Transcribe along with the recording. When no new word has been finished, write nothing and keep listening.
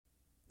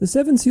The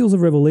seven seals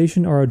of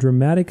Revelation are a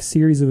dramatic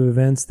series of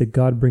events that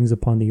God brings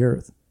upon the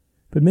earth.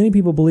 But many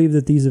people believe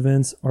that these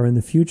events are in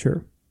the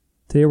future.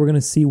 Today we're going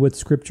to see what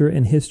Scripture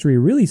and history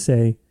really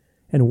say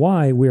and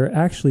why we are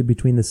actually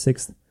between the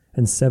sixth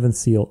and seventh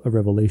seal of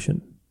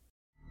Revelation.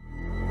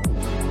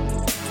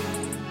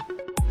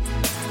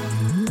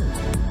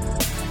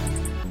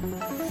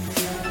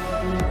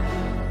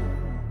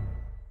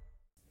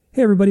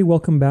 Hey everybody,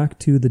 welcome back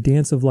to the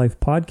Dance of Life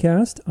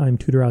podcast. I'm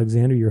Tudor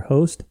Alexander, your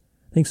host.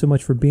 Thanks so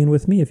much for being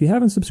with me. If you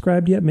haven't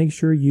subscribed yet, make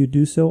sure you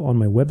do so on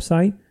my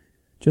website,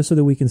 just so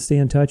that we can stay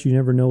in touch. You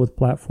never know with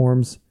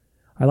platforms.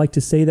 I like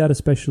to say that,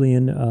 especially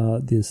in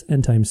this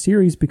End Time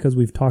series, because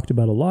we've talked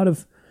about a lot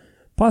of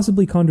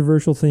possibly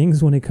controversial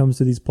things when it comes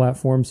to these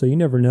platforms, so you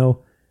never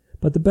know.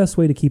 But the best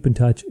way to keep in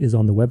touch is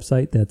on the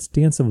website. That's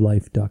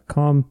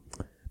danceoflife.com.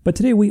 But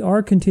today we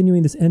are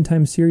continuing this End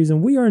Time series,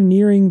 and we are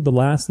nearing the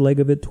last leg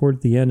of it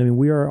toward the end. I mean,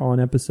 we are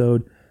on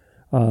episode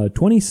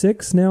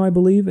 26 now, I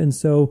believe, and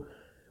so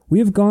we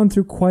have gone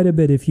through quite a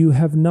bit. If you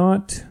have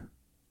not,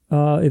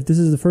 if this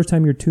is the first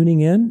time you're tuning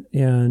in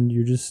and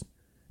you're just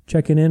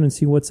checking in and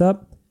see what's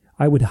up,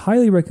 I would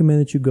highly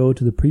recommend that you go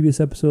to the previous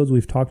episodes.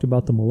 We've talked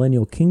about the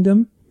millennial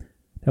kingdom.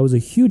 That was a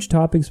huge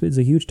topic. It's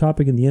a huge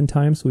topic in the end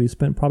time, so we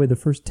spent probably the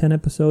first 10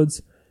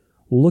 episodes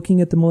looking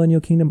at the millennial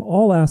kingdom,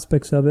 all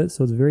aspects of it,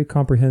 so it's very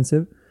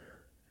comprehensive.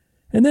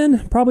 And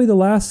then probably the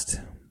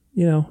last,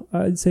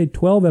 I'd say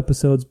 12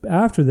 episodes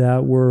after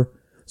that were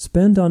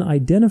spent on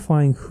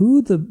identifying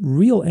who the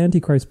real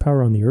Antichrist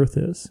power on the earth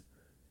is.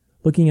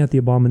 Looking at the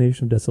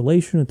abomination of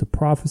desolation, at the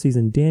prophecies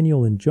in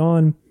Daniel and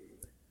John,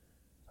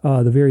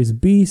 the various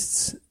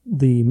beasts,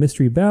 the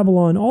mystery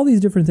Babylon, all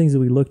these different things that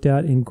we looked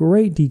at in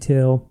great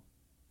detail.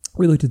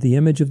 We looked at the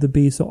image of the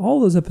beast. So all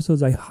those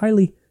episodes I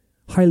highly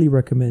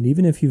recommend.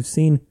 Even if you've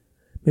seen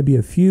maybe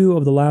a few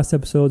of the last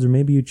episodes, or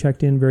maybe you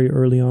checked in very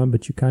early on,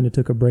 but you kind of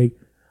took a break,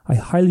 I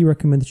highly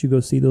recommend that you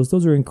go see those.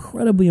 Those are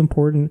incredibly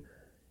important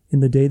in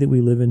the day that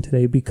we live in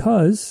today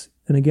because,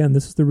 and again,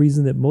 this is the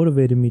reason that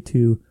motivated me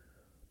to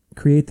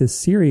create this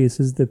series,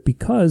 is that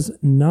because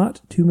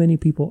not too many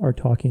people are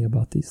talking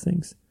about these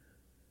things.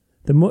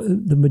 The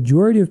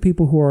majority of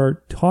people who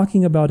are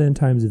talking about end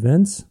times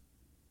events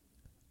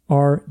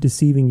are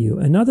deceiving you.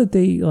 And not that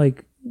they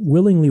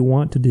willingly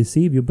want to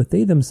deceive you, but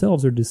they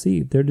themselves are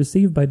deceived. They're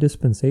deceived by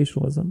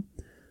dispensationalism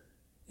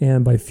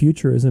and by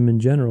futurism in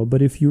general.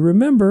 But if you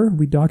remember,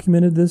 we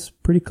documented this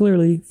pretty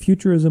clearly.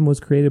 Futurism was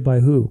created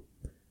by who?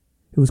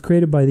 It was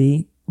created by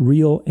the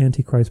real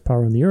Antichrist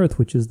power on the earth,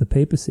 which is the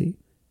papacy,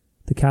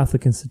 the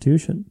Catholic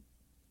institution.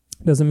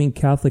 It doesn't mean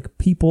Catholic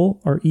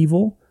people are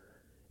evil.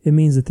 It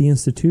means that the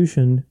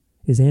institution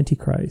is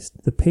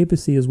Antichrist. The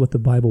papacy is what the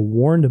Bible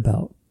warned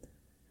about,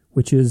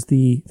 which is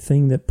the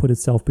thing that put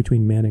itself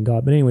between man and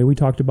God. But anyway, we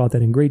talked about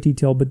that in great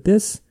detail. But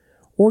this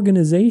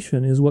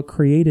organization is what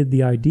created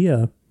the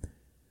idea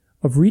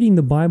of reading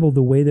the Bible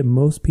the way that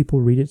most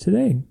people read it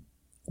today,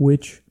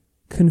 which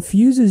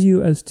confuses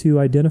you as to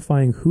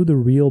identifying who the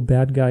real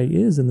bad guy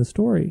is in the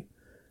story.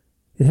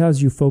 It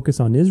has you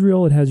focus on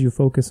Israel. It has you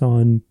focus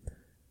on,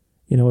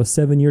 a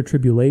 7-year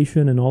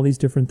tribulation and all these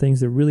different things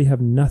that really have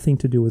nothing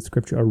to do with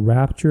Scripture. A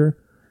rapture.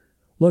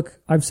 Look,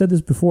 I've said this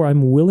before.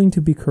 I'm willing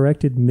to be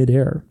corrected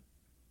midair.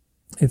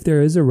 If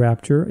there is a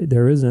rapture,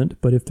 there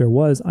isn't. But if there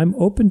was, I'm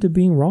open to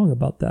being wrong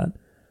about that.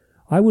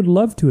 I would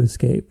love to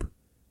escape.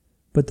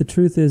 But the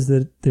truth is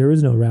that there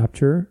is no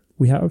rapture.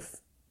 We have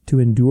to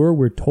endure.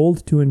 We're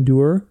told to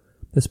endure,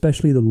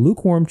 especially the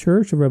lukewarm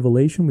church of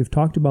Revelation. We've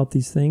talked about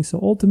these things. So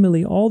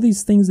ultimately, all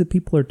these things that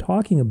people are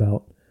talking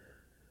about,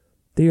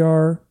 they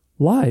are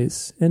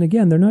lies. And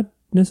again, they're not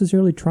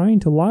necessarily trying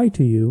to lie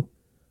to you,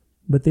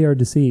 but they are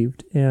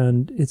deceived.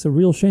 And it's a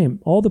real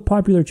shame. All the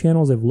popular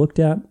channels I've looked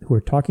at who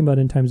are talking about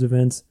end times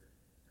events,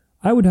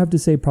 I would have to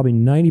say probably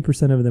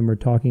 90% of them are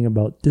talking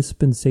about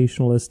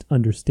dispensationalist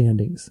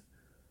understandings.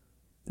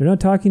 They're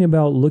not talking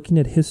about looking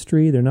at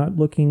history. They're not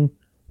looking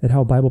at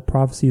how Bible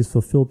prophecy is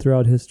fulfilled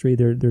throughout history.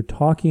 They're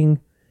talking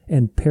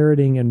and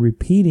parroting and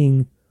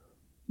repeating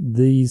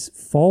these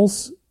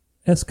false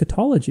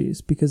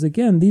eschatologies because,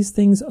 again, these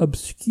things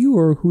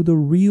obscure who the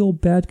real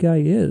bad guy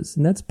is,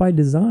 and that's by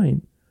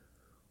design.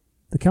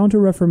 The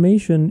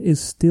Counter-Reformation is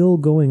still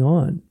going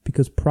on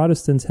because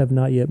Protestants have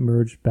not yet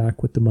merged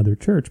back with the Mother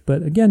Church.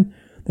 But again,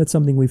 that's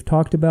something we've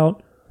talked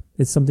about.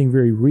 It's something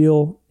very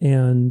real,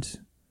 and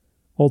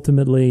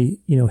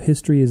ultimately,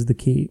 history is the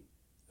key,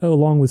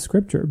 along with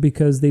Scripture,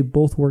 because they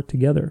both work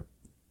together.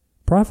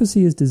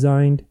 Prophecy is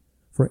designed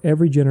for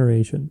every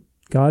generation.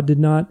 God did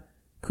not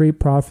create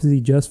prophecy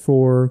just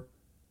for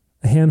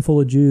a handful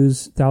of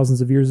Jews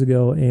thousands of years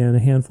ago and a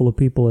handful of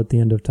people at the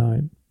end of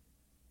time.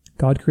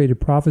 God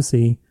created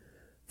prophecy,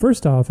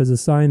 first off, as a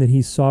sign that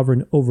He's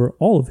sovereign over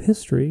all of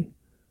history,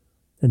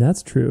 and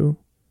that's true,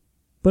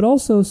 but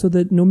also so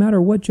that no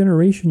matter what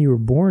generation you were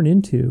born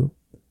into,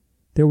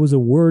 there was a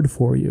word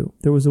for you.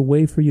 There was a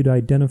way for you to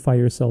identify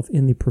yourself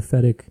in the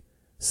prophetic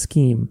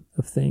scheme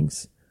of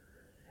things.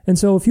 And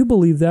so if you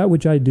believe that,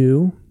 which I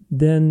do,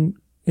 then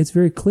it's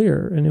very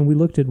clear. And then we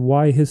looked at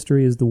why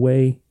history is the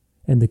way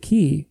and the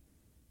key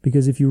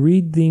Because if you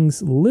read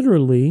things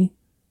literally,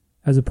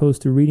 as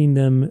opposed to reading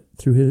them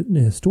through a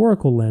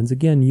historical lens,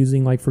 again,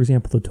 using, like, for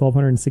example, the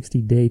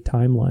 1260-day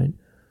timeline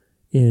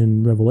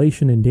in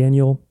Revelation and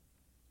Daniel,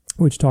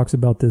 which talks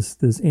about this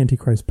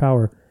Antichrist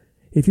power.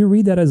 If you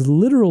read that as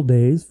literal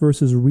days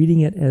versus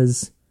reading it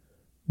as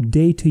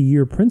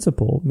day-to-year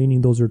principle,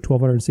 meaning those are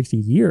 1260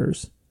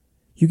 years,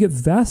 you get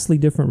vastly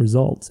different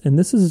results. And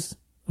this is,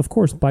 of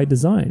course, by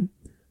design.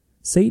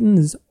 Satan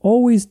is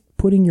always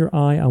putting your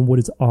eye on what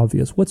is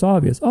obvious. What's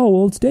obvious? Oh,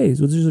 well, it's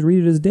days. Let's just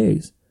read it as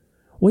days.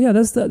 Well, yeah,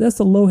 that's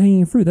the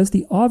low-hanging fruit. That's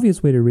the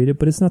obvious way to read it,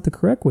 but it's not the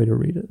correct way to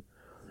read it.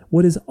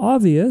 What is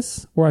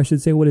obvious, or I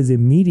should say what is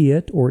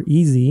immediate or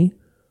easy,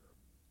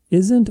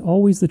 isn't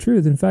always the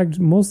truth. In fact,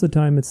 most of the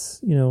time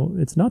it's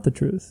not the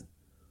truth.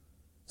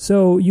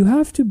 So you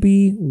have to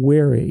be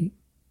wary.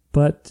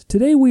 But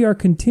today we are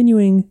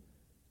continuing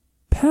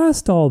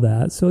past all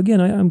that. So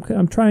again,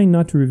 I'm trying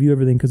not to review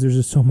everything because there's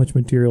just so much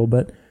material,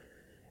 but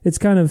it's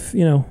kind of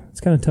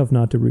tough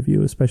not to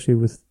review, especially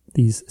with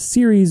these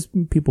series.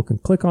 People can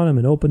click on them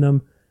and open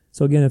them.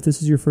 So again, if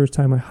this is your first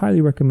time, I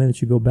highly recommend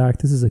that you go back.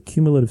 This is a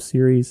cumulative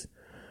series.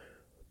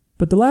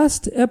 But the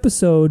last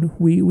episode,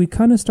 we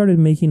kind of started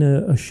making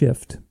a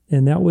shift,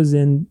 and that was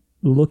in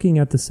looking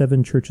at the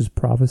seven churches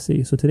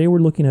prophecy. So today we're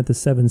looking at the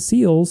seven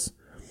seals,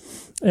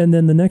 and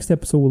then the next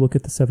episode we'll look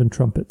at the seven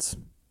trumpets.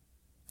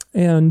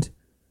 And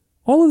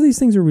all of these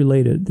things are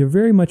related. They're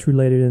very much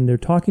related, and they're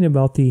talking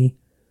about the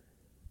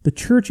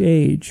church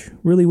age,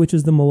 really, which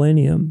is the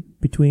millennium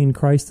between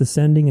Christ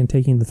ascending and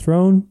taking the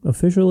throne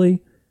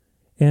officially,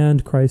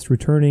 and Christ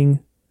returning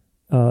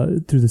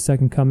through the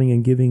second coming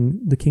and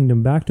giving the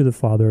kingdom back to the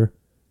Father,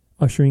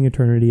 ushering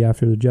eternity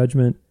after the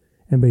judgment,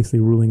 and basically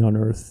ruling on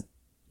earth,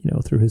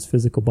 through his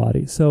physical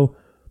body. So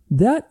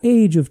that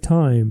age of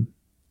time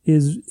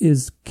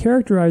is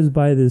characterized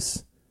by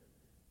this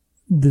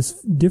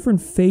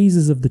different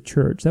phases of the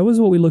church. That was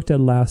what we looked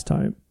at last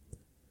time.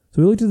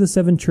 So we looked at the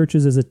seven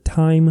churches as a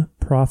time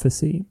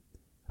prophecy.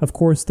 Of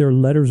course, there are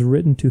letters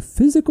written to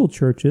physical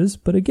churches,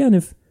 but again,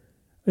 if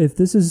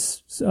this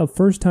is a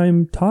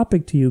first-time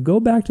topic to you, go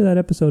back to that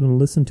episode and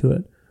listen to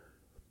it,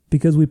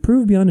 because we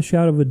prove beyond a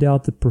shadow of a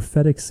doubt the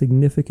prophetic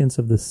significance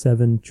of the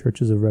seven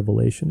churches of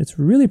Revelation. It's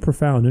really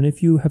profound, and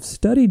if you have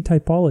studied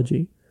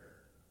typology,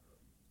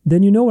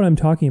 then you know what I'm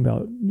talking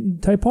about.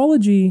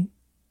 Typology,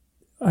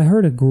 I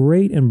heard a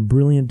great and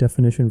brilliant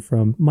definition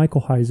from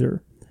Michael Heiser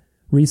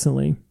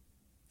recently.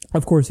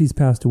 Of course, he's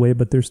passed away,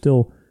 but they're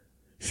still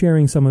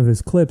sharing some of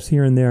his clips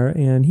here and there,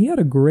 and he had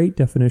a great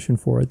definition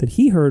for it that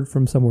he heard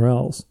from somewhere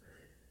else,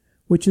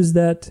 which is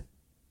that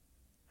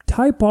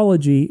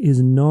typology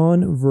is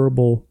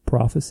non-verbal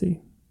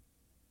prophecy.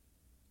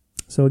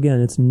 So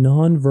again, it's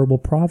non-verbal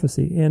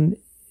prophecy, and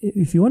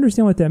if you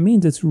understand what that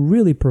means, it's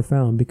really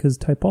profound, because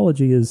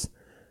typology is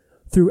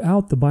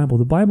throughout the Bible.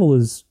 The Bible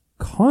is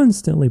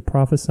constantly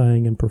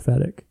prophesying and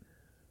prophetic.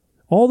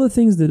 All the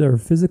things that are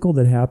physical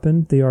that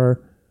happen, they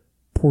are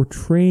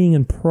portraying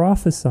and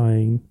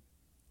prophesying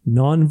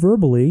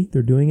non-verbally.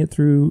 They're doing it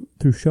through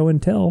show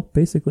and tell,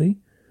 basically.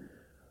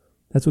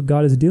 That's what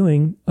God is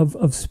doing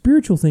of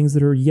spiritual things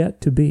that are yet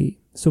to be.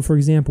 So, for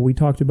example, we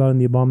talked about in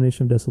the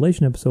Abomination of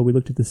Desolation episode, we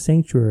looked at the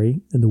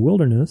sanctuary in the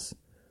wilderness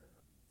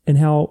and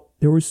how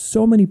there were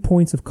so many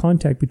points of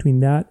contact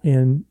between that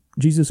and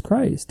Jesus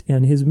Christ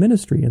and his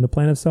ministry and the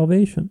plan of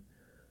salvation,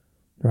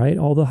 right?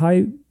 All the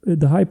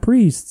high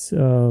priests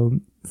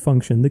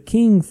function, the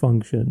king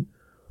function,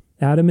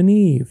 Adam and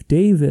Eve,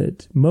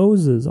 David,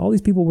 Moses, all these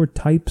people were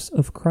types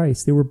of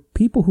Christ. They were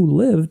people who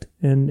lived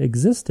and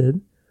existed,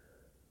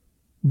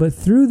 but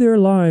through their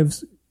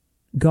lives,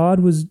 God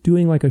was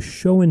doing like a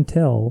show and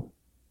tell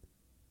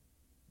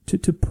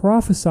to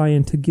prophesy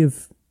and to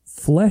give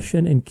flesh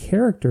and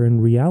character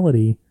and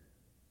reality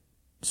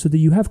so that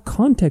you have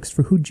context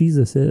for who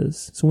Jesus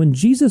is. So when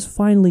Jesus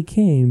finally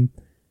came,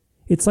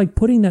 it's like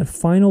putting that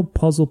final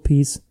puzzle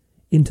piece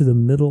into the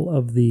middle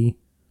of the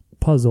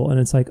puzzle, and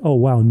it's like, oh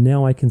wow,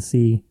 now I can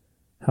see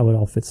how it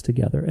all fits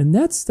together. And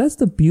that's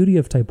the beauty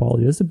of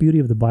typology. That's the beauty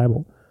of the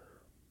Bible.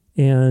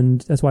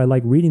 And that's why I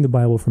like reading the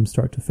Bible from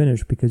start to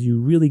finish, because you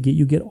really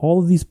get all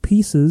of these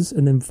pieces,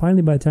 and then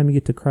finally by the time you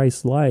get to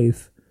Christ's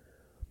life,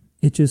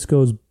 it just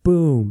goes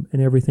boom,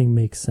 and everything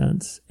makes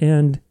sense.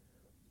 And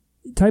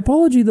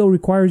typology, though,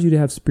 requires you to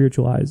have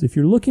spiritual eyes. If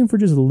you're looking for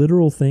just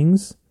literal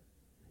things,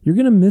 you're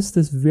going to miss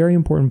this very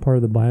important part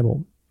of the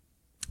Bible.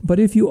 But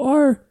if you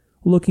are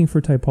looking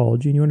for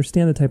typology, and you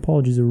understand that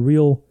typology is a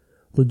real,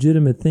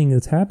 legitimate thing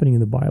that's happening in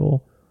the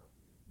Bible,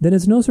 then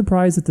it's no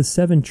surprise that the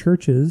seven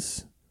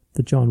churches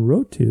that John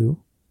wrote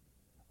to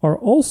are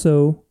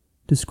also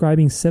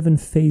describing seven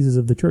phases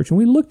of the church. And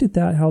we looked at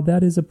that, how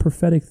that is a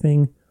prophetic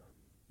thing,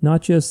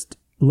 not just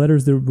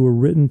letters that were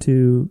written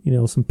to,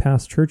 some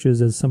past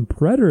churches as some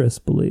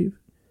preterists believe,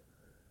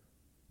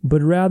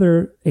 but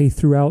rather a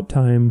throughout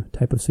time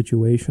type of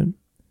situation.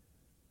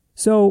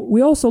 So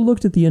we also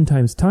looked at the end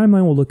times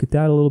timeline. We'll look at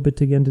that a little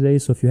bit again today.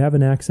 So if you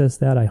haven't accessed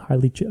that, I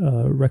highly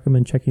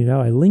recommend checking it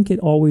out. I link it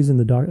always in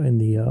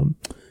the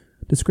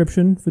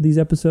description for these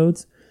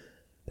episodes.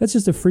 That's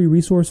just a free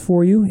resource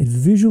for you. It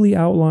visually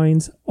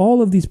outlines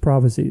all of these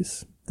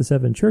prophecies. The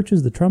 7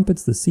 churches, the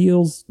trumpets, the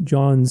seals,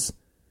 John's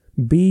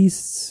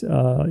beasts,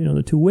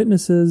 the 2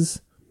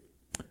 witnesses.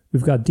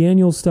 We've got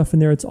Daniel's stuff in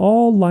there. It's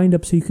all lined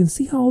up so you can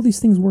see how all these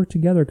things work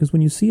together. Because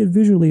when you see it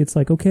visually, it's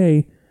like,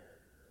 okay,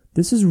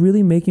 this is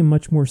really making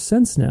much more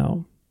sense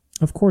now.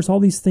 Of course, all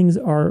these things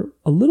are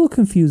a little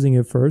confusing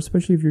at first,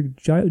 especially if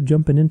you're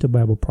jumping into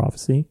Bible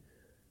prophecy.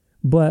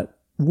 But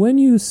when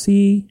you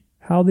see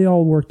how they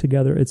all work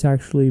together, it's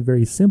actually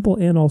very simple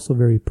and also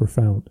very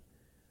profound.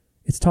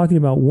 It's talking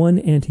about one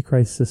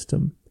Antichrist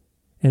system.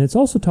 And it's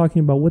also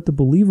talking about what the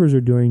believers are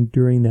doing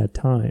during that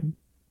time.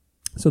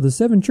 So the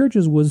 7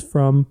 churches was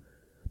from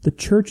the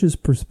church's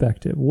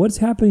perspective. What's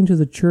happening to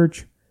the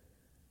church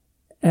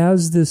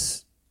as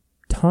this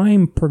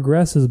time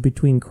progresses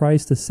between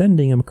Christ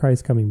ascending and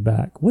Christ coming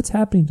back? What's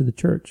happening to the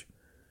church?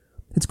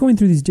 It's going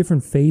through these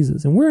different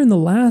phases. And we're in the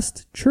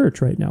last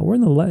church right now. We're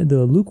in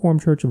the lukewarm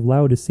church of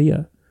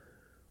Laodicea.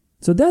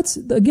 So that's,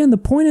 again, the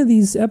point of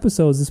these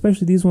episodes,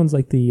 especially these ones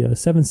like the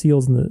 7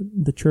 seals and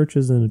the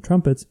churches and the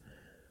trumpets.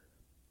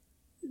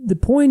 The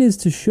point is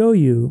to show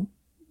you,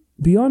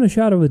 beyond a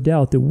shadow of a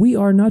doubt, that we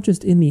are not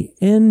just in the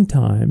end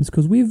times,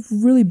 because we've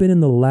really been in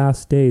the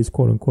last days,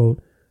 quote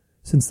unquote,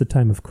 since the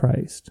time of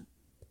Christ.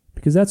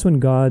 Because that's when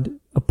God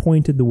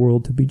appointed the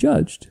world to be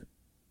judged,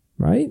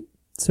 right?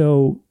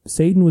 So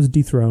Satan was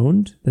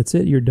dethroned. That's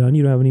it. You're done.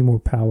 You don't have any more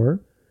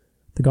power.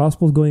 The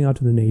gospel is going out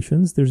to the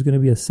nations. There's going to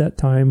be a set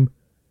time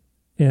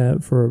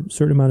for a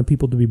certain amount of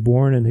people to be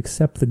born and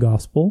accept the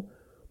gospel.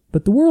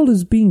 But the world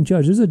is being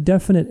judged. There's a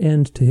definite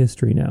end to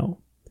history now.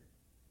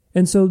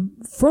 And so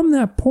from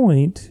that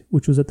point,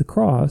 which was at the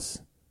cross,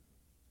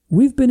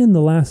 we've been in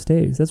the last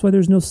days. That's why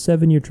there's no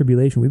 7-year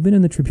tribulation. We've been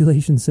in the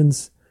tribulation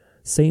since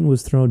Satan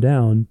was thrown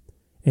down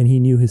and he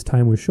knew his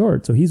time was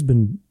short. So he's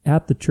been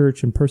at the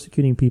church and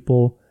persecuting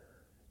people,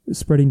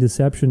 spreading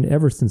deception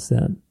ever since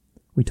then.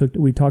 We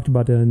talked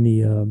about that in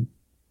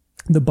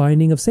the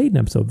Binding of Satan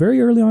episode,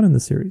 very early on in the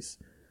series.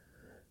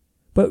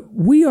 But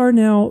we are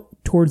now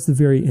towards the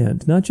very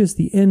end, not just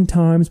the end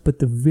times, but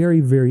the very,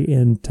 very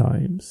end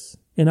times.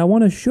 And I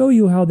want to show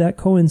you how that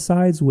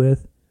coincides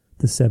with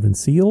the 7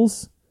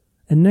 seals,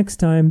 and next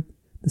time,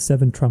 the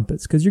 7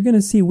 trumpets. Because you're going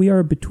to see we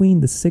are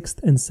between the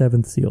 6th and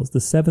 7th seals. The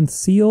 7th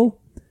seal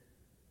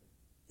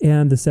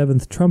and the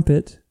 7th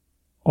trumpet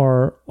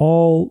are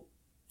all,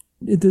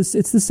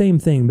 it's the same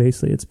thing,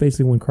 basically. It's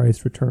basically when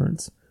Christ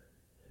returns.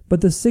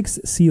 But the 6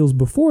 seals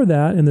before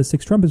that and the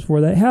 6 trumpets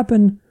before that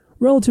happen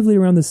relatively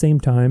around the same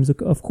times.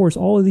 Of course,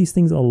 all of these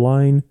things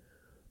align,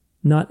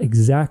 not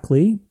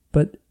exactly,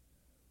 but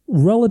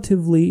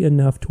relatively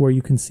enough to where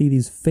you can see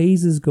these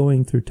phases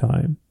going through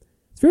time.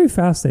 It's very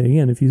fascinating.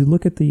 Again, if you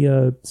look at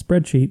the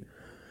spreadsheet,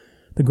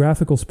 the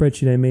graphical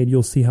spreadsheet I made,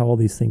 you'll see how all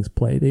these things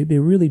play. They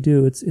really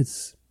do.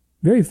 It's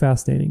very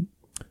fascinating.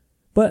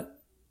 But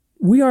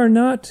we are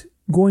not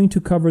going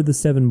to cover the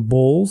 7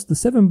 bowls. The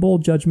 7 bowl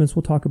judgments,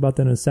 we'll talk about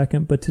that in a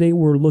second. But today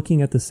we're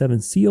looking at the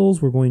 7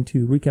 seals. We're going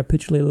to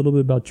recapitulate a little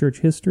bit about church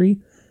history.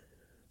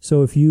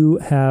 So if you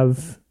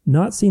have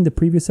not seen the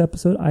previous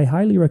episode, I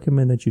highly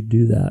recommend that you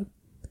do that.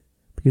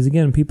 Because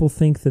again, people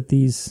think that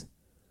these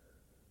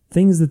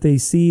things that they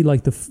see,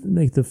 like the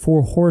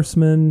 4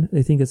 horsemen,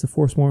 they think it's the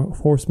 4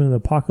 horsemen of the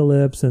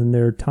apocalypse, and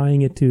they're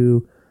tying it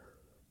to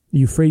the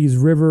Euphrates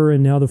River,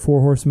 and now the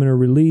 4 horsemen are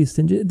released.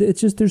 And it's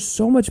just, there's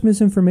so much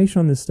misinformation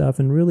on this stuff,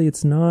 and really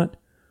that's not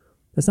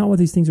what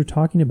these things are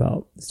talking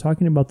about. It's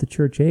talking about the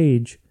church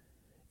age.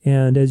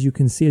 And as you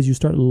can see, as you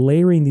start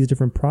layering these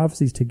different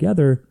prophecies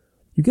together,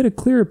 you get a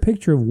clearer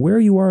picture of where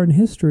you are in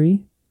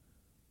history,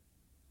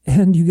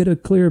 and you get a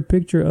clearer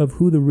picture of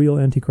who the real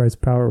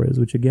Antichrist power is,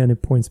 which again,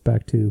 it points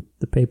back to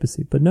the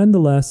papacy. But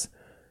nonetheless,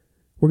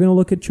 we're going to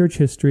look at church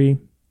history.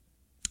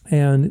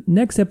 And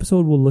next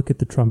episode, we'll look at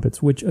the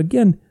trumpets, which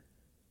again,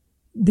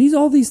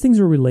 all these things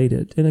are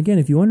related. And again,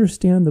 if you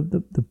understand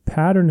the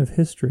pattern of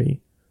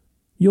history,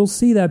 you'll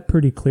see that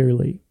pretty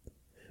clearly.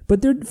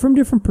 But they're from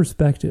different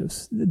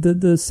perspectives.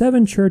 The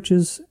 7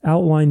 churches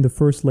outline the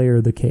first layer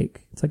of the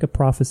cake. It's like a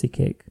prophecy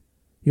cake.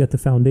 You got the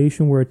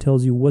foundation where it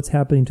tells you what's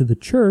happening to the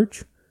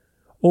church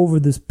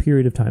over this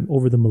period of time,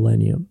 over the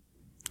millennium.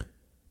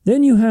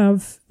 Then you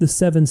have the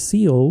 7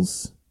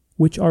 seals,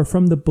 which are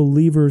from the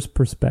believer's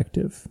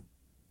perspective,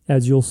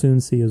 as you'll soon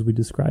see as we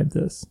describe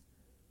this.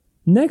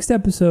 Next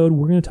episode,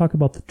 we're going to talk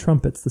about the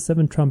trumpets, the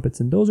 7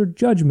 trumpets, and those are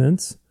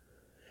judgments,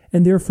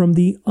 and they're from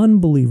the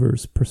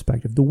unbeliever's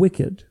perspective, the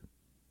wicked.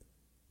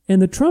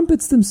 And the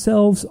trumpets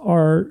themselves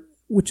are,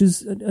 which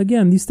is,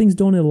 again, these things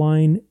don't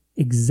align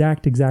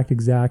exact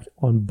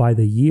on by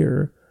the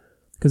year,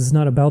 because it's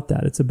not about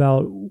that. It's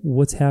about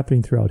what's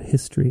happening throughout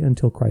history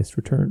until Christ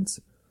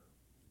returns.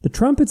 The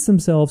trumpets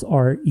themselves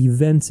are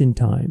events in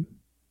time.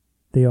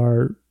 They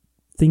are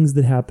things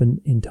that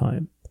happen in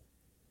time.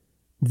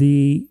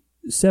 The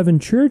 7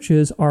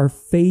 churches are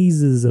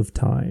phases of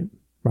time,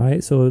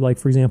 right? So like,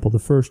 for example, the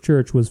first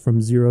church was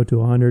from 0 to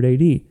 100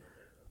 AD.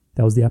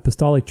 That was the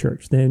apostolic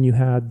church. Then you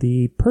had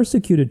the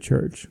persecuted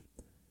church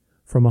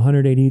from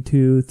 100 AD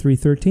to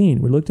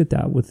 313. We looked at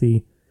that with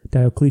the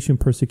Diocletian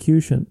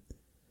persecution.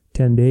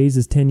 10 days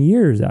is 10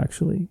 years,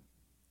 actually.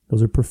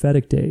 Those are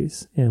prophetic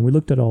days. And we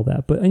looked at all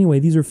that. But anyway,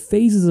 these are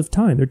phases of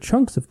time. They're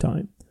chunks of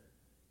time.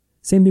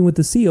 Same thing with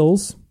the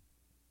seals.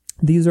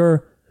 These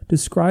are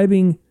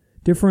describing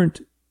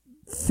different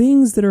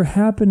things that are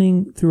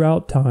happening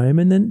throughout time.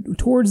 And then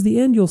towards the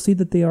end, you'll see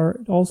that they are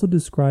also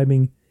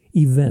describing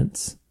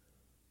events.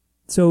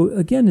 So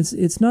again,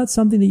 it's not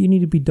something that you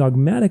need to be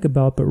dogmatic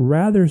about, but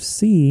rather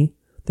see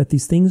that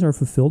these things are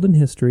fulfilled in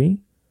history.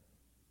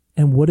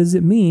 And what does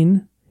it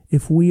mean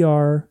if we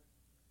are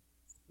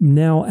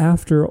now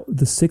after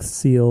the sixth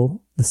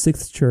seal, the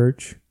sixth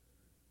church,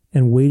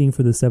 and waiting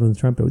for the seventh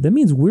trumpet? That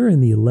means we're in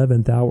the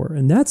 11th hour.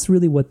 And that's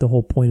really what the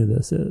whole point of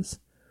this is.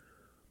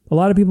 A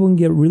lot of people can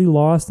get really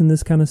lost in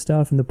this kind of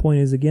stuff. And the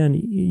point is, again,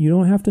 you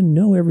don't have to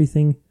know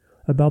everything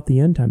about the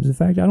end times. In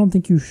fact, I don't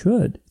think you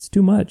should. It's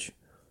too much.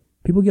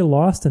 People get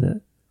lost in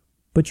it.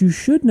 But you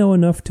should know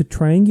enough to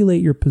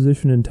triangulate your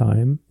position in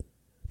time,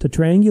 to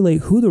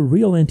triangulate who the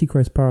real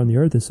Antichrist power on the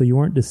earth is, so you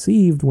aren't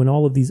deceived when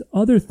all of these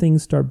other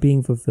things start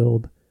being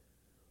fulfilled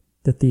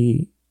that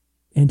the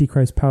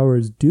Antichrist power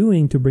is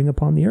doing to bring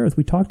upon the earth.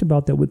 We talked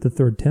about that with the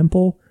third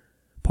temple,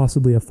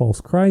 possibly a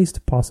false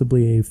Christ,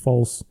 possibly a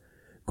false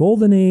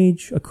golden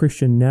age, a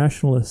Christian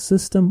nationalist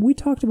system. We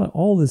talked about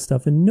all this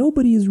stuff, and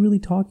nobody is really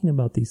talking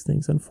about these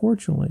things,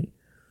 unfortunately.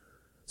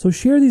 So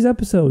share these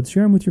episodes.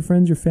 Share them with your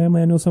friends, your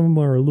family. I know some of them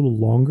are a little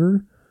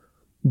longer,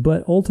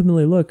 but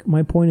ultimately, look,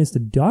 my point is to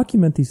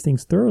document these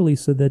things thoroughly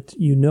so that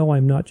you know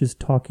I'm not just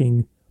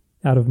talking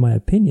out of my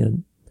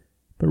opinion,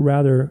 but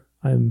rather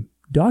I'm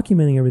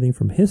documenting everything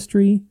from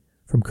history,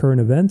 from current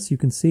events. You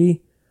can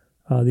see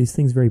these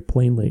things very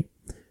plainly.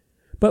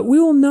 But we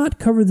will not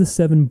cover the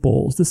seven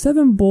bowls. The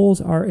seven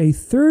bowls are a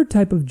third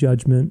type of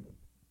judgment,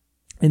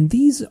 and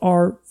these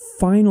are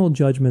final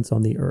judgments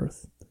on the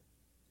earth.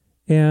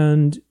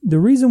 And the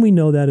reason we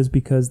know that is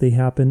because they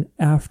happen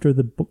after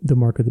the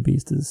mark of the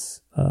beast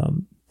is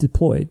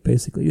deployed,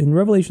 basically. In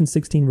Revelation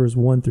 16, verse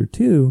 1 through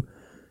 2,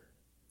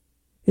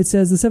 it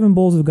says, "The seven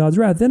bowls of God's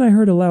wrath. Then I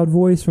heard a loud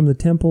voice from the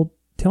temple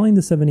telling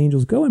the seven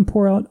angels, 'Go and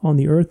pour out on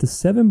the earth the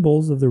seven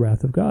bowls of the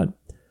wrath of God.'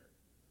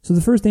 So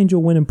the first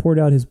angel went and poured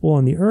out his bowl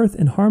on the earth,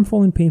 and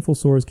harmful and painful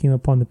sores came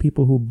upon the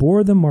people who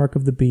bore the mark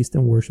of the beast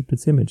and worshipped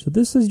its image." So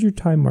this is your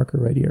time marker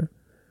right here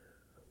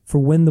for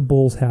when the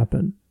bowls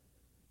happen,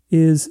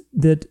 is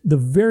that the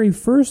very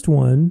first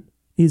one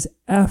is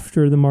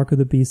after the mark of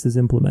the beast is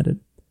implemented.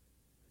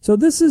 So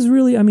this is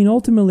really,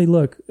 ultimately,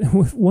 look,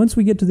 once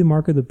we get to the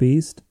mark of the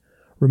beast,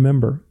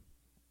 remember,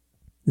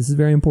 this is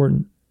very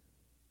important.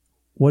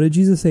 What did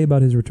Jesus say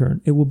about his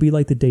return? It will be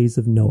like the days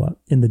of Noah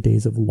and the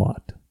days of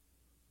Lot,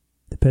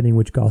 depending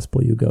which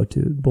gospel you go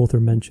to. Both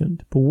are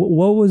mentioned. But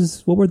what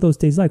were those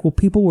days like? Well,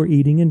 people were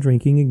eating and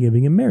drinking and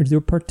giving in marriage. They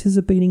were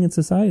participating in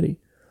society.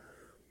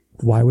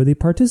 Why were they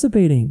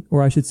participating?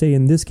 Or I should say,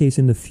 in this case,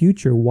 in the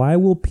future, why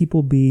will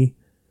people be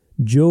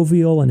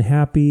jovial and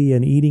happy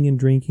and eating and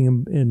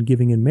drinking and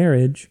giving in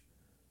marriage?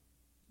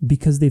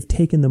 Because they've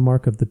taken the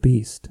mark of the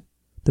beast.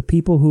 The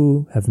people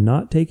who have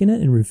not taken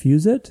it and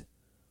refuse it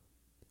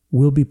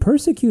will be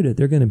persecuted.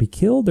 They're going to be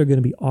killed. They're going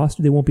to be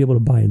ostracised. They won't be able to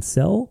buy and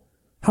sell.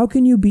 How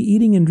can you be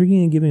eating and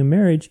drinking and giving in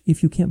marriage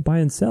if you can't buy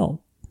and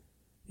sell?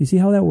 You see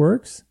how that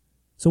works?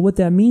 So what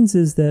that means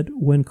is that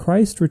when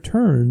Christ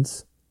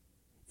returns,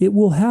 it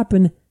will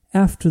happen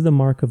after the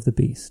mark of the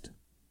beast.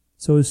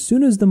 So as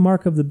soon as the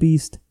mark of the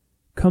beast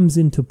comes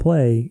into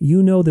play,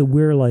 you know that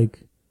we're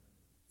like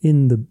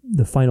in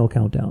the final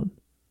countdown,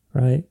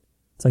 right?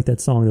 It's like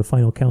that song, The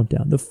Final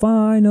Countdown. The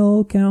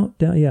final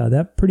countdown. Yeah,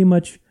 that pretty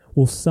much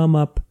will sum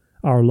up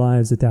our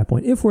lives at that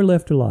point, if we're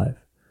left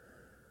alive.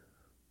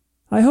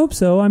 I hope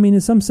so.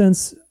 In some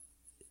sense,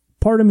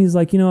 part of me is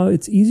like,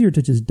 it's easier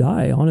to just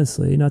die,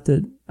 honestly. Not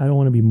that I don't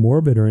want to be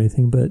morbid or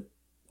anything, but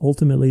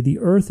ultimately, the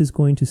earth is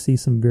going to see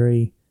some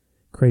very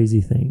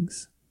crazy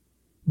things.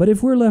 But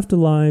if we're left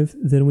alive,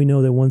 then we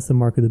know that once the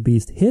mark of the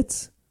beast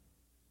hits,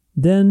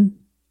 then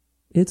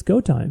it's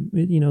go time.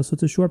 So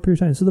it's a short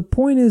period of time. So the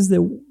point is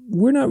that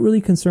we're not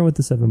really concerned with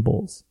the seven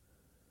bowls.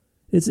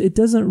 It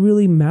doesn't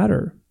really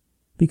matter,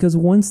 because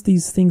once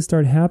these things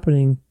start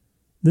happening,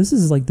 this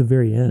is like the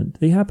very end.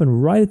 They happen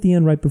right at the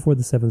end, right before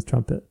the seventh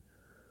trumpet.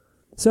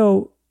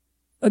 So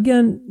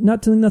again,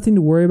 nothing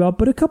to worry about,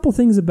 but a couple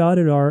things about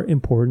it are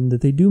important,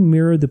 that they do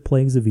mirror the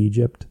plagues of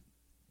Egypt.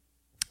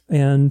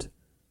 And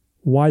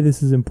why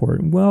this is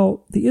important?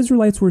 Well, the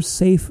Israelites were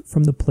safe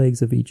from the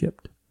plagues of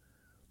Egypt.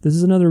 This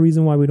is another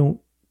reason why we don't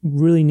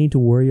really need to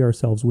worry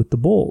ourselves with the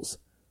bowls.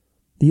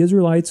 The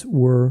Israelites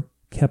were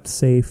kept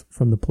safe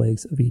from the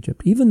plagues of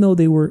Egypt. Even though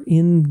they were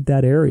in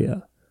that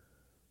area,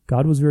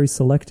 God was very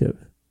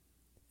selective.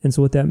 And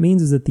so what that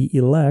means is that the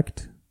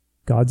elect,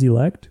 God's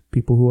elect,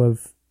 people who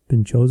have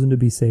been chosen to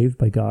be saved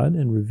by God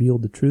and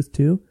revealed the truth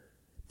to,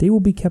 they will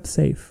be kept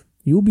safe.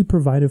 You will be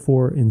provided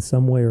for in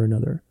some way or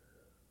another.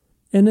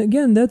 And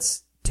again,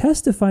 that's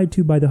testified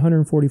to by the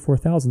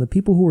 144,000, the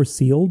people who were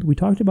sealed. We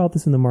talked about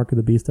this in the Mark of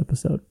the Beast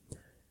episode.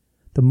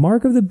 The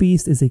mark of the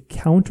beast is a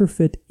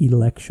counterfeit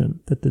election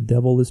that the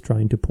devil is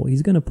trying to pull.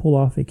 He's going to pull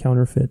off a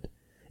counterfeit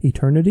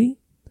eternity.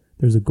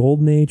 There's a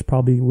golden age,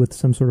 probably with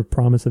some sort of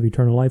promise of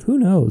eternal life. Who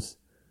knows?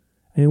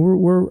 I mean,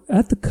 we're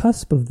at the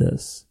cusp of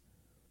this.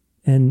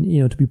 And,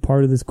 to be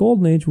part of this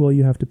golden age, well,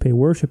 you have to pay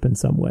worship in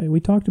some way. We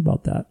talked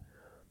about that.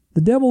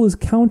 The devil is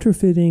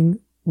counterfeiting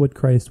what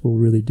Christ will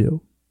really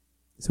do.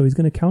 So he's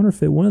going to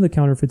counterfeit. One of the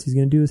counterfeits he's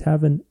going to do is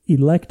have an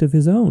elect of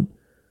his own.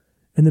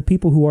 And the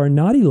people who are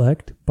not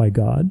elect by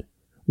God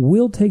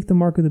will take the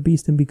mark of the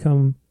beast and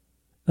become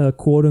a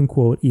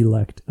quote-unquote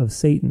elect of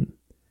Satan,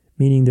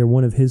 meaning they're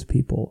one of his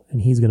people,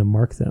 and he's going to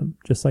mark them,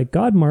 just like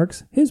God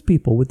marks his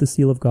people with the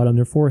seal of God on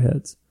their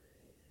foreheads.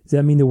 Does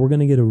that mean that we're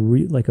going to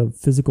get a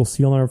physical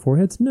seal on our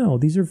foreheads? No,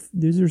 these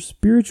are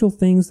spiritual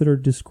things that are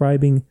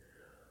describing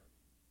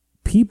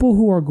people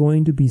who are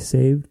going to be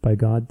saved by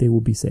God. They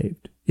will be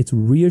saved. It's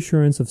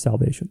reassurance of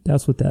salvation.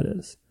 That's what that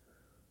is.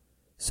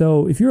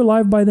 So if you're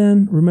alive by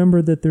then,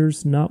 remember that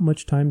there's not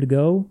much time to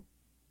go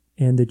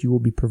and that you will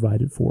be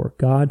provided for.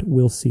 God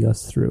will see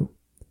us through.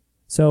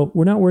 So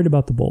we're not worried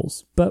about the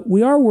bowls, but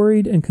we are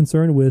worried and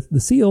concerned with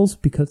the seals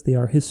because they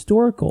are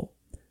historical.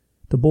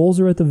 The bowls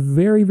are at the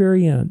very,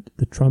 very end.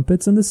 The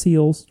trumpets and the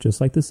seals, just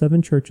like the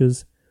 7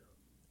 churches,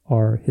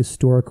 are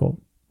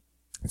historical.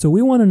 So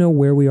we want to know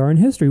where we are in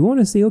history. We want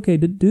to see, okay,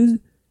 do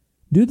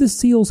the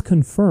seals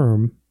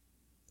confirm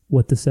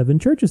what the 7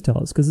 churches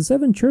tell us? Because the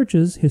 7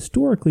 churches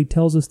historically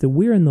tells us that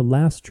we're in the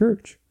last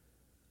church,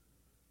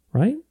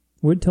 right?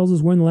 Where it tells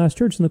us we're in the last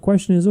church. And the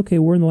question is, okay,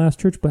 we're in the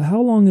last church, but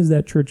how long is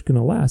that church going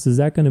to last? Is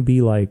that going to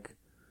be like,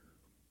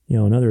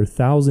 another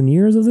 1,000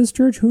 years of this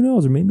church? Who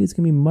knows? Or maybe it's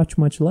going to be much,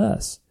 much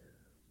less.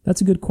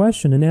 That's a good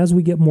question. And as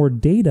we get more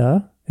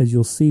data, as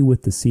you'll see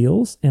with the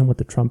seals and with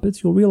the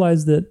trumpets, you'll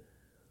realize that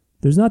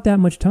there's not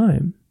that much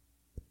time.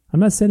 I'm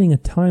not setting a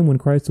time when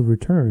Christ will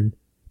return,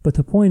 but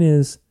the point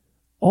is,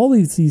 all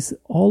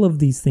of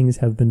these things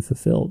have been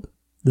fulfilled,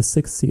 the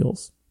 6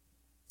 seals.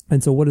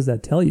 And so what does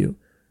that tell you?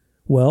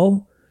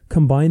 Well,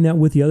 combine that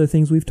with the other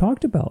things we've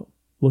talked about.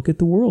 Look at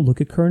the world,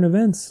 look at current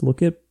events,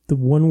 look at the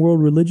one world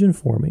religion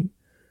forming.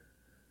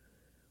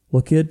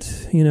 Look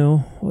at,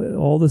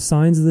 all the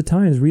signs of the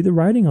times. Read the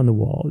writing on the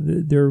wall.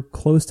 They're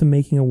close to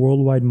making a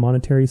worldwide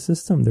monetary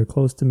system. They're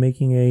close to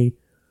making a,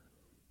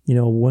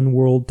 one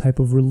world type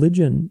of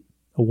religion,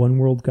 a one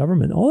world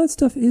government. All that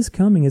stuff is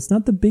coming. It's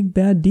not the big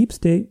bad deep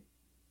state.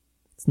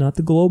 It's not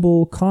the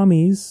global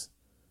commies.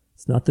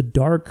 It's not the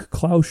dark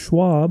Klaus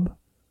Schwab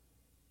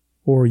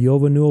or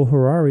Yuval Noah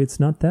Harari. It's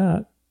not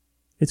that.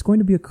 It's going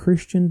to be a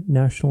Christian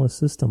nationalist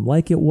system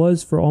like it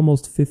was for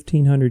almost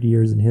 1,500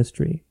 years in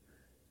history.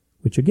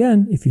 Which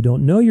again, if you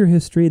don't know your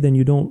history, then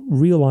you don't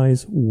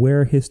realize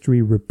where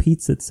history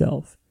repeats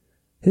itself.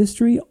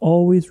 History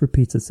always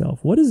repeats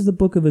itself. What does the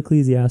book of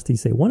Ecclesiastes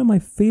say? One of my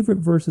favorite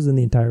verses in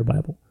the entire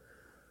Bible.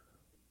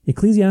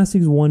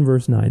 Ecclesiastes 1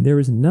 verse 9. There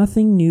is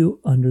nothing new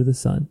under the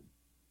sun.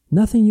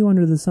 Nothing new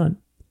under the sun.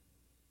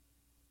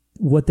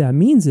 What that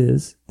means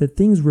is that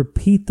things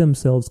repeat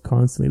themselves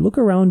constantly. Look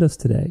around us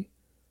today.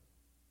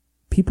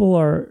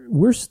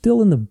 We're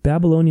still in the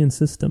Babylonian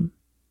system.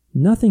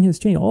 Nothing has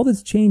changed. All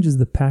that's changed is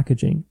the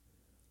packaging.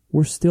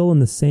 We're still in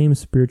the same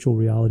spiritual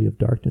reality of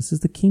darkness.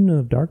 It's the kingdom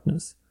of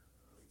darkness.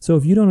 So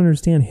if you don't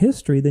understand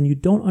history, then you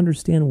don't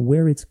understand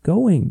where it's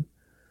going.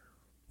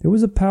 There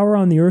was a power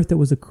on the earth that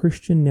was a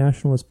Christian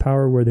nationalist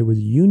power where there was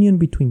union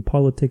between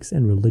politics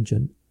and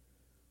religion.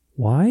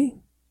 Why?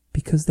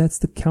 Because that's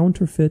the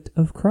counterfeit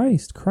of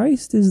Christ.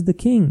 Christ is the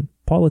king,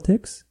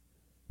 politics,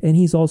 and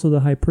he's also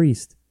the high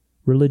priest,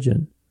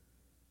 religion.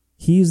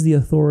 He's the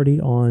authority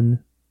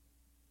on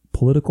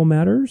political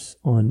matters,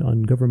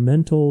 on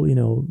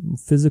governmental,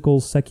 physical,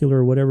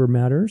 secular, whatever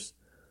matters.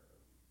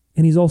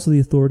 And he's also the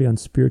authority on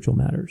spiritual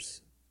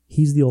matters.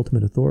 He's the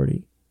ultimate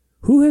authority.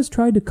 Who has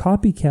tried to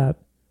copycat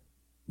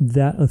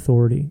that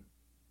authority?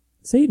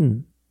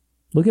 Satan.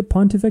 Look at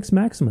Pontifex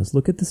Maximus.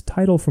 Look at this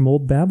title from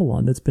Old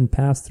Babylon that's been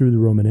passed through the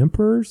Roman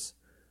emperors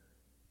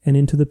and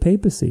into the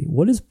papacy.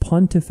 What does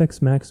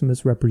Pontifex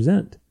Maximus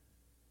represent?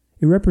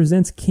 It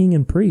represents king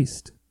and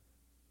priest,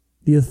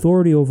 the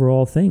authority over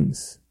all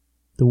things.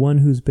 The one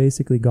who's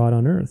basically God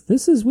on earth.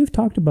 We've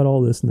talked about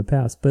all this in the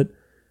past, but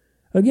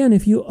again,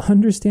 if you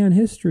understand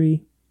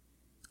history,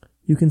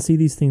 you can see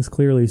these things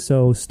clearly.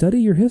 So study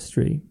your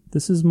history.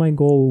 This is my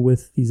goal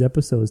with these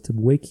episodes, to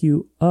wake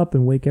you up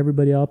and wake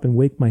everybody up and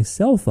wake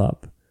myself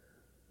up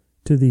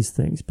to these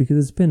things, because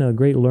it's been a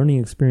great learning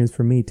experience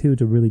for me too,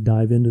 to really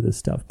dive into this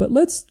stuff. But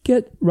let's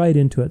get right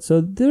into it.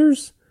 So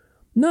there's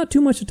not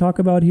too much to talk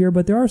about here,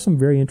 but there are some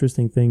very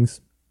interesting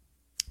things.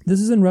 This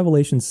is in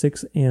Revelation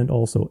 6 and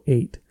also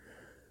 8.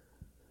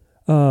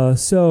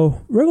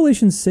 So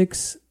Revelation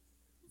 6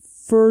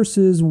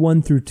 verses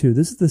 1 through 2.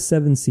 This is the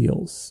 7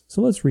 seals.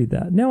 So let's read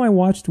that. Now I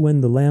watched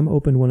when the Lamb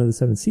opened one of the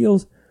 7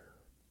 seals,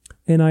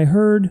 and I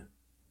heard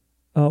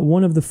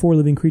one of the 4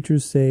 living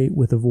creatures say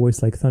with a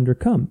voice like thunder,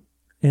 "Come."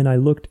 And I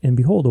looked, and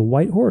behold, a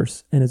white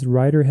horse, and its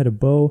rider had a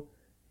bow,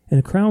 and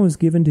a crown was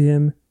given to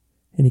him,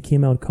 and he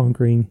came out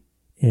conquering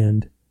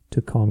and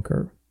to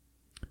conquer.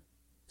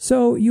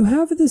 So you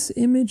have this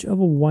image of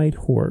a white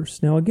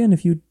horse. Now again,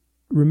 if you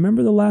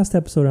remember the last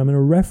episode. I'm going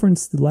to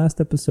reference the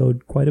last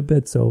episode quite a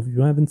bit. So if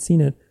you haven't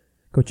seen it,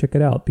 go check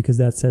it out, because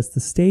that sets the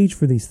stage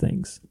for these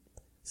things.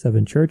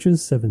 7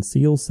 churches, 7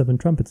 seals, 7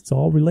 trumpets. It's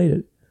all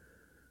related.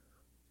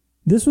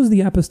 This was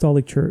the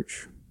apostolic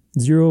church,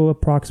 0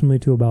 approximately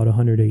to about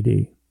 100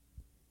 AD.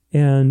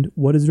 And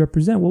what does it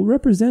represent? Well, it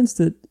represents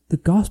that the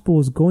gospel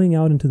is going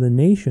out into the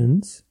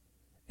nations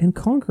and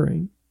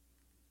conquering,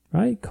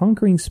 right?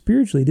 Conquering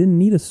spiritually. Didn't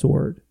need a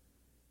sword.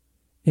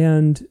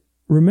 And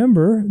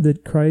remember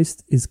that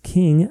Christ is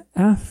king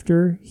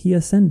after he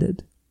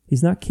ascended.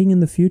 He's not king in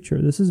the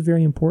future. This is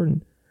very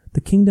important.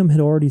 The kingdom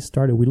had already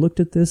started. We looked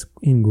at this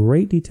in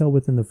great detail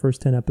within the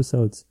first 10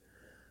 episodes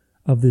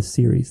of this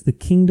series. The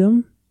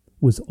kingdom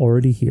was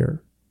already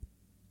here.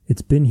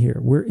 It's been here.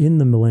 We're in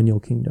the millennial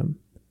kingdom.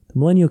 The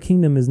millennial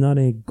kingdom is not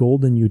a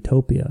golden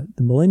utopia.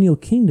 The millennial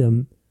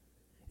kingdom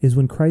is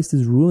when Christ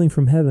is ruling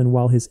from heaven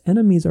while his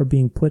enemies are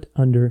being put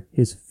under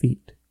his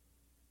feet.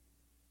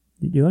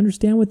 Do you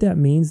understand what that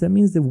means? That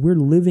means that we're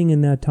living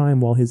in that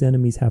time while his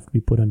enemies have to be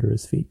put under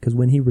his feet. Because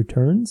when he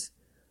returns,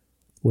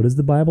 what does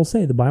the Bible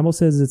say? The Bible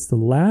says it's the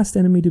last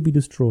enemy to be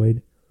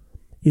destroyed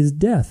is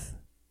death.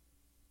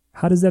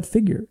 How does that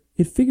figure?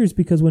 It figures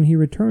because when he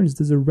returns,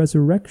 there's a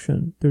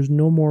resurrection. There's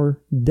no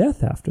more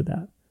death after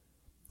that.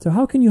 So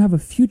how can you have a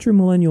future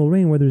millennial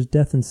reign where there's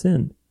death and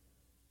sin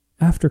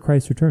after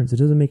Christ returns? It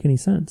doesn't make any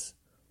sense.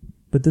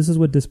 But this is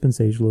what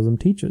dispensationalism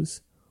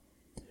teaches.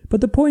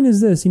 But the point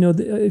is this,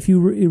 if you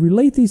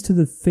relate these to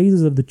the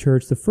phases of the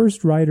church, the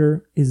first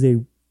writer is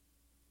a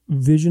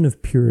vision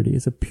of purity.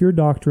 It's a pure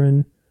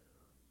doctrine.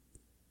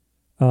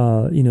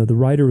 The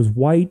writer is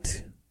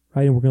white,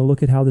 right? And we're going to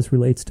look at how this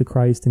relates to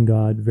Christ and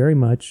God very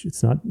much.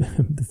 It's not,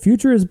 the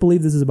futurists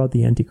believe this is about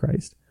the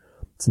Antichrist.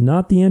 It's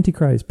not the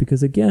Antichrist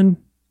because, again,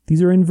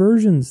 these are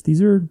inversions.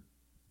 These are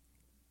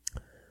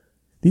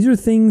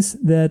things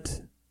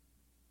that,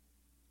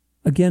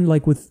 again,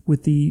 like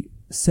with the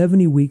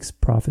 70 weeks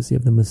prophecy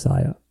of the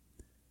Messiah,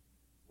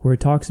 where it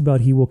talks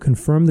about he will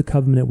confirm the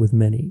covenant with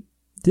many.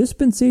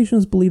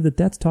 Dispensationalists believe that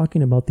that's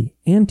talking about the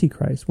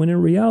Antichrist, when in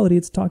reality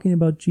it's talking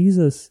about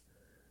Jesus.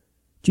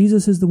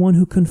 Jesus is the one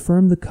who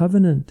confirmed the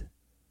covenant.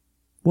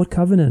 What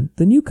covenant?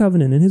 The new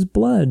covenant in his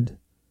blood.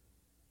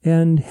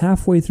 And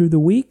halfway through the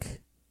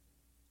week,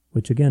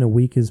 which again, a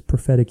week is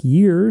prophetic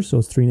years, so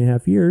it's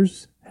 3.5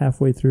 years,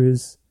 halfway through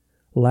his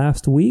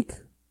last week,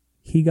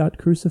 he got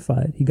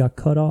crucified. He got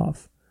cut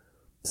off.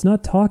 It's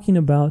not talking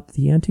about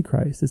the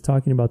Antichrist. It's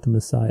talking about the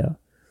Messiah.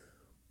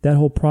 That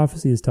whole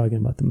prophecy is talking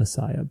about the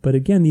Messiah. But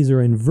again, these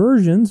are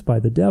inversions by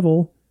the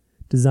devil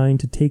designed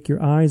to take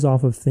your eyes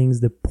off of things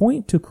that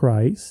point to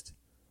Christ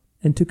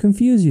and to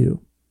confuse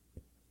you.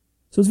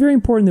 So it's very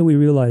important that we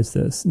realize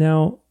this.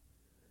 Now,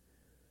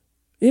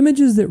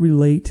 images that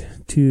relate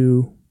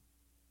to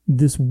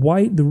this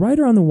white, the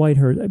rider on the white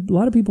horse, a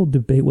lot of people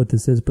debate what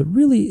this is, but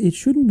really it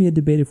shouldn't be a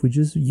debate if we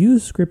just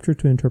use Scripture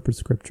to interpret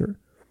Scripture.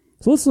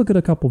 So let's look at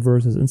a couple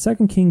verses. In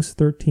 2 Kings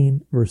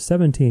 13, verse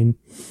 17,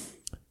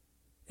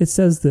 it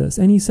says this,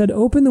 "And he said,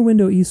 'Open the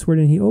window eastward,'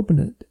 and he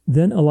opened it.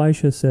 Then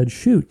Elisha said,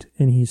 'Shoot,'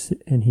 and he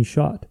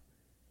shot.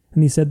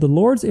 And he said, 'The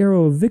Lord's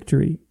arrow of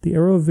victory, the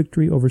arrow of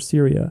victory over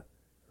Syria,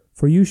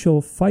 for you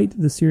shall fight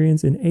the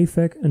Syrians in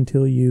Aphek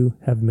until you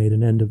have made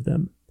an end of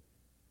them.'"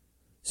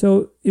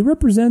 So it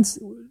represents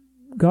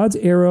God's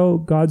arrow,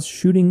 God's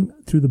shooting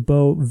through the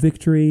bow,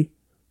 victory.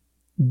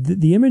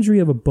 The imagery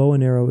of a bow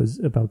and arrow is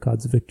about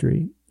God's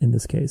victory in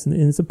this case. And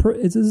this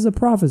is a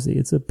prophecy.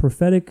 It's a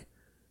prophetic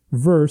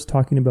verse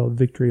talking about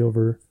victory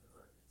over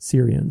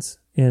Syrians.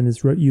 And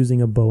it's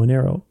using a bow and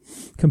arrow.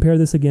 Compare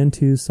this again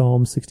to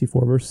Psalm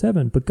 64, verse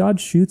 7. "But God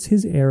shoots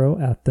his arrow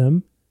at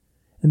them,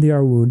 and they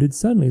are wounded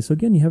suddenly." So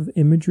again, you have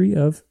imagery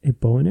of a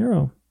bow and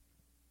arrow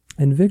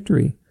and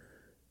victory.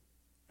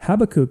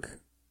 Habakkuk,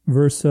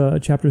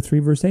 chapter 3,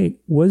 verse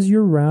 8. "Was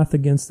your wrath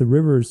against the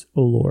rivers,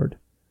 O Lord?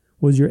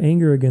 Was your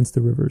anger against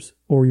the rivers,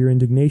 or your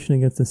indignation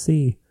against the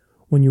sea,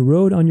 when you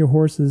rode on your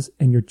horses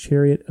and your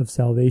chariot of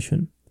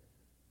salvation?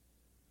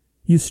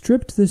 You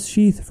stripped the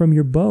sheath from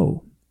your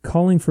bow,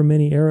 calling for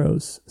many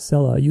arrows.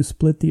 Selah, you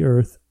split the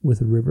earth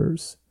with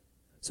rivers."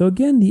 So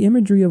again, the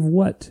imagery of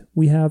what?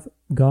 We have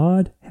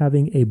God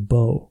having a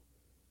bow.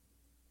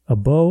 A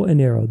bow and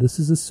arrow. This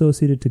is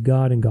associated to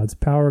God and God's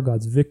power,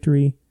 God's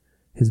victory,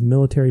 his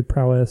military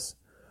prowess.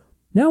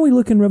 Now we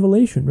look in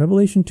Revelation.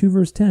 Revelation 2,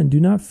 verse 10. "Do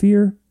not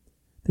fear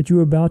that you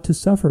are about to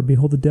suffer.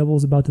 Behold, the devil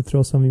is about to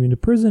throw some of you into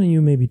prison, and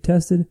you may be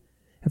tested.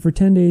 And for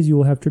 10 days you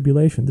will have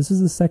tribulation." This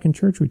is the second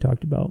church we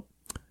talked about,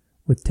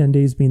 with 10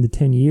 days being the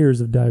 10 years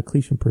of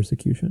Diocletian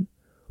persecution.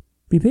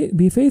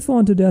 Be faithful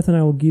unto death, and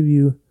I will give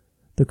you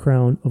the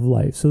crown of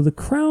life." So the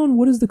crown,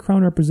 what does the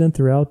crown represent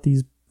throughout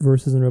these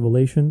verses in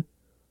Revelation?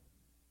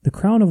 The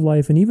crown of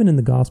life, and even in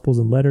the Gospels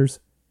and letters,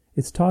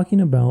 it's talking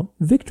about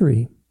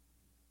victory.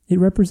 It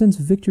represents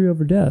victory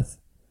over death.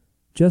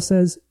 Just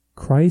as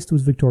Christ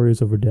was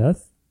victorious over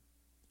death,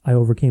 I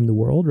overcame the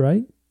world,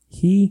 right?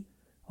 He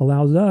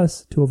allows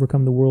us to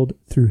overcome the world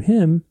through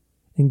him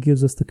and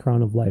gives us the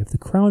crown of life. The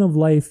crown of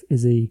life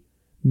is a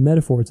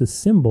metaphor, it's a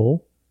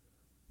symbol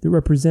that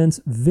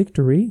represents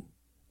victory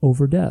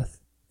over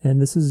death.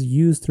 And this is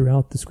used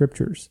throughout the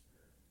scriptures.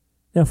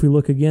 Now, if we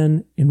look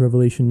again in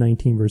Revelation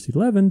 19, verse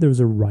 11, there's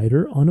a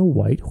rider on a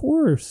white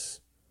horse.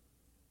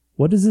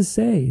 What does this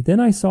say? Then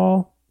I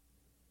saw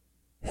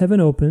heaven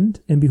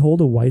opened, and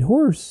behold, a white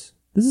horse.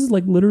 This is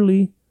like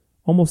literally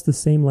almost the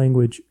same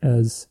language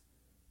as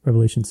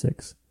Revelation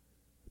 6.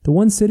 The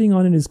one sitting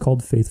on it is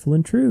called Faithful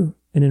and True,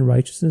 and in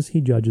righteousness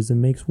he judges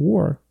and makes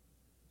war.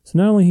 So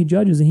not only he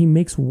judges, and he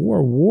makes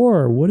war.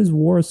 War. What is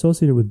war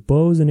associated with?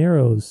 Bows and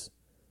arrows.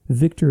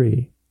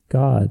 Victory.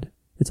 God.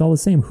 It's all the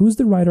same. Who's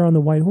the rider on the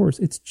white horse?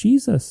 It's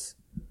Jesus.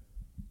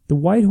 The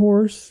white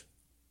horse,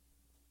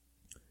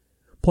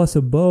 plus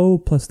a bow,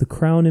 plus the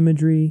crown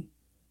imagery,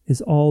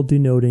 is all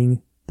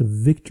denoting the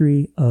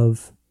victory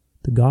of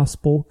the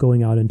gospel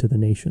going out into the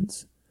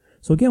nations.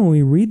 So again, when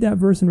we read that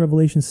verse in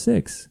Revelation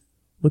 6,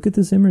 look at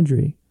this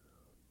imagery.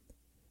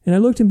 And I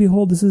looked, and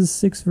behold, this is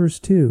 6 verse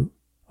 2.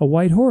 A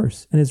white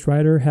horse, and his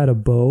rider had a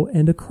bow,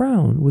 and a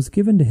crown was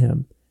given to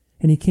him.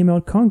 And he came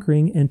out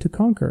conquering and to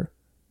conquer.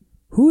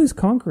 Who is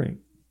conquering?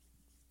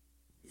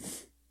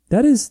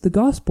 That is, the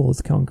gospel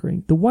is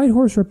conquering. The white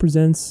horse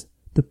represents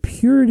the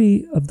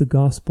purity of the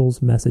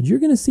gospel's message. You're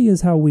going to see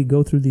as how we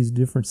go through these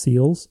different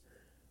seals,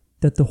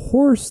 that the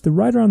horse, the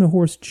rider on the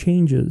horse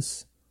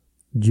changes,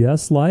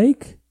 just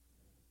like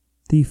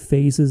the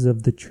phases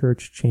of the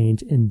church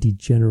change and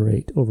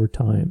degenerate over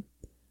time.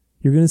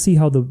 You're going to see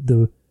how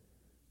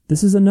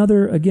this is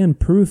another, again,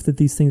 proof that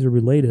these things are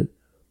related.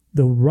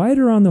 The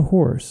rider on the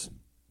horse,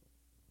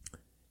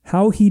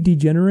 how he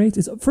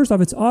degenerates, first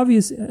off, it's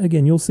obvious,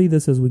 again, you'll see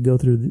this as we go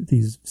through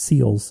these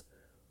seals,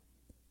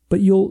 but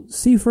you'll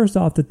see first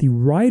off that the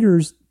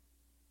riders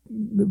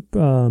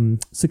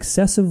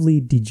successively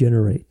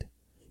degenerate.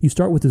 You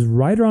start with this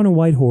rider on a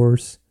white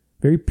horse,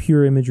 very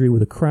pure imagery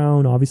with a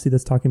crown. Obviously,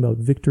 that's talking about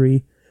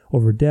victory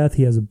over death.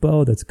 He has a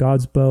bow. That's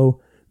God's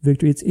bow.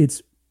 Victory.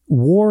 It's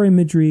war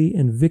imagery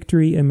and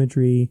victory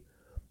imagery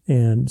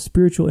and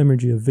spiritual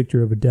imagery of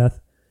victory over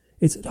death.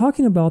 It's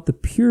talking about the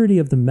purity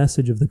of the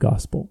message of the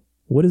gospel.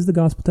 What does the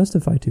gospel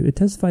testify to? It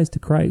testifies to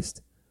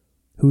Christ.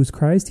 Who's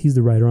Christ? He's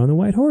the rider on the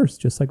white horse,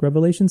 just like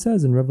Revelation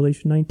says in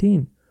Revelation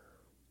 19.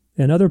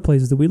 And other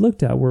places that we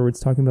looked at where it's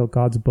talking about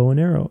God's bow and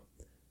arrow.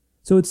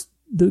 So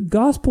the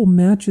gospel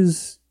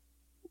matches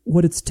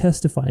what it's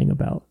testifying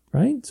about,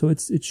 right? So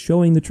it's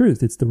showing the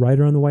truth. It's the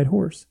rider on the white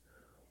horse.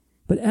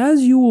 But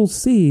as you will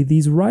see,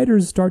 these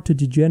riders start to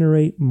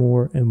degenerate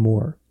more and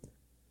more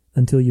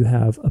until you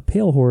have a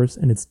pale horse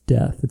and it's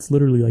death. It's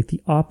literally like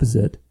the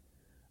opposite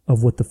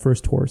of what the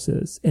first horse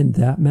is. And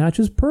that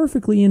matches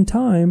perfectly in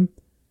time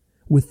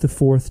with the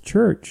fourth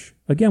church.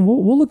 Again,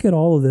 we'll look at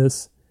all of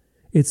this.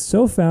 It's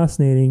so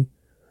fascinating.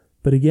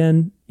 But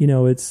again,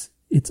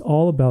 it's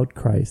all about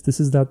Christ.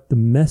 This is the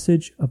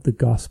message of the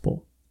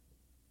gospel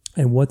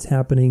and what's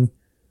happening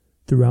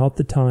throughout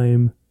the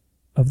time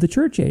of the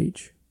church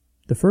age.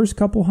 The first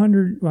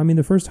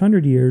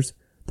 100 years,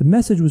 the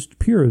message was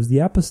pure. It was the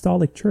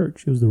apostolic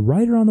church. It was the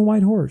rider on the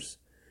white horse,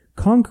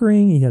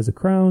 conquering. He has a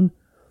crown.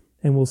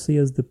 And we'll see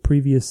as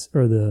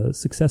the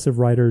successive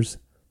riders,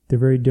 they're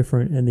very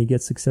different and they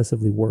get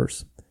successively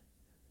worse.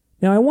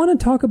 Now, I want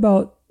to talk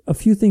about a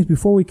few things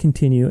before we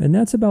continue, and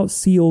that's about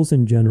seals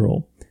in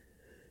general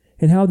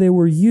and how they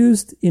were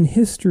used in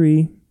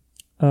history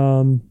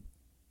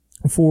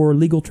for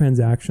legal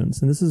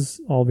transactions. And this is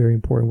all very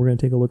important. We're going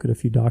to take a look at a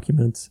few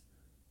documents.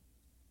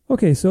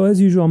 Okay, so as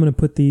usual, I'm going to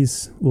put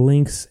these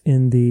links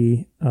in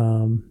the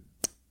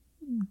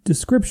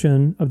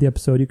description of the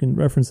episode. You can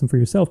reference them for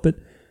yourself. But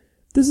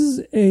this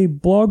is a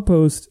blog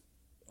post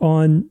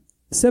on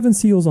 7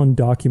 seals on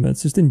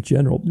documents, just in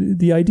general.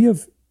 The idea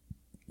of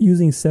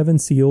using 7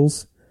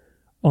 seals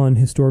on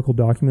historical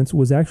documents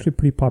was actually a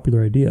pretty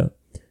popular idea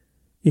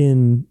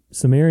in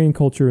Sumerian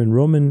culture, in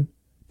Roman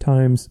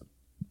times,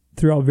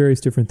 throughout various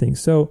different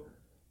things. So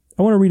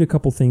I want to read a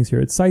couple things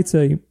here. It cites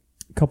a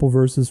couple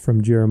verses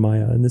from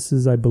Jeremiah, and this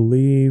is, I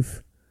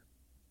believe,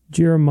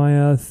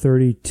 Jeremiah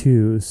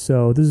 32.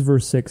 So this is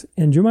verse 6.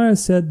 And Jeremiah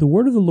said, "The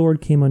word of the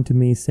Lord came unto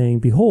me, saying,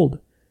 Behold,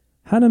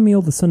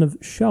 Hanameel the son of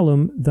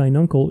Shallum, thine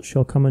uncle,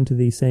 shall come unto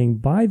thee, saying,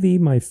 Buy thee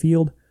my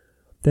field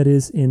that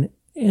is in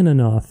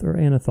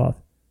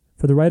Anathoth,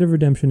 for the right of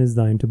redemption is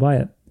thine to buy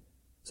it.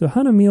 So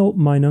Hanameel,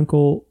 mine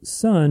uncle's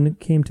son,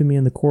 came to me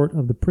in the court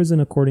of the prison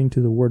according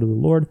to the word of the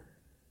Lord,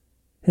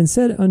 and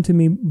said unto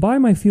me, Buy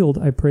my field,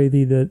 I pray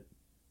thee, that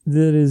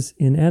is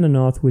in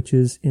Anathoth, which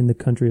is in the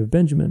country of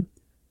Benjamin.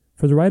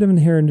 For the right of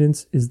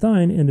inheritance is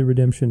thine, and the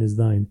redemption is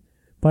thine.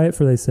 Buy it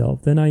for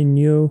thyself. Then I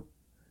knew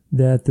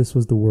that this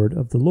was the word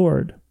of the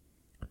Lord."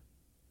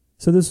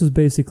 So this was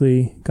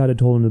basically, God had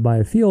told him to buy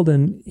a field,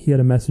 and he had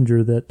a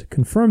messenger that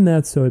confirmed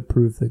that, so it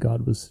proved that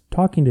God was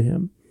talking to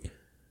him.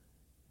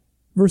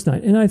 Verse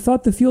 9, "And I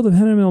thought the field of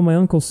Hanameel, my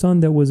uncle's son,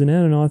 that was in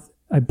Anathoth,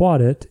 I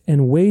bought it,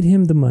 and weighed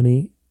him the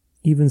money,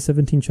 even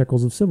 17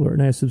 shekels of silver.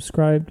 And I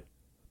subscribed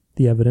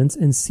the evidence,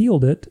 and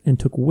sealed it, and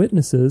took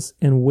witnesses,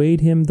 and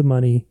weighed him the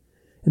money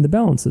in the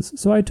balances.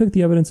 So I took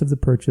the evidence of the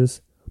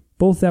purchase,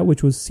 both that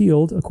which was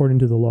sealed, according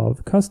to the law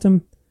of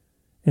custom,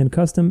 and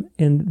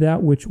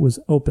that which was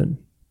open.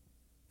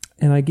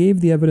 And I gave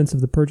the evidence of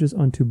the purchase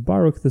unto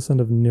Baruch the son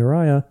of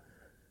Neriah,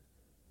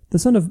 the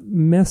son of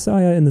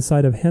Messiah, in the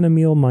sight of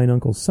Hanamiel, mine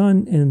uncle's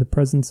son, and in the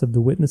presence of the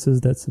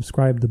witnesses that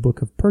subscribed the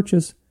book of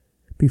purchase,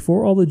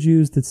 before all the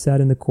Jews that sat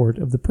in the court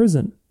of the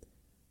prison.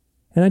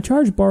 And I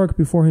charged Baruch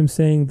before him,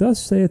 saying,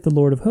 Thus saith the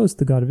Lord of hosts,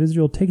 the God of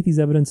Israel, take these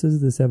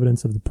evidences, this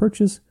evidence of the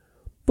purchase,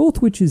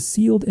 both which is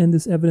sealed and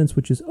this evidence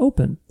which is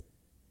open,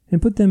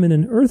 and put them in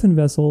an earthen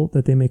vessel,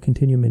 that they may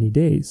continue many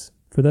days.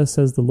 For thus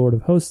says the Lord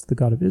of hosts, the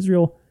God of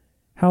Israel,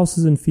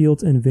 houses and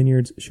fields and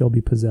vineyards shall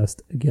be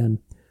possessed again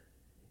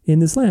in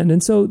this land.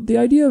 And so the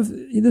idea of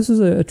this is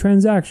a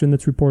transaction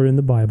that's reported in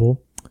the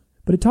Bible,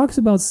 but it talks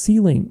about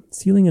sealing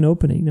and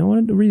opening. Now I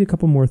wanted to read a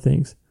couple more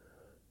things.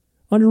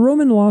 Under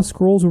Roman law,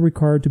 scrolls were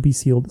required to be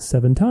sealed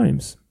 7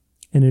 times.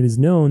 And it is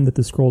known that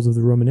the scrolls of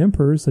the Roman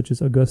emperors, such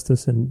as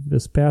Augustus and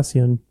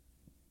Vespasian,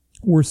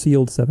 were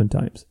sealed 7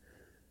 times.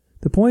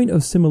 The point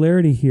of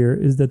similarity here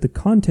is that the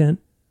content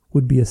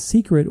would be a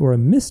secret or a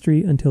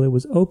mystery until it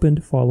was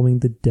opened following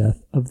the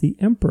death of the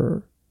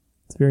emperor.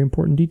 It's a very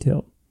important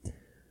detail.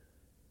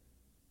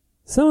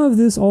 Some of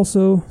this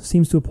also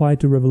seems to apply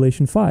to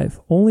Revelation 5.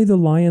 Only the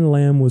lion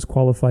lamb was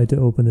qualified to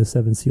open the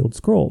 7-sealed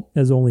scroll,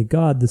 as only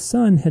God, the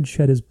Son, had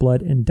shed his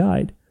blood and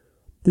died.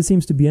 This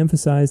seems to be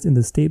emphasized in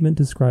the statement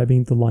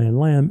describing the lion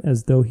lamb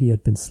as though he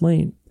had been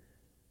slain.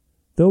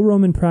 Though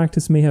Roman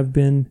practice may have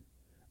been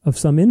of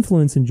some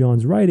influence in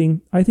John's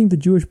writing, I think the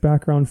Jewish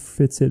background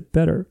fits it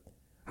better.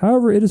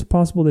 However, it is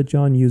possible that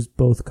John used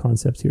both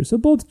concepts here. So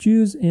both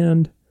Jews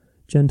and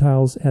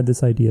Gentiles had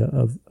this idea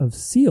of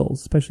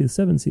seals, especially the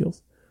 7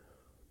 seals.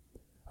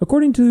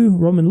 According to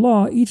Roman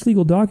law, each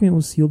legal document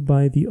was sealed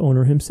by the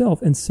owner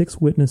himself, and 6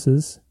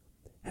 witnesses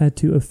had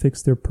to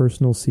affix their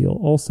personal seal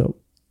also.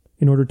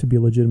 In order to be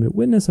a legitimate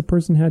witness, a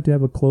person had to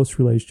have a close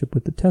relationship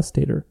with the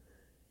testator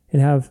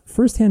and have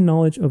first-hand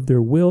knowledge of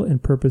their will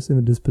and purpose in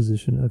the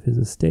disposition of his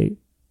estate.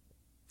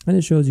 And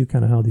it shows you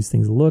kind of how these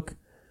things look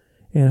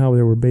and how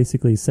there were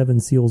basically 7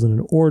 seals in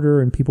an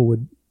order, and people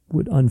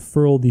would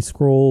unfurl these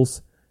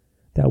scrolls.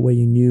 That way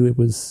you knew it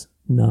was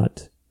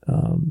not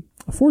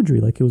a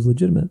forgery, like it was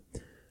legitimate.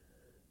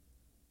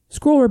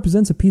 Scroll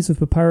represents a piece of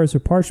papyrus or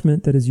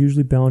parchment that is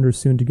usually bound or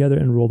sewn together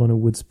and rolled on a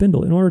wood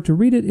spindle. In order to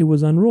read it, it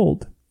was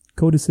unrolled.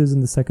 Codices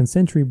in the 2nd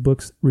century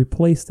books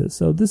replaced this.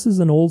 So this is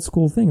an old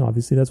school thing,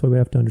 obviously. That's why we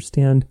have to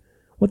understand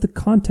what the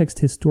context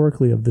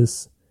historically of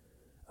this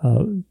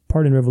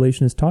part in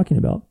Revelation is talking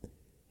about.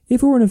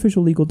 If it were an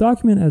official legal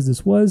document, as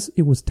this was,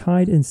 it was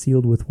tied and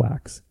sealed with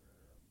wax.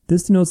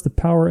 This denotes the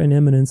power and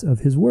eminence of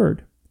his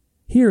word.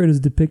 Here it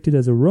is depicted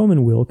as a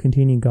Roman will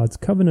containing God's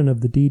covenant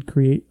of the deed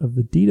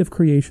of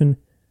creation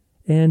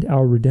and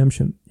our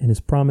redemption, and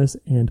his promise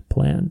and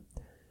plan.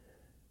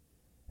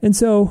 And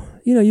so,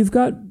 you've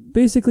got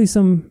basically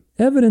some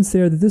evidence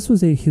there that this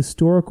was a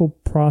historical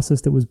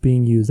process that was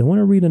being used. I want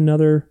to read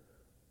another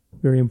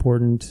very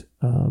important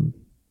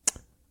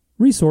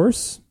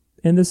resource,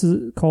 and this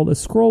is called A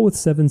Scroll with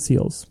 7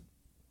 Seals.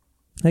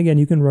 Again,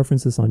 you can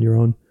reference this on your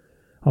own.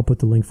 I'll put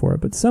the link for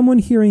it. But someone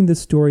hearing this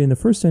story in the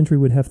 1st century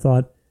would have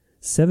thought,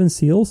 7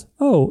 seals?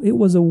 Oh, it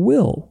was a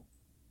will.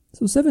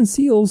 So 7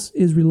 seals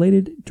is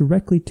related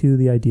directly to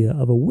the idea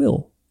of a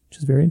will, which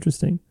is very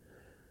interesting.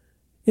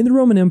 In the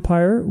Roman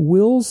Empire,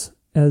 wills,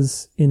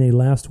 as in a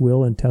last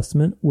will and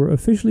testament, were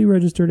officially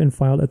registered and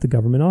filed at the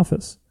government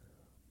office.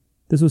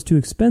 This was too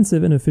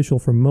expensive and official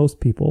for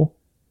most people,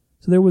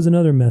 so there was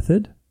another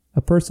method.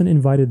 A person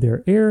invited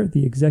their heir,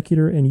 the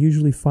executor, and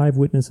usually 5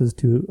 witnesses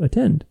to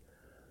attend.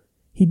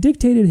 He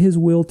dictated his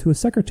will to a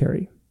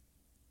secretary.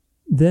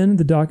 Then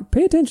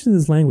pay attention to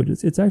this language.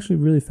 It's actually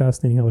really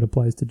fascinating how it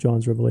applies to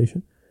John's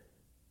revelation.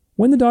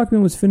 When the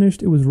document was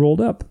finished, it was rolled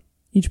up.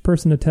 Each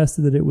person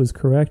attested that it was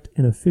correct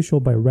and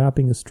official by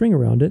wrapping a string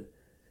around it,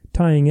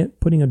 tying it,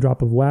 putting a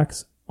drop of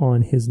wax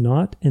on his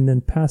knot, and then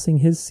passing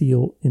his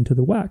seal into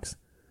the wax.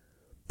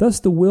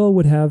 Thus the will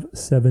would have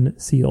 7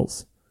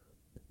 seals.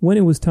 When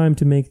it was time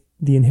to make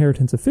the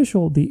inheritance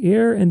official, the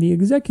heir and the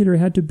executor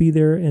had to be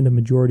there, and a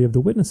majority of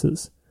the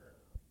witnesses.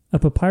 A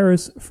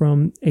papyrus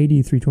from AD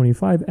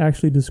 325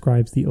 actually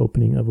describes the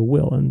opening of a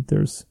will, and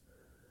there's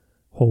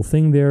a whole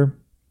thing there.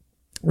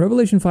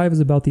 Revelation 5 is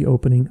about the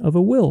opening of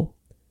a will.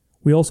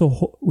 We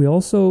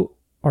also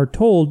are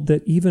told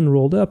that even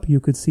rolled up, you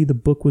could see the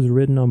book was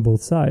written on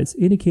both sides,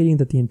 indicating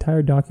that the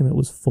entire document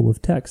was full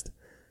of text.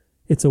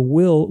 It's a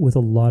will with a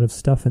lot of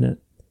stuff in it.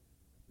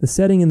 The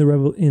setting in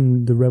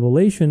the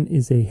Revelation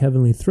is a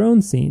heavenly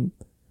throne scene.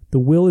 The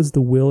will is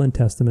the will and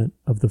testament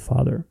of the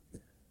Father.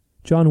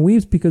 John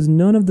weeps because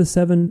none of the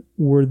 7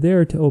 were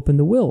there to open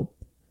the will.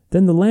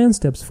 Then the Lamb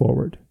steps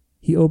forward.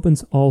 He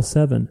opens all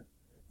 7.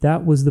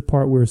 That was the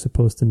part we were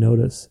supposed to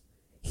notice.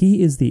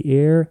 He is the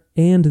heir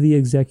and the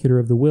executor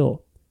of the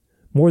will.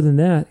 More than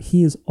that,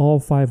 he is all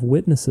 5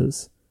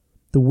 witnesses.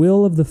 The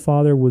will of the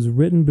Father was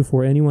written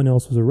before anyone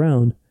else was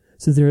around,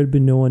 since there had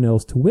been no one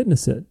else to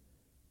witness it.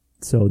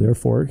 So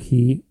therefore,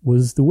 he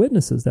was the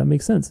witnesses. That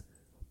makes sense.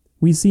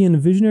 We see in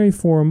visionary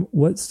form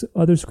what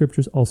other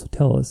scriptures also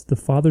tell us. The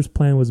Father's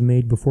plan was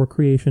made before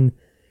creation,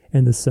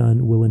 and the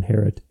Son will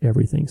inherit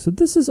everything. So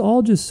this is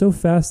all just so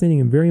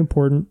fascinating and very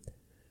important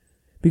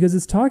because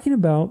it's talking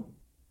about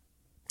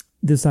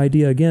this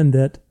idea again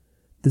that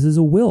this is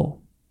a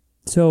will.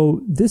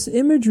 So this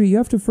imagery, you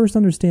have to first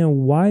understand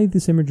why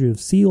this imagery of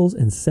seals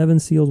and 7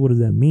 seals, what does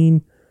that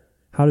mean?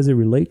 How does it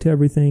relate to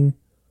everything?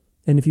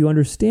 And if you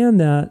understand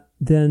that,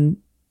 then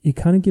it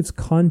kind of gives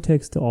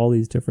context to all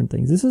these different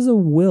things. This is a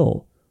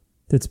will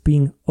that's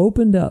being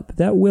opened up.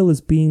 That will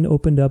is being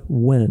opened up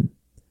when?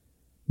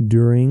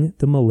 During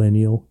the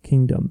millennial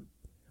kingdom,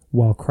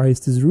 while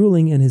Christ is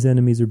ruling and his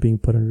enemies are being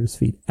put under his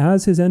feet.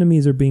 As his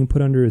enemies are being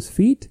put under his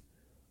feet,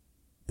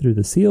 through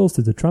the seals,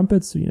 through the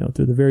trumpets, through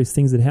the various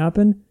things that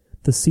happen,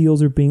 the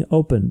seals are being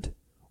opened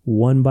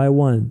one by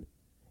one.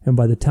 And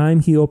by the time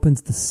he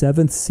opens the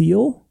 7th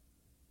seal,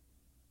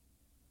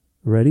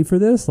 ready for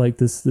this? Like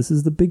this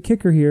is the big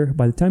kicker here.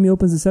 By the time he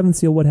opens the 7th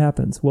seal, what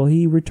happens? Well,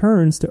 he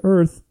returns to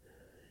earth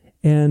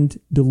and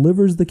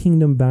delivers the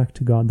kingdom back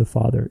to God the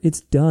Father.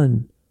 It's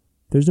done.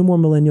 There's no more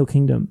millennial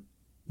kingdom.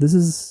 This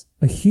is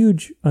a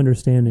huge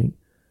understanding.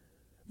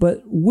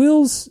 But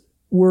wills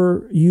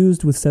were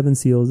used with 7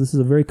 seals. This is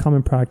a very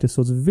common practice,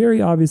 so it's very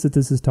obvious that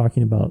this is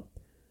talking about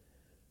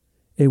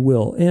a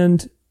will.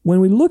 And when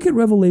we look at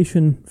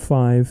Revelation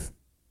 5,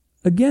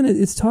 again,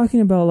 it's talking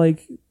about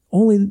like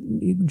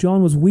only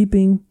John was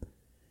weeping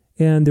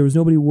and there was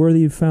nobody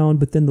worthy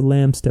found, but then the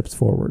Lamb steps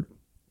forward.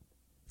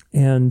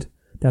 And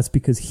that's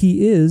because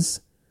he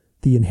is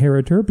the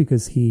inheritor,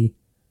 because he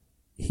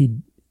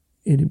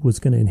was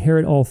going to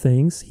inherit all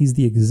things. He's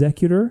the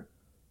executor,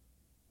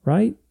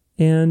 right?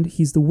 And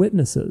he's the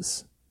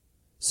witnesses.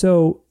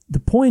 So the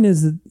point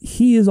is that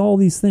he is all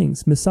these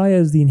things. Messiah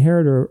is the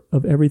inheritor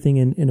of everything,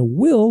 and a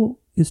will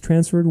is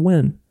transferred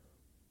when?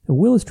 A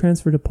will is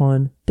transferred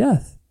upon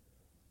death.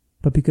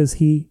 But because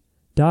he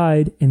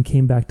died and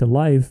came back to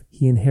life,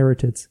 he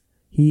inherits.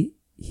 He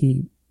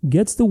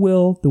gets the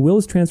will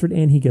is transferred,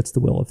 and he gets the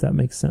will, if that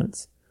makes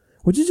sense.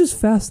 Which is just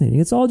fascinating.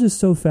 It's all just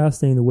so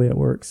fascinating the way it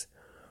works.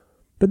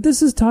 But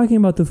this is talking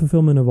about the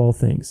fulfillment of all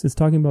things. It's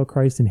talking about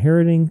Christ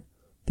inheriting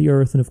the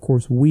earth, and of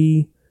course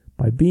we,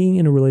 by being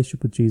in a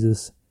relationship with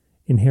Jesus,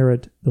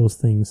 inherit those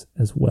things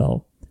as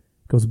well.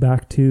 It goes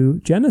back to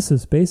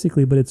Genesis,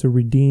 basically, but it's a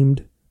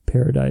redeemed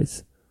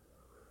paradise.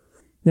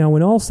 Now,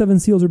 when all 7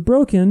 seals are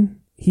broken,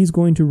 he's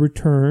going to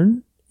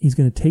return. He's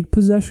going to take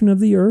possession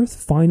of the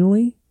earth,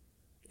 finally,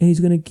 and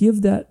he's going to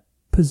give that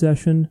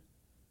possession,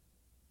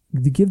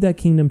 give that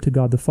kingdom to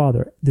God the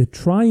Father. The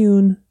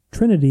triune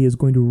Trinity is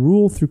going to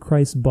rule through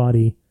Christ's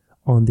body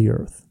on the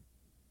earth.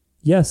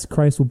 Yes,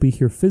 Christ will be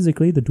here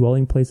physically. The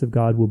dwelling place of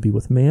God will be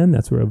with man.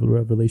 That's what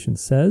Revelation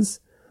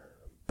says.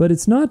 But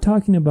it's not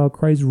talking about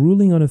Christ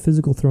ruling on a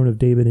physical throne of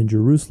David in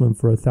Jerusalem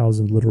for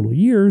 1,000 literal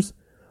years,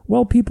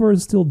 while people are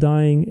still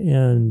dying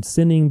and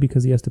sinning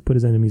because he has to put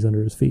his enemies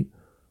under his feet.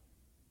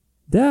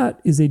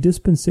 That is a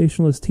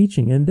dispensationalist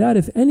teaching, and that,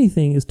 if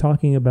anything, is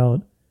talking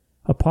about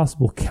a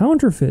possible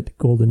counterfeit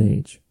golden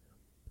age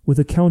with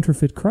a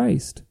counterfeit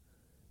Christ,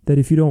 that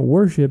if you don't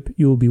worship,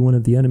 you will be one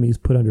of the enemies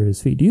put under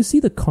his feet. Do you see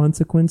the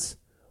consequence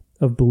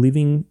of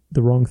believing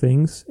the wrong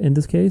things in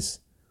this case?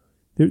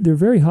 They're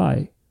very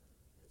high.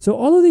 So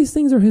all of these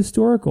things are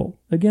historical.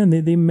 Again,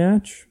 they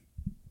match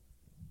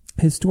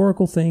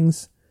historical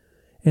things,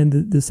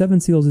 and the 7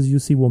 seals, as you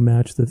see, will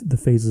match the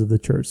phases of the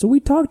church. So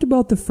we talked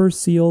about the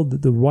first seal,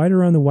 the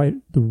rider on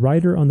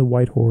the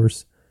white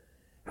horse,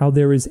 how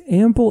there is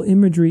ample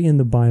imagery in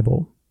the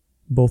Bible,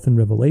 both in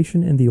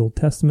Revelation and the Old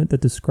Testament,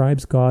 that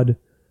describes God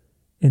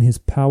and his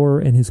power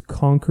and his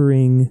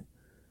conquering,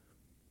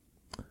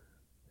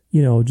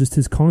 just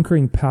his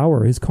conquering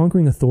power, his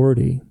conquering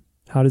authority.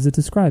 How does it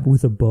describe?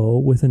 With a bow,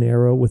 with an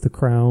arrow, with a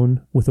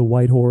crown, with a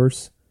white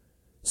horse.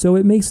 So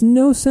it makes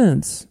no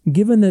sense,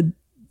 given that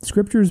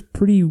Scripture is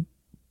pretty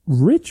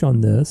rich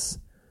on this,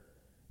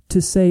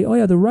 to say, oh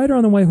yeah, the rider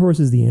on the white horse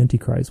is the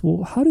Antichrist.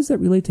 Well, how does that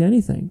relate to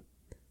anything?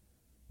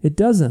 It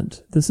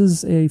doesn't. This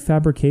is a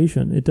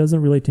fabrication. It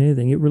doesn't relate to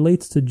anything. It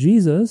relates to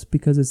Jesus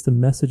because it's the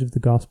message of the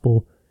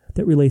gospel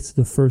that relates to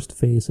the first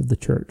phase of the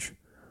church.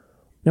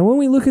 Now, when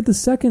we look at the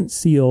second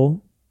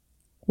seal,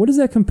 what does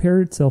that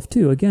compare itself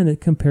to? Again,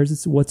 it compares it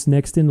to what's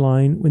next in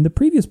line in the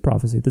previous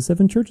prophecy, the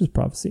 7 churches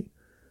prophecy.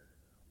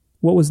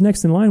 What was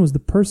next in line was the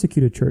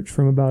persecuted church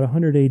from about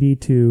 100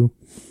 AD to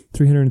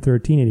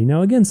 313 AD.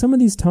 Now, again, some of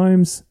these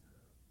times,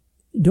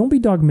 don't be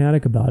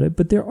dogmatic about it,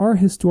 but there are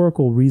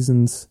historical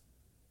reasons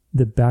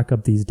that back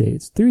up these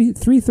dates.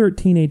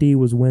 313 AD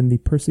was when the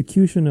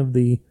persecution of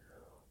the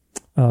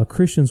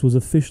Christians was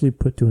officially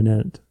put to an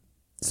end.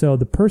 So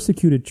the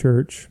persecuted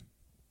church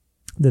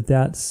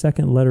that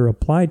second letter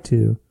applied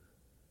to,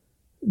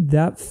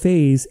 that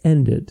phase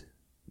ended.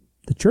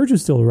 The church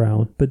is still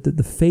around, but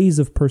the phase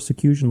of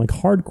persecution, like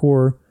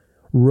hardcore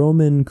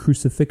Roman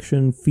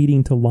crucifixion,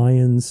 feeding to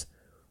lions,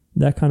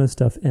 that kind of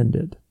stuff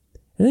ended.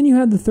 And then you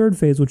had the third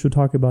phase, which we'll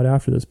talk about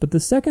after this. But the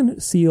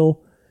second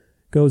seal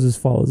goes as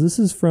follows. This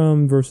is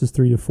from verses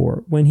 3 to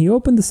 4. When he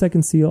opened the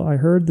second seal, I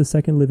heard the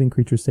second living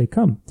creature say,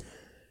 "Come."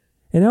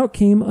 And out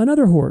came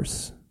another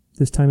horse.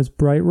 This time it's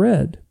bright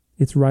red,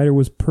 its rider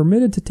was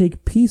permitted to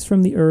take peace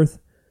from the earth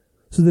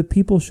so that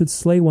people should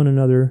slay one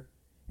another,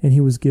 and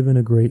he was given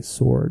a great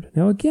sword.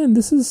 Now again,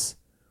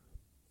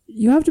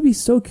 you have to be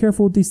so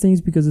careful with these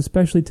things, because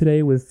especially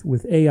today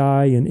with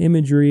AI and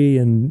imagery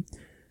and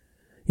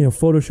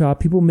Photoshop,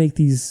 people make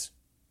these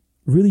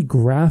really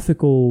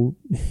graphical,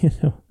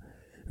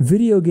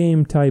 video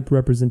game type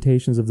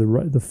representations of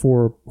the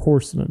four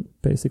horsemen,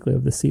 basically,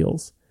 of the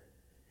seals.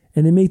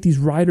 And they make these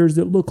riders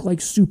that look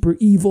like super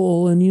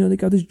evil, and they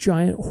got these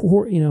giant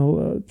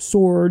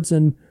swords,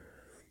 and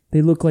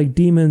they look like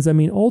demons. I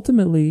mean,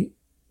 ultimately,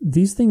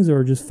 these things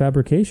are just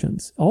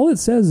fabrications. All it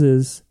says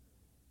is,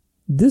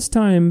 this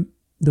time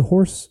the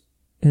horse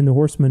and the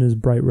horseman is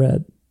bright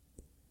red,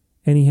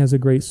 and he has a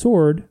great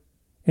sword,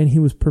 and he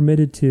was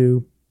permitted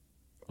to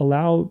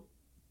allow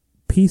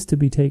peace to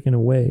be taken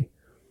away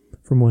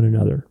from one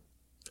another.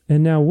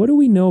 And now, what do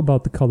we know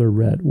about the color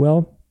red?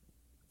 Well,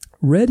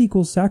 red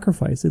equals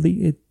sacrifice.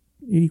 It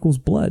equals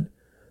blood.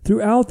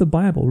 Throughout the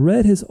Bible,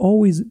 red has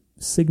always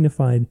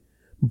signified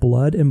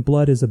blood, and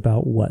blood is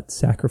about what?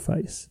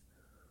 Sacrifice.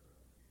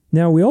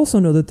 Now, we also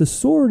know that the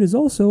sword is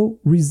also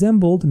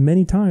resembled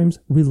many times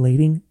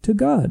relating to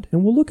God.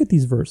 And we'll look at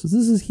these verses.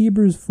 This is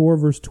Hebrews 4,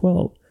 verse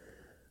 12.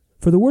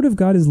 For the word of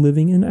God is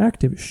living and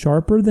active,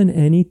 sharper than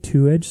any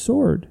two-edged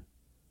sword,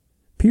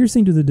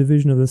 piercing to the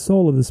division of the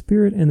soul, of the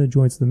spirit, and the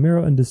joints of the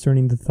marrow, and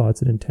discerning the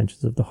thoughts and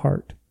intentions of the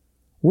heart.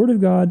 Word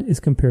of God is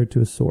compared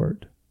to a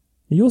sword.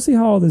 And you'll see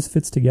how all this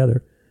fits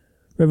together.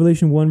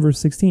 Revelation 1, verse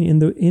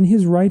 16, in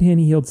his right hand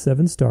he held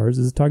 7 stars.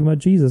 This is talking about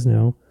Jesus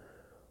now.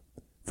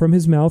 From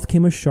his mouth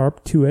came a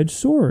sharp two-edged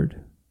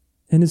sword,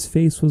 and his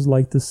face was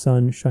like the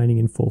sun shining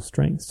in full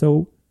strength.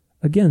 So,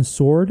 again,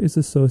 sword is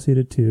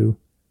associated to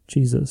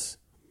Jesus.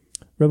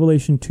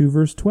 Revelation 2,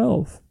 verse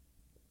 12.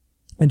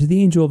 And to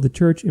the angel of the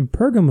church in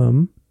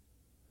Pergamum,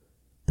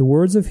 the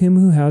words of him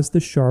who has the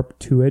sharp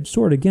two-edged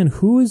sword. Again,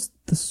 who is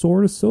the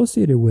sword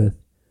associated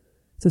with?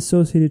 It's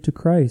associated to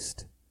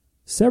Christ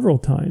several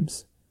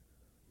times.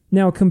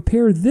 Now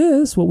compare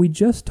this, what we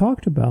just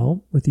talked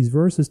about with these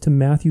verses, to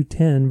Matthew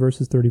 10,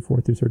 verses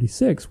 34 through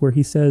 36, where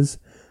he says,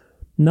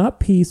 not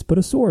peace, but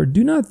a sword.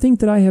 Do not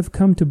think that I have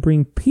come to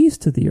bring peace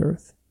to the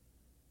earth.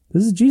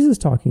 This is Jesus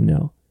talking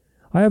now.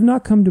 I have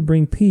not come to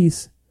bring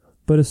peace,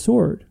 but a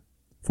sword.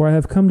 For I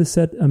have come to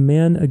set a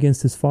man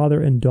against his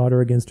father, and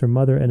daughter against her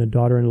mother, and a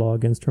daughter-in-law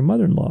against her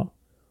mother-in-law.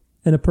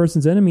 And a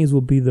person's enemies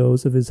will be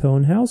those of his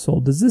own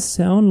household. Does this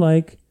sound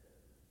like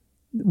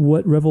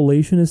what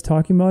Revelation is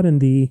talking about in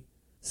the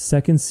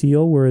second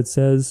seal, where it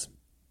says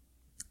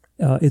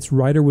its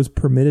rider was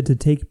permitted to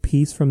take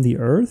peace from the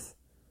earth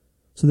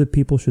so that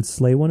people should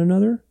slay one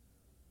another?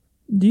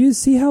 Do you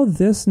see how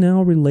this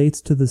now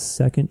relates to the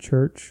second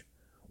church?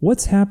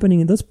 What's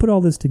happening? Let's put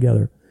all this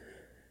together.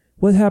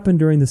 What happened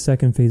during the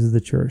second phase of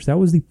the church? That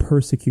was the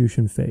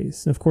persecution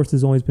phase. Of course,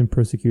 there's always been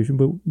persecution,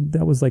 but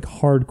that was like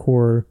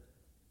hardcore,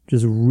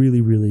 just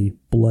really, really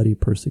bloody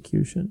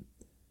persecution,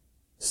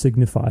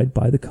 signified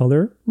by the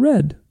color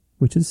red,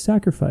 which is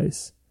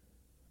sacrifice.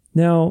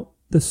 Now,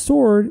 the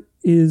sword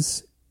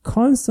is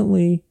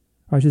constantly,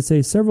 or I should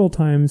say several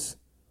times,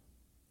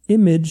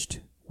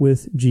 imaged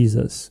with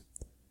Jesus.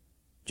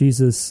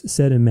 Jesus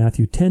said in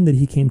Matthew 10 that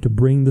he came to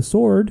bring the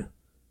sword.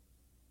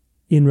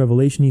 In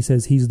Revelation, he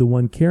says he's the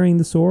one carrying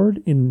the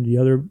sword. In the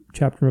other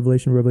chapter in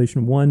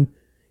Revelation 1,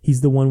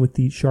 he's the one with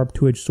the sharp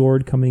two-edged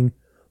sword coming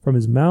from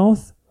his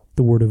mouth.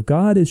 The word of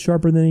God is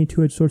sharper than any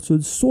two-edged sword. So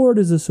the sword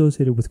is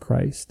associated with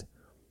Christ.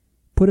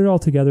 Put it all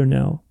together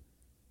now.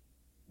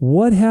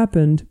 What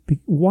happened?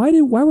 Why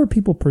were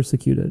people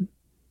persecuted?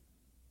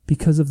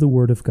 Because of the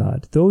word of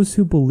God. Those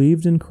who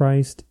believed in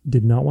Christ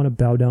did not want to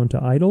bow down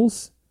to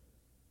idols.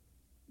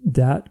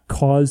 That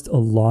caused a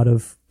lot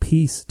of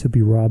peace to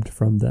be robbed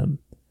from them.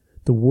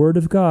 The word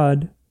of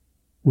God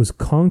was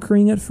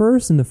conquering at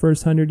first in the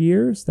first 100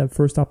 years, that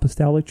first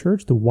apostolic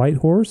church, the white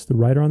horse, the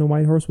rider on the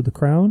white horse with the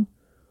crown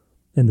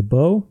and the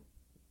bow.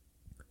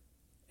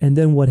 And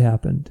then what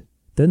happened?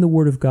 Then the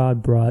word of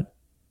God brought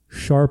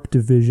sharp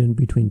division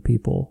between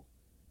people,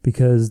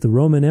 because the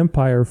Roman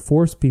Empire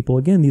forced people,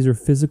 again, these are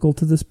physical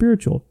to the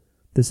spiritual.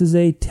 This is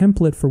a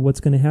template for what's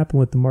going to happen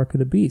with the mark of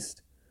the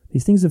beast.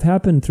 These things have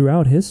happened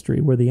throughout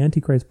history where the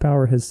Antichrist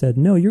power has said,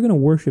 no, you're going to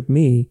worship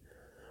me,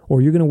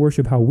 or you're going to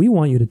worship how we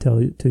want you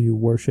to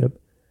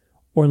worship,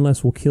 or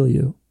unless we'll kill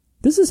you.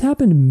 This has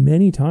happened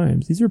many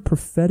times. These are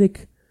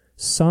prophetic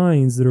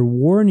signs that are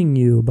warning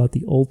you about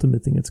the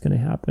ultimate thing that's going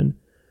to happen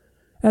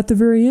at the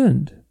very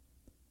end.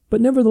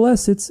 But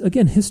nevertheless, it's,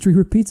 again, history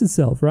repeats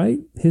itself, right?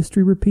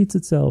 History repeats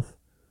itself.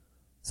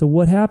 So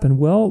what happened?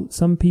 Well,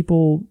 some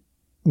people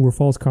were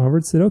false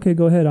converts, said, okay,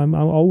 go ahead.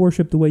 I'll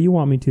worship the way you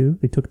want me to.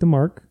 They took the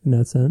mark in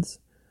that sense.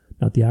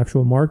 Not the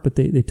actual mark, but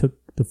they took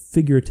the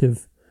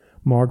figurative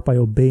mark by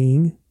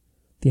obeying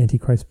the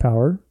Antichrist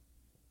power.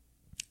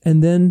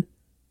 And then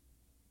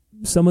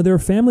some of their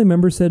family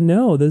members said,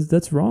 no,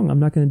 that's wrong. I'm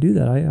not going to do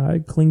that.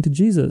 I cling to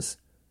Jesus.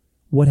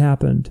 What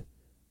happened?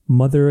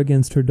 Mother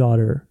against her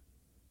daughter.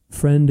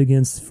 Friend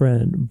against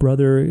friend,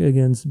 brother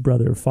against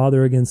brother,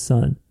 father against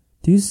son.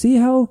 Do you see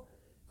how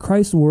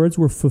Christ's words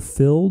were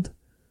fulfilled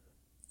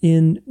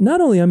in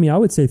not only, I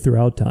would say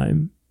throughout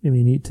time.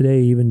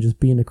 Today, even just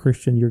being a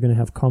Christian, you're going to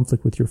have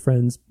conflict with your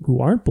friends who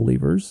aren't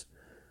believers,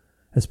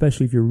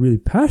 especially if you're really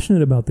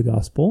passionate about the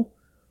gospel.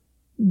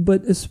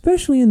 But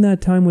especially in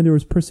that time when there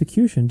was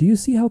persecution, do you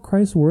see how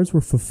Christ's words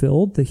were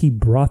fulfilled? That he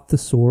brought the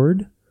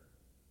sword,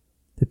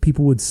 that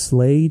people would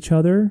slay each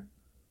other,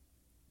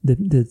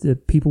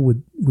 that people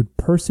would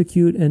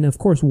persecute. And of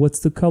course, what's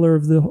the color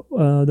of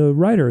the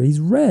writer? He's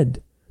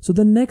red. So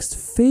the next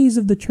phase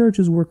of the church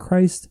is where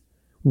Christ's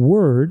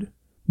word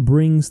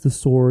brings the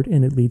sword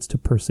and it leads to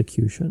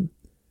persecution.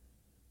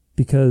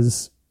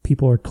 Because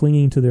people are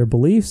clinging to their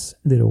beliefs.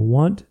 They don't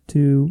want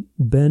to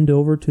bend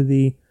over to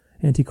the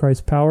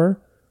Antichrist power.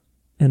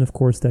 And of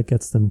course, that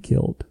gets them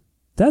killed.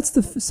 That's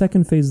the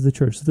second phase of the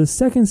church. So the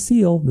second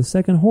seal, the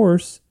second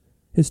horse,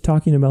 is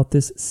talking about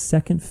this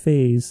second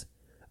phase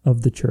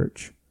of the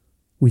church.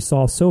 We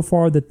saw so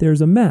far that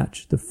there's a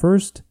match. The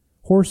first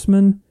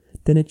horseman,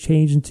 then it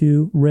changed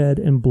into red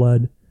and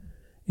blood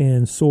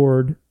and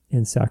sword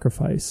and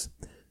sacrifice.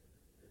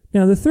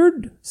 Now, the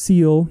third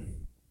seal,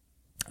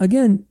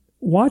 again,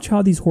 watch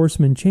how these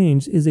horsemen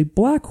change, is a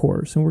black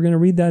horse. And we're going to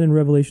read that in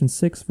Revelation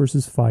 6,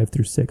 verses 5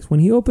 through 6. When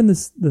he opened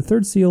the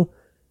third seal,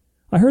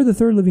 I heard the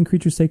third living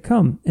creature say,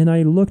 "Come." And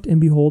I looked,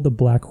 and behold, a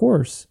black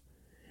horse.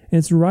 And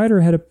its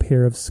rider had a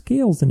pair of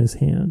scales in his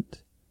hand.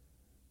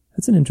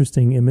 That's an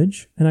interesting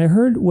image. And I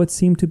heard what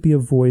seemed to be a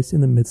voice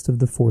in the midst of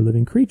the four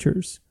living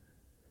creatures,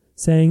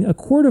 saying, "A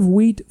quart of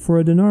wheat for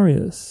a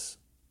denarius."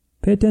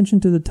 Pay attention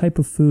to the type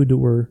of food that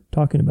we're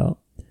talking about.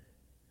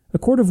 A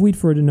quart of wheat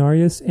for a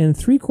denarius, and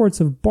 3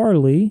 quarts of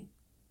barley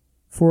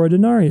for a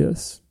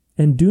denarius.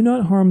 And do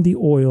not harm the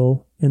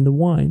oil and the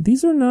wine.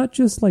 These are not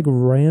just like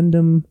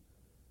random.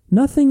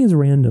 Nothing is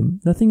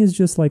random. Nothing is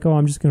just like, oh,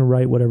 I'm just going to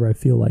write whatever I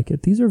feel like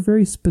it. These are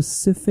very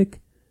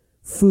specific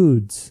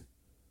foods.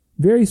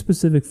 Very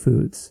specific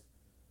foods.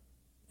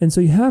 And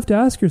so you have to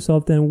ask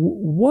yourself then,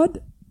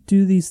 what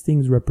do these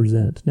things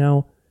represent?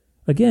 Now,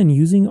 again,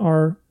 using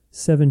our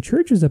 7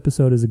 churches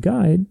episode as a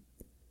guide,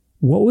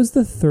 what was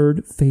the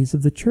third phase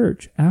of the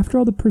church? After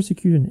all the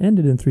persecution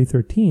ended in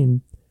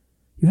 313,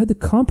 you had the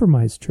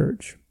compromised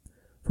church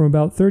from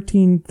about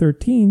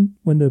 1313,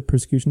 when the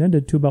persecution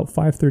ended, to about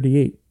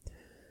 538,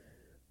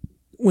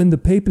 when the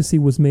papacy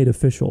was made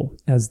official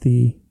as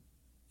the,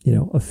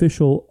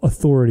 official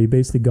authority,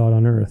 basically God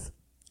on earth.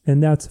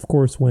 And that's, of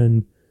course,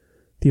 when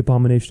the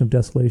abomination of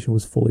desolation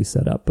was fully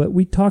set up. But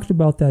we talked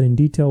about that in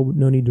detail.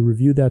 No need to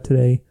review that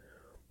today.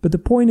 But the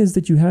point is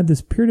that you had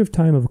this period of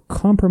time of a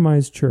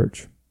compromised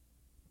church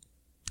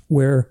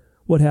where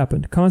what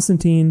happened?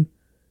 Constantine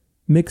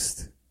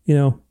mixed,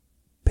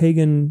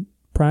 pagan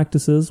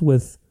practices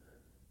with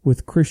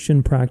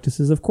Christian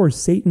practices. Of course,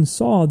 Satan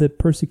saw that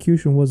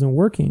persecution wasn't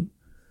working.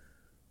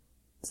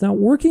 It's not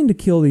working to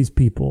kill these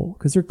people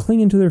because they're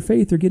clinging to their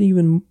faith. They're getting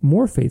even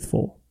more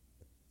faithful.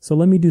 So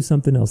let me do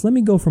something else. Let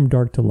me go from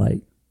dark to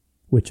light,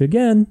 which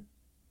again,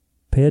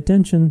 pay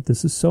attention.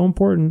 This is so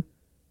important.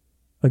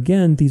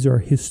 Again, these are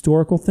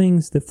historical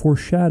things that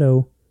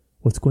foreshadow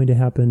what's going to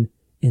happen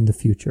in the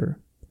future.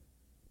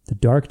 The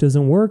dark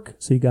doesn't work,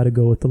 so you got to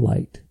go with the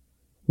light.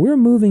 We're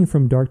moving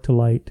from dark to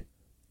light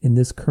in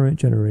this current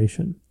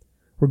generation.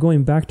 We're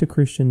going back to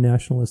Christian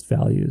nationalist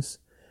values,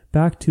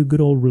 back to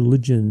good old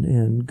religion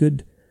and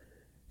good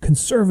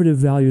conservative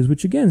values,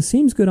 which again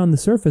seems good on the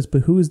surface,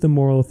 but who is the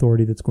moral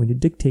authority that's going to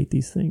dictate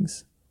these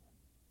things?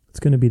 It's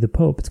going to be the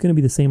Pope. It's going to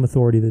be the same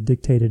authority that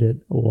dictated it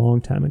a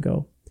long time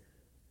ago.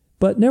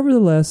 But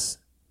nevertheless,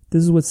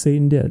 this is what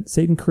Satan did.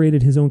 Satan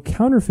created his own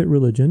counterfeit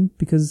religion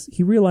because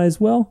he realized,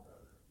 well,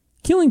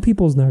 killing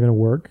people is not going to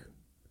work.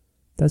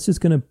 That's just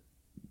going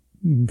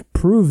to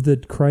prove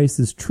that Christ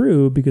is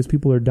true because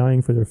people are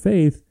dying for their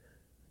faith.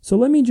 So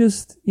let me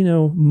just,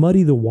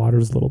 muddy the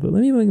waters a little bit.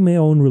 Let me make my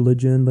own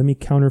religion. Let me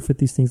counterfeit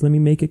these things. Let me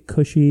make it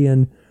cushy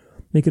and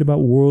make it about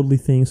worldly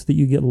things so that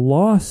you get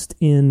lost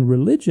in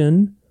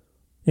religion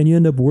and you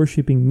end up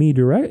worshiping me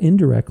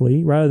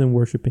indirectly rather than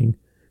worshiping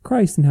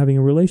Christ and having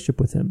a relationship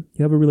with him.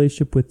 You have a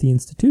relationship with the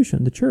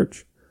institution, the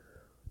church,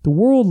 the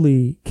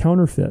worldly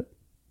counterfeit.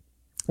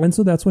 And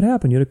so that's what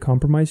happened. You had a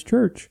compromised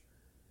church.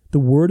 The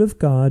word of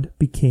God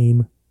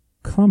became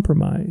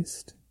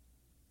compromised.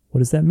 What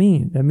does that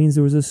mean? That means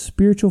there was a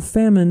spiritual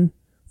famine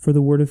for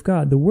the word of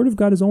God. The word of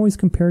God is always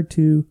compared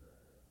to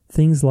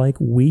things like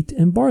wheat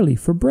and barley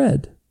for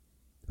bread.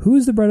 Who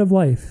is the bread of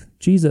life?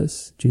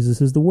 Jesus.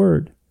 Jesus is the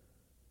word.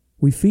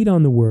 We feed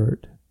on the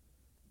word.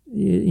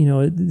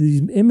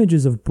 These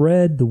images of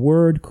bread, the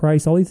word,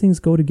 Christ, all these things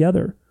go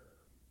together.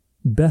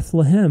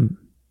 Bethlehem.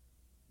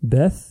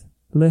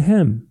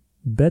 Bethlehem.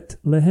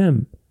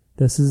 Bethlehem.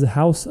 This is the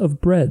house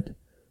of bread.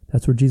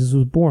 That's where Jesus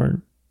was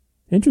born.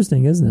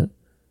 Interesting, isn't it?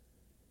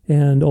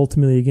 And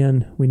ultimately,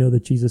 again, we know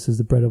that Jesus is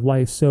the bread of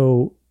life.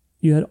 So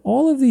you had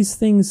all of these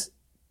things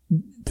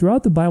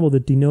throughout the Bible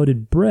that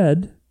denoted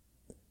bread,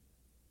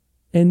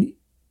 and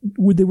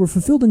they were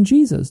fulfilled in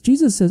Jesus.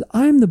 Jesus says,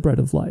 I'm the bread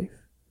of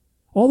life.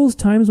 All those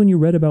times when you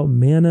read about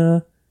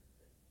manna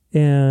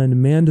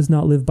And man does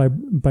not live by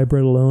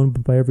bread alone,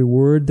 but by every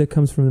word that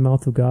comes from the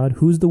mouth of God.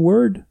 Who's the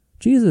word?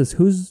 Jesus.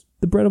 Who's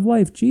the bread of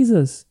life?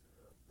 Jesus.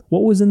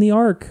 What was in the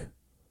ark?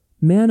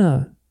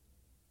 Manna.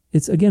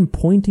 It's again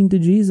pointing to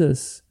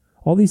Jesus.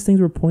 All these things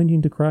were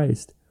pointing to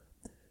Christ.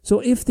 So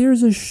if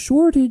there's a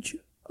shortage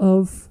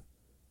of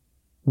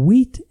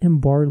wheat and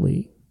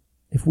barley,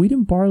 if wheat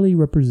and barley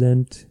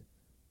represent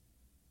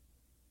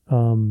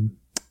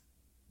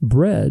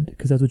bread,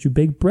 because that's what you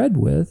bake bread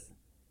with,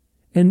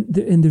 and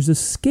there's a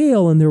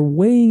scale and they're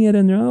weighing it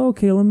and they're,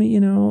 okay, let me,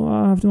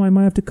 I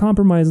might have to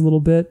compromise a little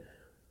bit.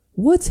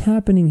 What's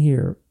happening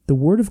here? The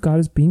word of God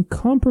is being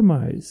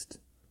compromised.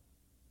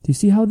 Do you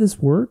see how this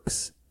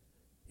works?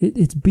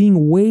 It's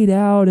being weighed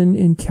out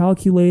and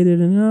calculated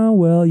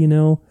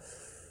and,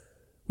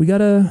 we got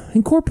to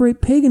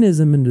incorporate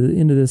paganism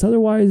into this.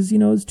 Otherwise,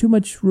 it's too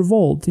much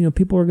revolt.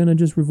 People are going to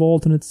just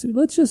revolt and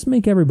let's just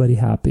make everybody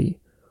happy.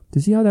 Do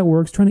you see how that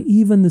works? Trying to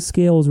even the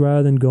scales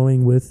rather than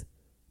going with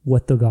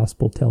what the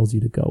gospel tells you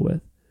to go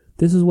with.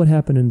 This is what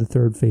happened in the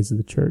third phase of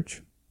the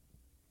church.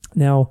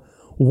 Now,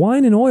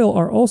 wine and oil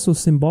are also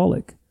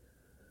symbolic.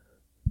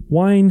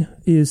 Wine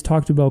is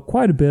talked about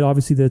quite a bit.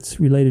 Obviously, that's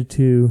related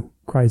to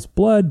Christ's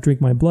blood.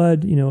 Drink my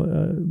blood,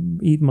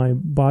 eat my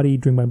body,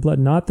 drink my blood.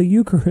 Not the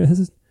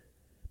Eucharist,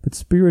 but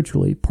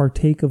spiritually,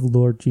 partake of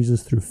Lord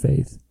Jesus through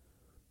faith.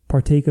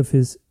 Partake of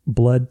his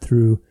blood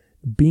through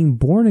being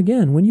born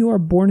again. When you are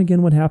born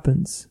again, what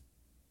happens?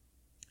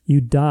 You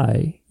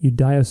die. You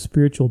die a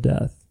spiritual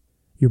death.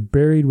 You're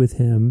buried with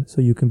him so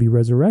you can be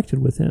resurrected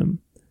with him.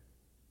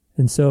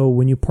 And so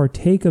when you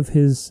partake of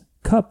his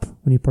cup,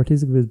 when you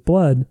partake of his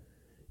blood,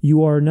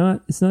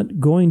 it's not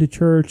going to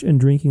church and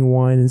drinking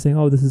wine and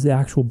saying, this is the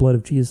actual blood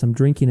of Jesus. I'm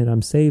drinking it.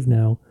 I'm saved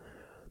now.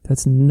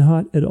 That's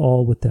not at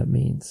all what that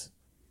means.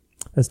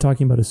 That's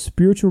talking about a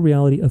spiritual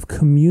reality of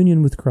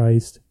communion with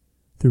Christ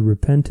through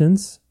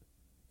repentance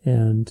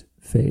and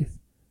faith.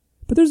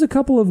 But there's a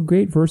couple of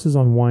great verses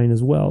on wine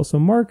as well. So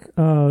Mark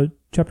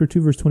chapter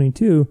 2, verse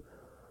 22,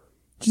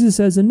 Jesus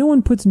says, "And no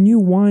one puts new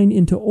wine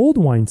into old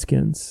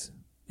wineskins.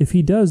 If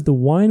he does, the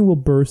wine will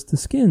burst the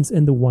skins,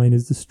 and the wine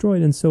is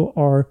destroyed, and so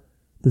are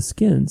the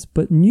skins.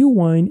 But new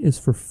wine is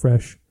for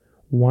fresh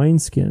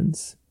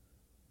wineskins."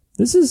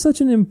 This is such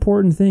an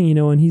important thing,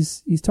 and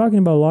he's talking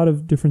about a lot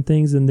of different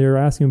things, and they're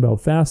asking about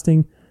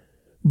fasting.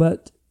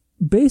 But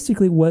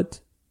basically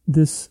what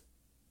this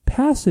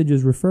passage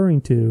is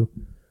referring to,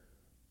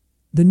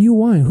 the new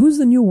wine. Who's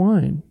the new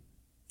wine?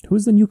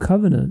 Who's the new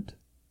covenant?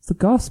 It's the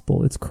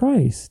gospel. It's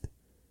Christ.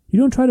 You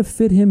don't try to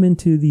fit him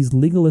into these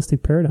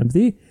legalistic paradigms.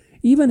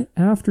 Even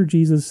after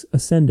Jesus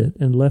ascended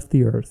and left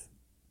the earth,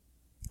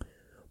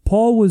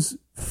 Paul was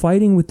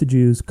fighting with the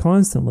Jews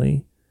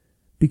constantly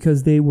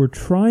because they were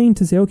trying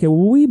to say, okay,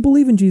 well, we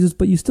believe in Jesus,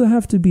 but you still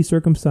have to be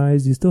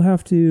circumcised. You still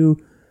have to,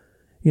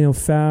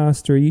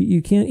 fast, or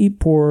you can't eat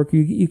pork.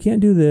 You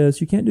can't do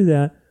this. You can't do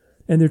that.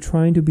 And they're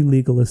trying to be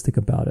legalistic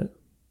about it.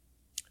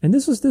 And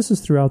this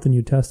is throughout the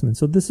New Testament.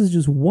 So this is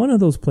just one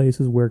of those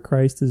places where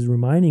Christ is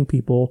reminding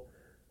people,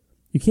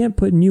 you can't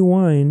put new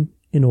wine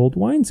in old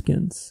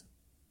wineskins.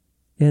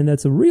 And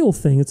that's a real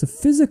thing. It's a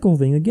physical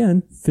thing.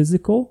 Again,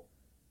 physical.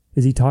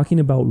 Is he talking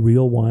about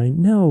real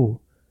wine?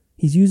 No.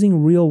 He's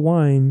using real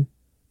wine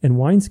and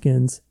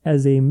wineskins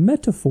as a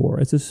metaphor,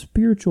 as a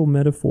spiritual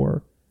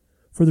metaphor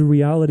for the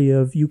reality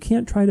of you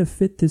can't try to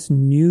fit this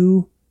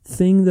new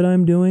thing that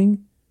I'm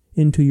doing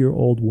into your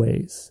old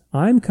ways.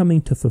 I'm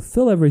coming to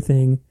fulfill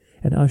everything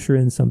and usher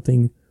in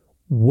something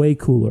way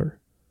cooler.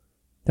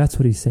 That's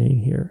what he's saying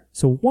here.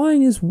 So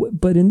wine is,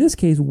 but in this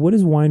case, what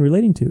is wine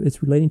relating to?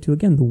 It's relating to,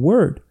 again, the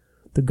word,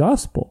 the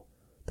gospel,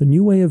 the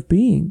new way of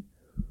being,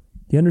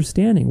 the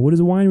understanding. What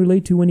does wine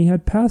relate to when he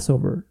had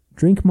Passover?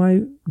 Drink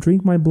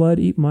my blood,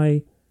 eat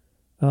my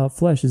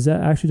flesh. Is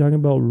that actually talking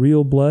about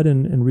real blood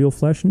and real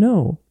flesh?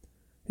 No.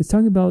 It's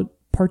talking about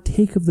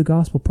partake of the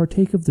gospel,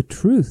 partake of the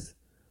truth,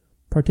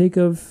 partake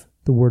of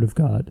the word of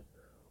God.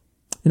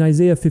 In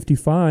Isaiah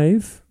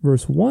 55,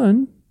 verse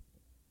 1,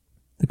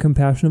 the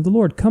compassion of the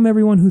Lord. "Come,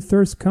 everyone who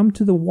thirsts, come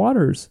to the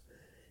waters.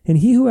 And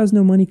he who has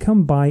no money,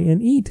 come buy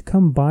and eat.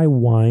 Come buy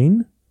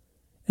wine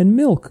and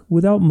milk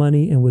without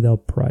money and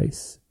without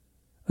price."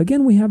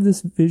 Again, we have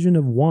this vision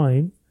of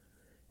wine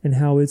and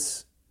how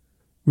it's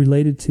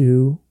related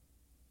to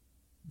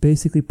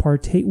basically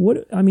partake.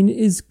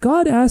 Is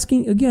God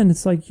asking, again,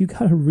 it's like you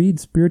got to read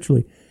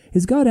spiritually.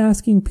 Is God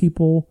asking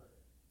people,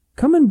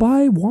 come and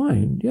buy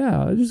wine?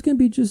 Yeah, there's going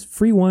to be just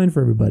free wine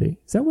for everybody.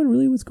 Is that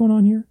what's going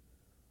on here?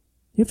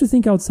 You have to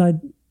think outside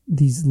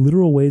these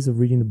literal ways of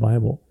reading the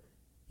Bible.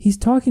 He's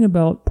talking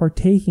about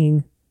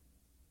partaking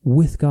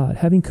with God,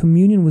 having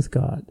communion with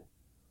God.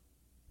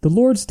 The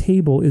Lord's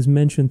table is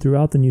mentioned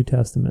throughout the New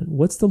Testament.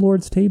 What's the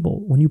Lord's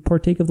table? When you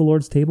partake of the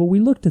Lord's table, we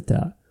looked at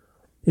that.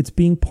 It's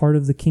being part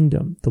of the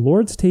kingdom. The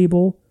Lord's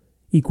table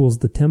equals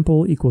the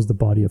temple, equals the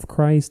body of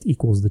Christ,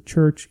 equals the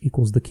church,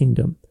 equals the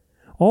kingdom.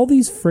 All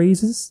these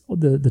phrases,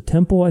 the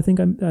temple, I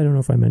don't know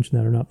if I mentioned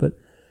that or not, but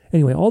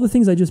anyway, all the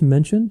things I just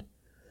mentioned,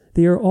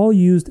 they are all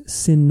used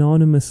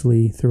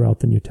synonymously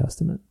throughout the New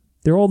Testament.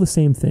 They're all the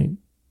same thing.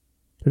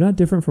 They're not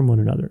different from one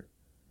another.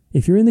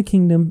 If you're in the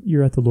kingdom,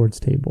 you're at the Lord's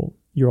table.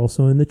 You're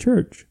also in the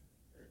church.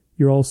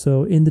 You're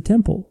also in the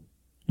temple.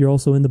 You're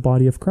also in the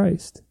body of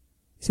Christ.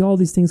 See, all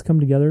these things come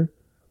together.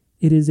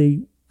 It is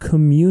a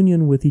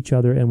communion with each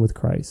other and with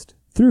Christ.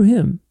 Through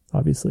him,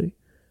 obviously.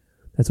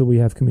 That's what we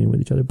have, communion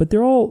with each other. But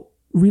they're all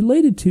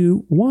related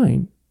to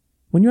wine.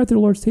 When you're at the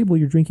Lord's table,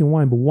 you're drinking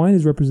wine. But wine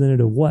is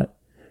representative of what?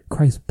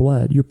 Christ's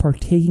blood. You're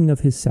partaking of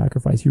his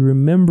sacrifice. You're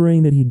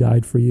remembering that he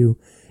died for you.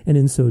 And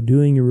in so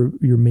doing,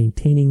 you're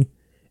maintaining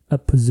a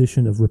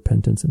position of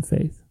repentance and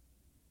faith.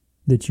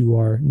 That you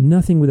are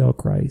nothing without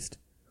Christ.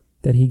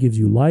 That he gives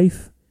you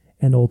life.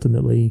 And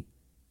ultimately,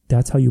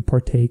 that's how you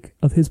partake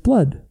of his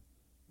blood.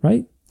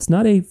 Right? It's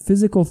not a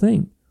physical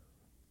thing.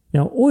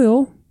 Now,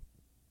 oil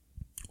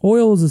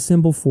is a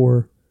symbol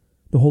for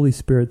the Holy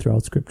Spirit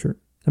throughout Scripture.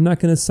 I'm not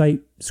going to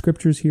cite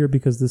scriptures here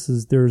because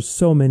there's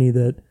so many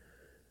that,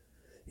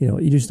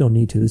 you just don't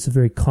need to. This is a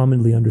very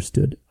commonly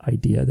understood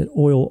idea that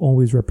oil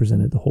always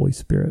represented the Holy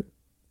Spirit.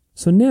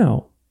 So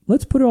now,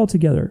 let's put it all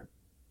together.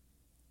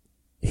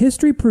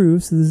 History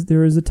proves that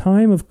there is a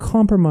time of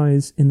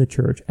compromise in the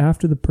church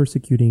after the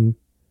persecuting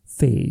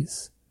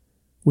phase,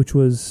 which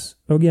was,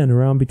 again,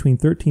 around between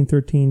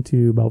 1313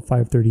 to about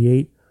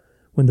 538,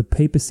 when the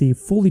papacy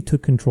fully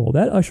took control.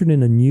 That ushered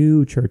in a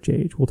new church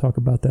age. We'll talk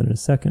about that in a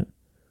second.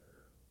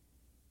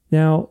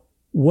 Now,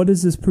 what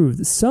does this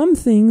prove? Some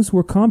things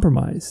were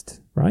compromised,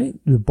 right?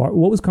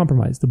 What was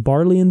compromised? The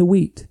barley and the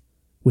wheat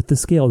with the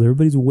scales.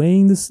 Everybody's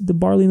weighing the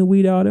barley and the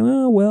wheat out.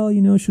 Oh, well,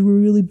 should we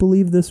really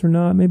believe this or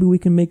not? Maybe we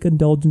can make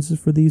indulgences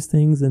for these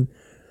things. And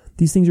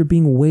these things are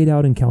being weighed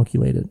out and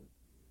calculated,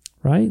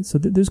 right? So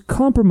there's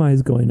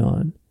compromise going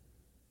on.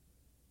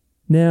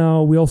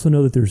 Now, we also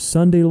know that there's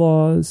Sunday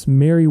laws,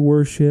 Mary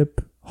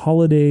worship,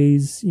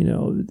 holidays,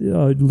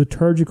 a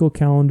liturgical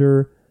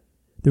calendar.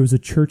 There was a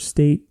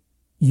church-state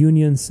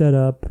union set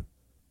up.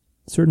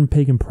 Certain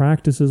pagan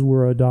practices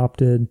were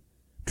adopted,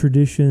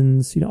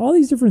 traditions, all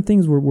these different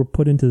things were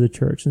put into the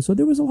church. And so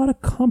there was a lot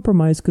of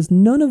compromise because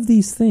none of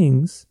these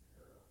things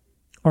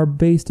are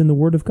based in the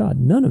Word of God.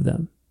 None of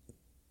them.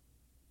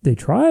 They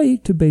try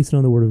to base it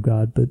on the Word of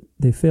God, but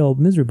they fail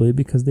miserably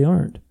because they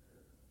aren't.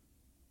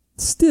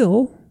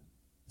 Still,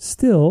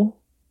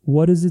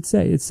 what does it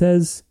say? It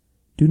says,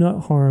 do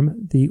not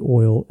harm the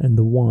oil and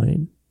the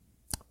wine.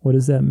 What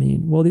does that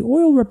mean? Well, the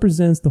oil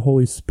represents the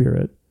Holy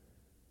Spirit.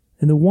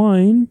 And the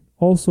wine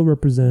also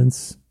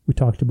represents, we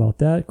talked about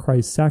that,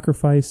 Christ's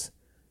sacrifice,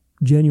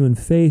 genuine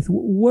faith.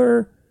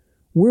 Where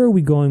are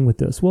we going with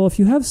this? Well, if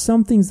you have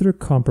some things that are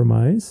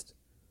compromised,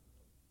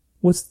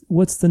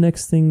 what's the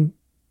next thing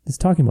it's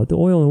talking about? The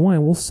oil and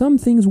wine. Well, some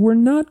things were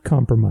not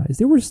compromised.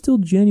 They were still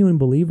genuine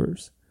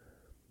believers.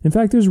 In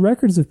fact, there's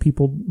records of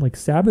people like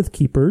Sabbath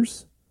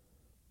keepers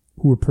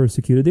who were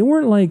persecuted. They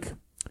weren't like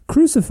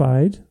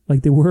crucified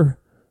like they were,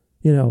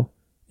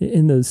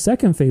 in the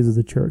second phase of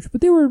the church, but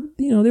they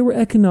were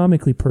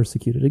economically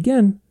persecuted.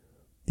 Again,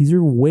 these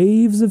are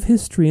waves of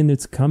history and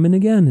it's coming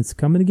again. It's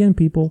coming again,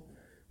 people.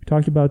 We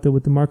talked about that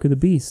with the mark of the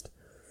beast.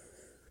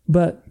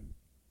 But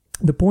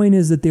the point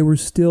is that they were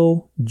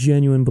still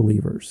genuine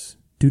believers.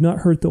 Do not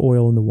hurt the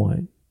oil and the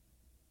wine.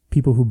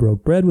 People who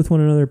broke bread with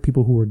one another,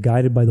 people who were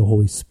guided by the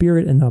Holy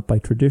Spirit and not by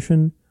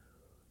tradition,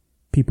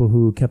 people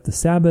who kept the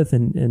Sabbath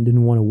and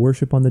didn't want to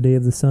worship on the day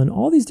of the sun.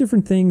 All these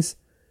different things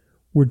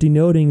were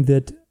denoting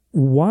that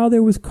while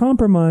there was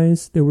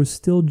compromise, there were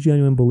still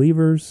genuine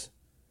believers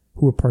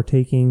who were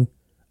partaking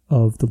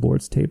of the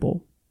Lord's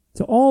table.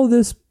 So all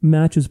this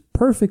matches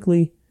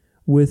perfectly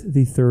with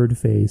the third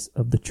phase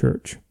of the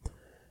church.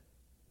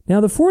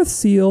 Now the fourth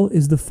seal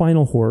is the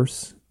final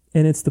horse,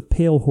 and it's the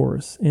pale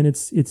horse. And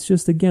it's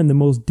just, again, the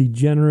most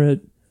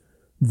degenerate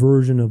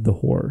version of the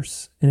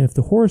horse. And if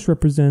the horse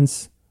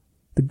represents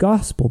the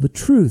gospel, the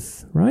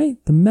truth,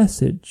 right? The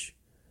message.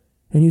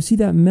 And you see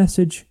that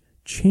message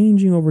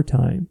changing over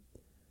time.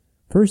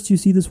 First, you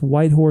see this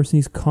white horse and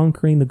he's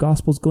conquering. The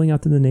gospel's going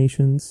out to the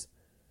nations.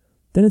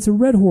 Then it's a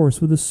red horse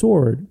with a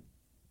sword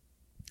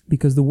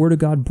because the word of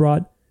God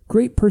brought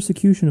great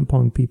persecution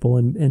upon people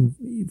and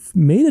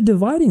made a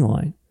dividing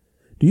line.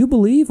 Do you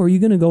believe or are you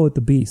going to go with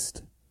the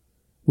beast?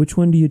 Which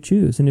one do you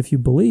choose? And if you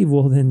believe,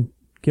 well, then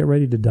get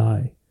ready to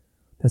die.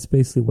 That's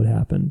basically what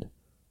happened.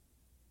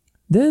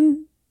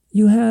 Then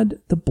you had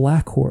the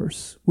black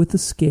horse with the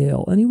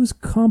scale, and he was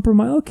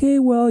compromised. Okay,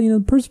 well, the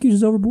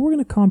persecution's over, but we're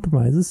going to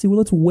compromise.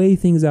 Let's weigh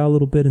things out a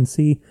little bit and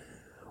see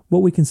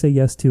what we can say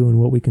yes to and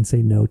what we can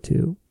say no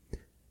to.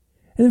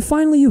 And then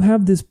finally, you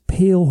have this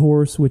pale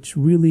horse, which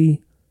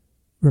really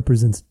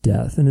represents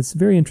death. And it's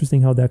very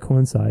interesting how that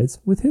coincides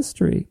with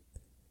history.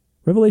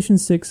 Revelation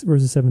 6,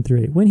 verses 7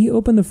 through 8. When he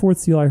opened the fourth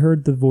seal, I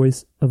heard the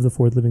voice of the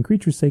fourth living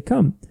creature say,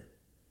 "Come."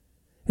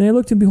 And I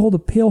looked and behold a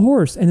pale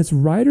horse, and its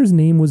rider's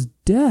name was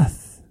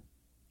Death.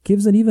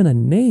 Gives it even a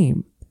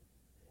name.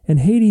 And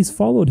Hades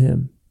followed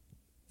him.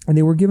 And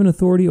they were given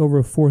authority over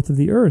a fourth of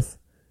the earth,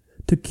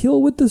 to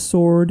kill with the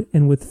sword,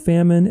 and with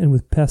famine, and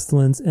with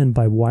pestilence, and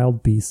by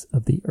wild beasts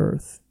of the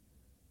earth.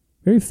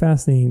 Very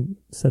fascinating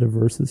set of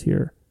verses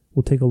here.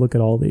 We'll take a look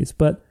at all these.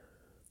 But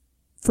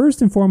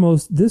First and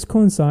foremost, this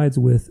coincides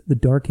with the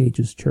Dark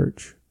Ages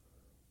church,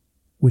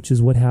 which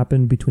is what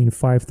happened between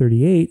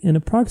 538 and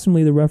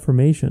approximately the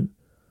Reformation,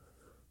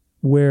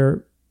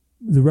 where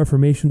the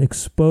Reformation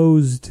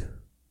exposed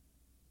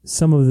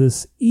some of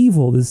this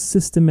evil, this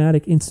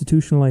systematic,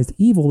 institutionalized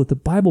evil that the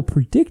Bible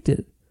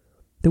predicted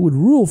that would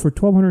rule for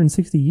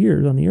 1,260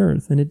 years on the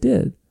earth, and it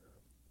did.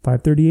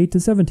 538 to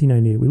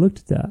 1798, we looked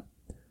at that.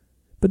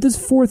 But this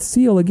fourth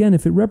seal, again,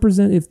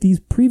 if these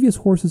previous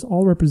horses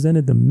all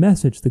represented the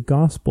message, the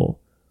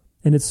gospel,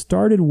 and it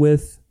started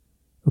with,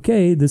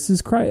 okay, this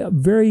is Christ,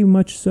 very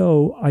much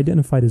so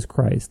identified as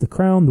Christ, the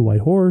crown, the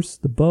white horse,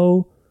 the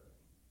bow,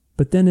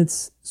 but then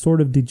it's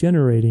sort of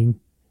degenerating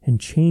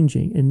and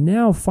changing. And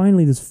now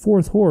finally this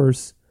fourth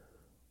horse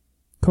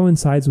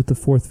coincides with the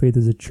fourth faith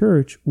as a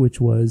church,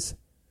 which was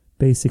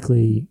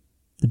basically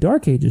the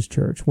Dark Ages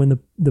church, when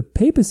the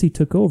papacy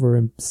took over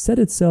and set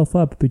itself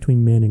up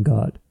between man and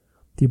God.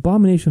 The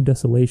abomination of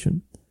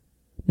desolation.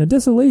 Now,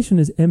 desolation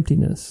is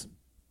emptiness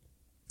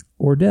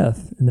or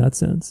death in that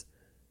sense.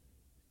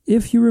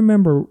 If you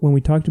remember when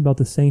we talked about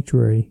the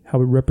sanctuary, how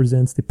it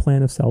represents the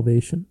plan of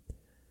salvation,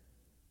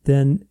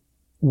 then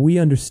we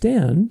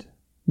understand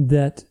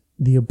that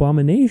the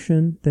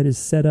abomination that is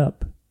set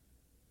up,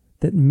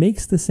 that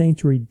makes the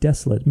sanctuary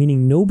desolate,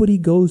 meaning nobody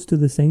goes to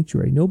the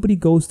sanctuary, nobody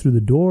goes through the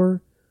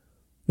door,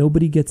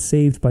 nobody gets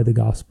saved by the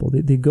gospel.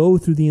 They go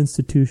through the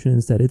institution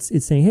instead.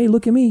 It's saying, hey,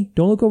 look at me.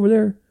 Don't look over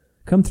there.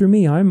 Come through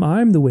me.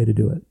 I'm the way to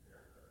do it.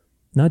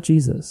 Not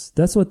Jesus.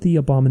 That's what the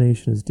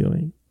abomination is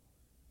doing.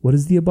 What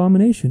is the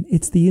abomination?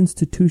 It's the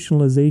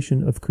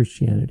institutionalization of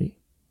Christianity.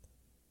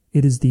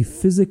 It is the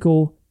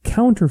physical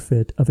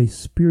counterfeit of a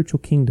spiritual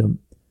kingdom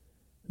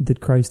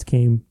that Christ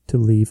came to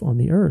leave on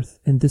the earth.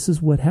 And this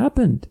is what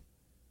happened.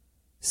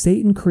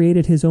 Satan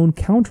created his own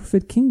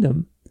counterfeit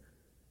kingdom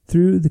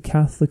through the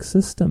Catholic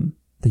system,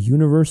 the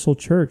universal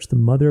church, the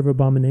mother of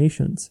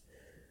abominations.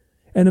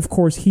 And of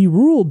course, he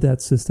ruled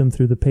that system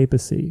through the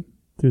papacy,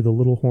 through the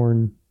little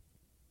horn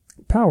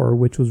power,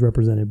 which was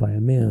represented by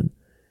a man.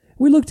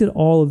 We looked at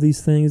all of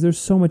these things. There's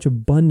so much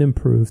abundant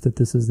proof that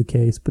this is the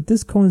case, but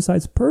this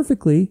coincides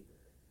perfectly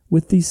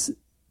with these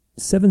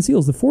 7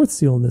 seals, the fourth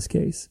seal in this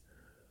case.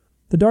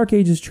 The Dark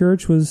Ages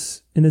church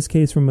was, in this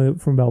case, from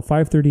about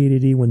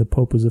 538 AD, when the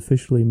Pope was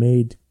officially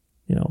made,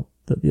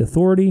 the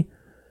authority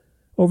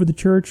over the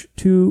church,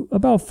 to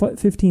about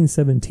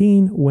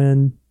 1517,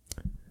 when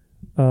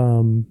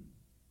the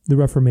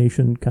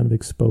Reformation kind of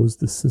exposed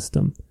the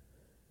system.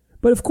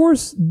 But of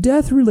course,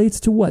 death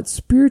relates to what?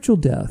 Spiritual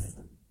death.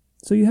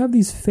 So you have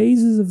these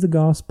phases of the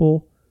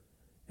gospel.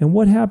 And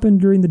what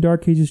happened during the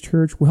Dark Ages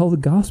church? Well, the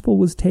gospel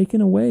was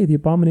taken away. The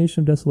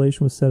abomination of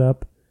desolation was set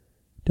up.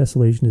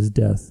 Desolation is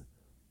death.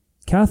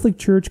 Catholic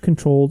Church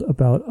controlled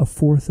about a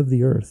fourth of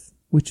the earth,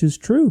 which is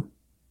true.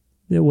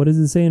 What does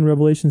it say in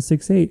Revelation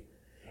 6:8?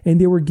 And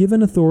they were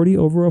given authority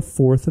over a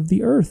fourth of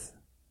the earth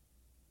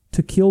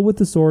to kill with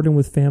the sword and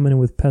with famine and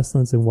with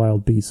pestilence and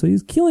wild beasts. So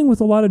he's killing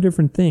with a lot of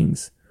different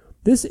things.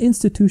 This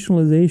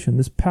institutionalization,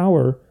 this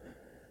power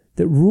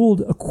that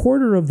ruled a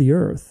quarter of the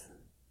earth,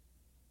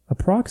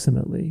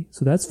 approximately,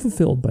 so that's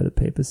fulfilled by the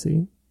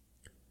papacy.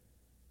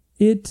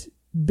 It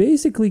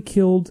basically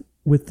killed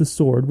with the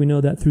sword. We know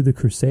that through the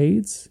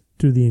Crusades,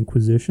 through the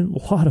Inquisition,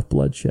 a lot of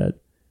bloodshed.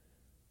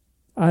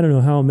 I don't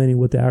know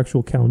what the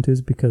actual count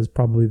is, because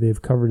probably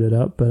they've covered it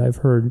up, but I've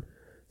heard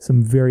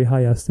some very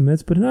high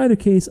estimates. But in either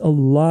case, a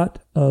lot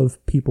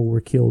of people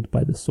were killed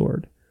by the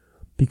sword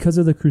because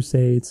of the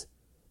Crusades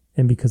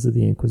and because of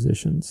the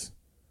Inquisitions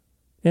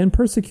and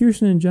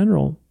persecution in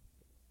general.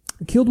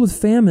 Killed with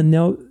famine.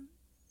 Now,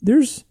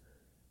 there's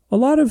a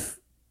lot of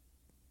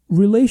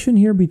relation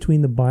here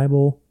between the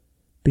Bible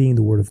being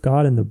the Word of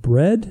God and the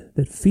bread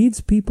that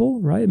feeds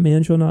people, right?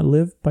 Man shall not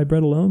live by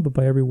bread alone, but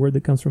by every word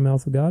that comes from the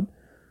mouth of God.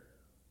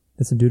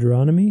 That's in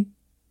Deuteronomy.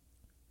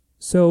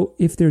 So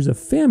if there's a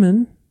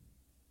famine,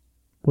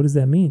 what does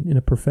that mean in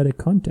a prophetic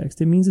context?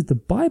 It means that the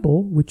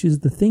Bible, which is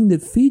the thing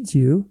that feeds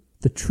you,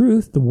 the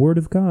truth, the Word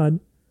of God,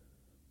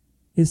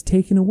 is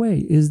taken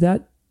away. Is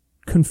that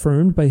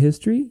confirmed by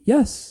history?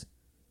 Yes.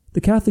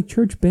 The Catholic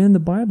Church banned the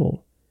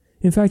Bible.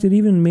 In fact, it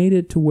even made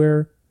it to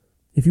where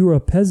if you were a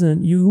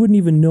peasant, you wouldn't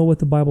even know what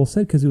the Bible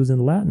said because it was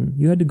in Latin.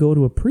 You had to go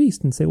to a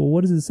priest and say, well,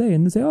 what does it say?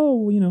 And they say,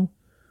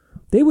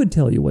 they would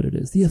tell you what it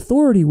is. The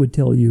authority would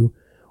tell you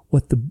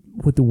what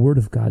the Word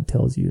of God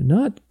tells you,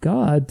 not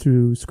God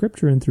through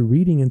Scripture and through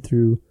reading and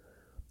through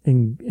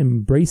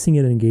embracing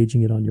it and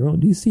engaging it on your own.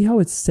 Do you see how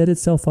it set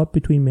itself up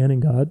between man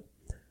and God?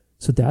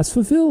 So that's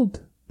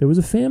fulfilled. There was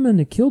a famine.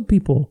 It killed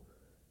people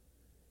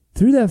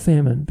through that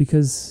famine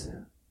because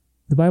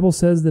the Bible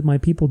says that my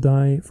people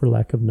die for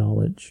lack of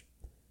knowledge.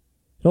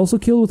 It also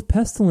killed with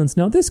pestilence.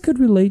 Now, this could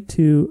relate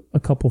to a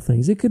couple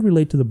things. It could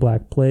relate to the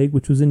Black Plague,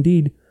 which was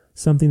indeed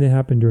something that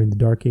happened during the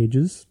Dark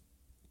Ages,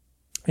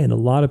 and a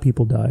lot of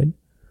people died.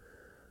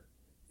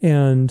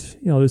 And,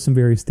 there's some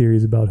various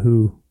theories about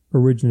who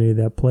originated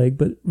that plague,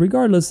 but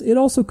regardless, it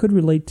also could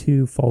relate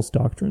to false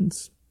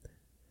doctrines,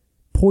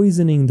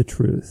 poisoning the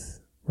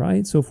truth,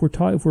 right? So if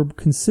we're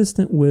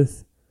consistent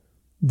with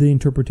the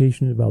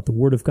interpretation about the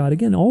Word of God.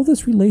 Again, all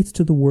this relates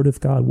to the Word of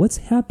God. What's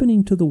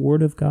happening to the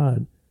Word of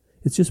God?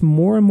 It's just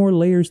more and more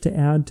layers to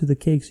add to the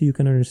cake so you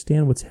can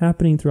understand what's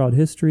happening throughout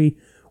history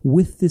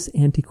with this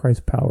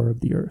Antichrist power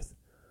of the earth,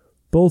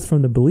 both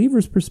from the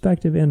believer's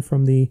perspective and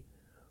from the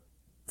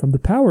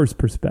power's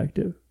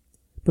perspective.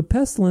 But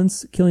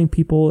pestilence, killing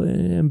people,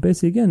 and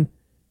basically, again,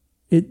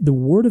 the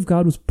Word of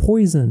God was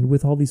poisoned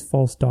with all these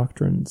false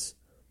doctrines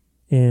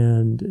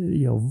and,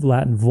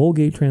 Latin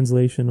Vulgate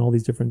translation, all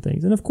these different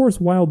things. And of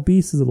course, wild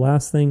beasts is the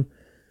last thing.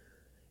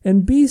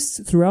 And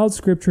beasts throughout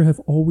Scripture have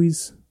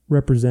always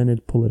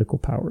represented political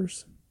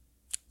powers.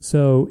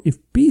 So if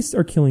beasts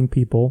are killing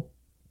people,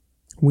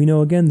 we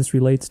know, again, this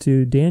relates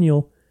to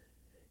Daniel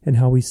and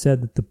how he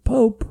said that the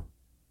Pope,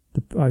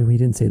 he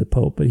didn't say the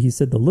Pope, but he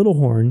said the little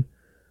horn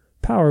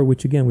power,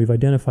 which again we've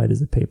identified as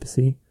the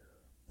papacy,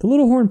 the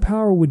little horn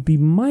power would be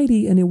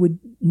mighty and it would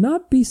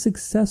not be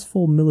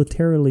successful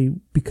militarily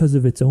because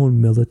of its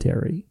own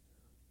military.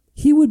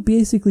 He would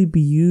basically be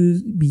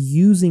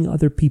using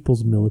other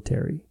people's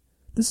military.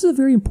 This is a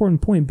very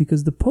important point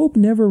because the Pope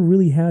never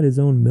really had his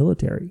own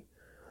military.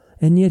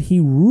 And yet he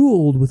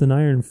ruled with an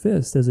iron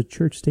fist as a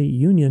church-state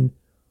union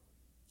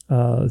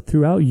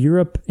throughout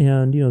Europe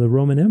and, the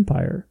Roman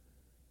Empire.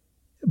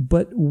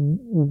 But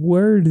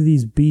where do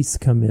these beasts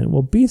come in?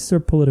 Well, beasts are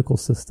political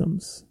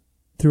systems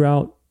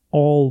throughout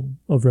all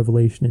of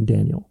Revelation and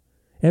Daniel.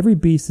 Every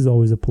beast is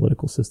always a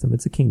political system.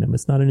 It's a kingdom.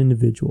 It's not an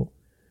individual.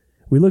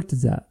 We looked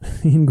at that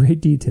in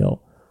great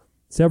detail.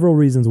 Several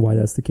reasons why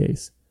that's the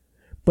case.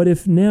 But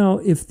if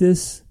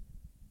this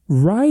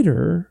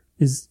rider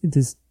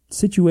this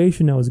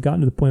situation now has gotten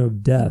to the point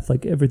of death,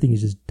 like everything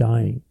is just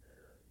dying,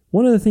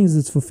 one of the things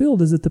that's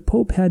fulfilled is that the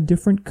Pope had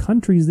different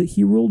countries that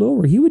he ruled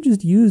over. He would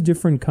just use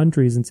different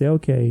countries and say,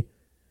 okay,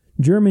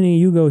 Germany,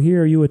 you go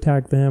here, you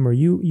attack them, or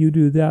you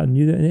do that,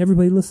 and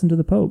everybody listened to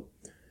the Pope.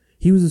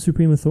 He was the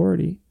supreme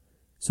authority.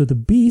 So the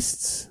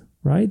beasts,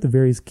 right, the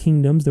various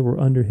kingdoms that were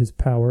under his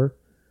power,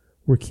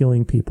 were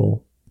killing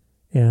people.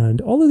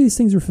 And all of these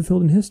things are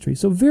fulfilled in history.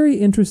 So very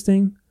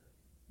interesting,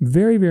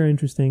 very, very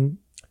interesting.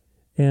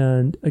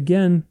 And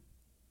again,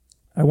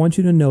 I want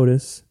you to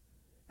notice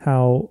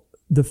how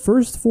the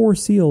first 4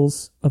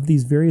 seals of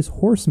these various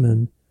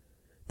horsemen,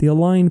 they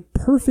align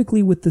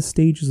perfectly with the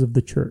stages of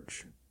the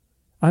church.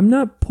 I'm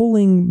not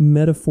pulling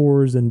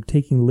metaphors and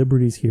taking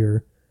liberties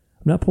here.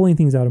 I'm not pulling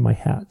things out of my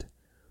hat.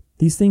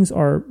 These things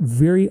are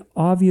very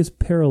obvious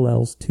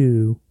parallels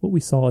to what we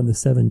saw in the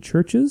 7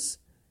 churches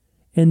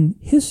and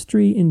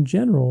history in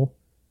general,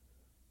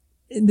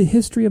 in the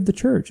history of the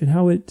church and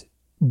how it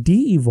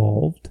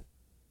de-evolved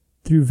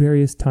through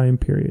various time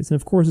periods. And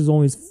of course, there's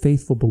always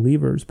faithful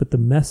believers, but the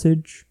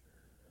message,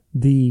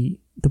 the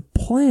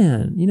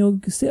plan,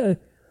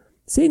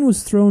 Satan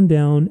was thrown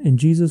down and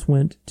Jesus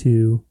went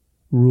to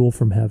rule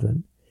from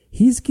heaven.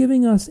 He's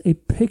giving us a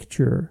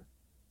picture,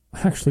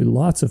 actually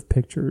lots of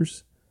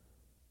pictures,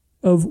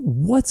 of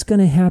what's going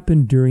to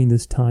happen during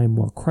this time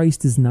while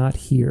Christ is not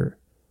here.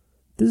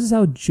 This is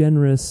how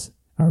generous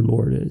our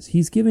Lord is.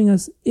 He's giving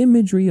us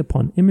imagery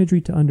upon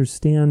imagery to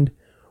understand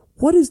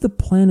what is the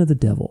plan of the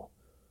devil.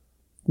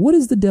 What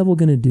is the devil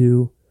going to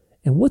do?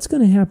 And what's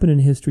going to happen in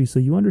history so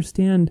you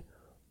understand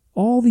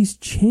all these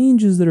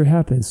changes that are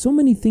happening. So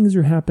many things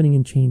are happening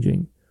and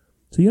changing.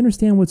 So you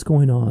understand what's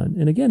going on.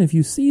 And again, if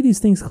you see these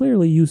things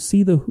clearly, you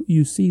see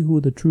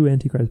who the true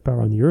Antichrist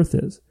power on the earth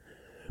is.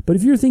 But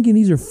if you're thinking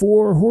these are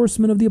 4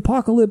 horsemen of the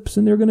apocalypse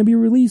and they're going to be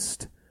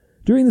released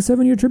during the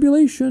 7-year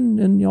tribulation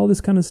and all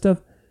this kind of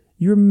stuff,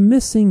 you're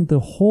missing the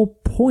whole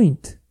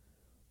point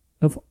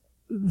of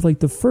like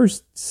the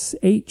first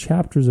 8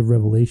 chapters of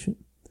Revelation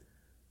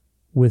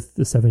with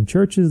the 7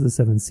 churches, the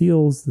 7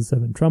 seals, the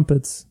 7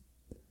 trumpets.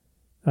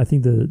 I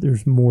think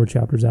there's more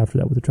chapters after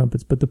that with the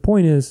trumpets. But the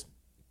point is,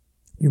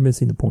 you're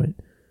missing the point.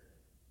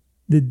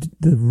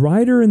 The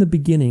rider in the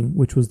beginning,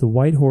 which was the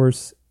white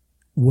horse,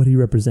 what do you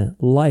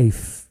represent?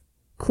 Life.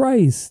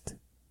 Christ.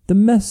 The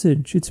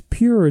message. It's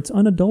pure. It's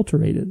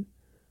unadulterated.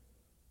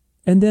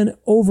 And then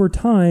over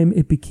time,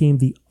 it became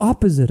the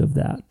opposite of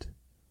that.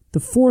 The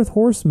 4th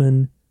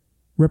horseman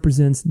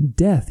represents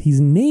death. He's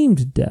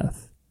named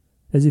death.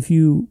 As if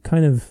you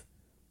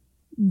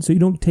so you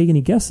don't take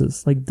any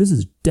guesses. Like, this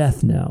is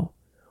death now.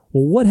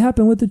 Well, what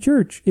happened with the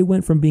church? It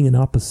went from being an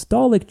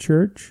apostolic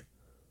church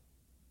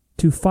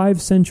to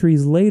 5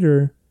 centuries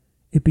later,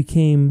 it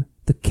became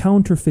the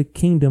counterfeit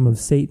kingdom of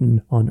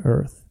Satan on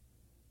earth,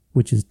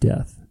 which is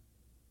death.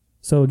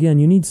 So again,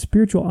 you need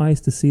spiritual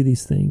eyes to see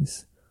these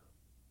things.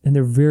 And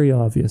they're very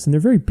obvious. And they're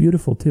very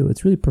beautiful too.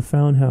 It's really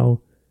profound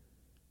how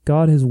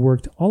God has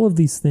worked all of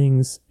these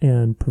things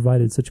and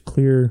provided such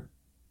clear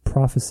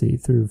prophecy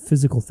through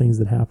physical things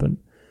that happen.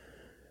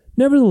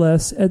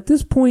 Nevertheless, at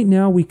this point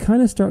now, we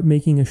kind of start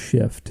making a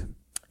shift.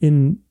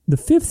 In the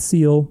 5th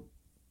seal,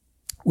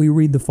 we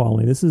read the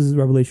following. This is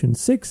Revelation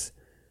 6,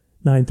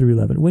 9 through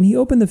 11. When he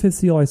opened the 5th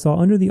seal, I saw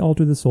under the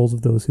altar the souls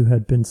of those who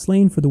had been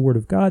slain for the word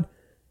of God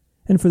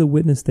and for the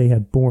witness they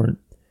had borne.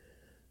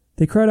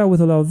 They cried out with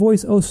a loud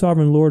voice, O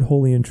sovereign Lord,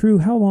 holy and true,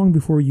 how long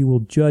before you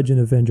will judge and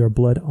avenge our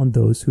blood on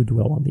those who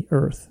dwell on the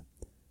earth?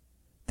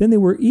 Then they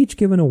were each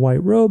given a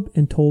white robe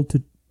and told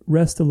to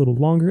rest a little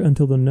longer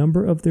until the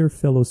number of their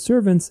fellow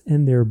servants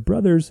and their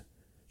brothers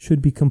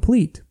should be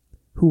complete,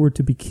 who were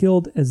to be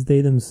killed as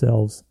they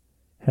themselves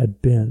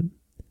had been.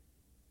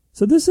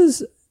 So this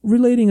is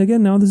relating,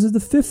 again, now this is the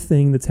fifth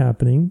thing that's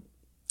happening,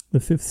 the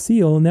fifth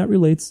seal, and that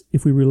relates,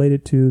 if we relate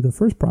it to the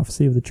first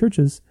prophecy of the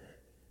churches,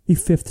 the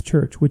fifth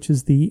church, which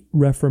is the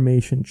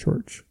Reformation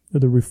church, or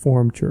the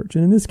Reformed church.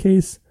 And in this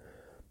case,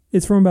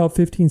 it's from about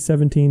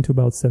 1517 to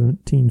about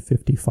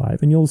 1755,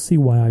 and you'll see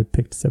why I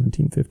picked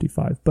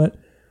 1755. But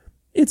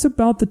it's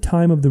about the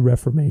time of the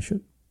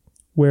Reformation,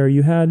 where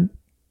you had,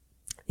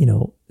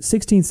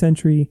 16th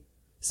century,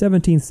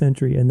 17th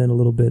century, and then a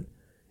little bit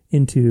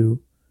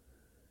into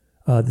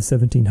the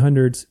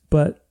 1700s.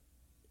 But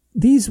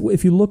these,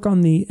 if you look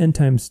on the end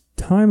times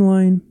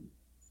timeline,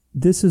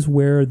 this is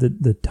where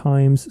the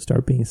times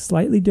start being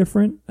slightly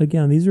different.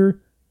 Again,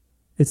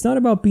 it's not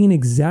about being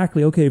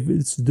exactly, okay,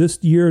 it's this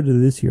year to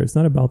this year. It's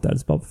not about that.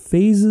 It's about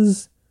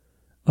phases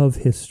of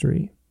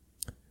history.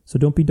 So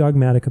don't be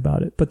dogmatic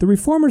about it. But the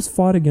reformers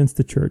fought against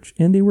the church,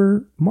 and they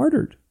were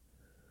martyred.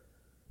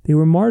 They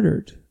were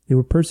martyred. They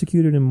were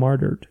persecuted and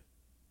martyred.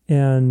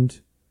 And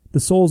the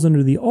souls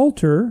under the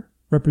altar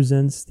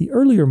represents the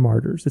earlier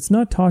martyrs. It's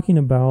not talking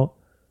about,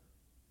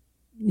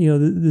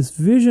 this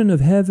vision of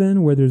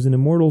heaven where there's an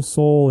immortal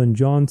soul, and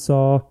John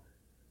saw,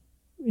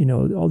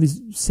 all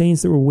these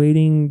saints that were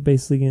waiting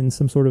basically in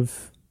some sort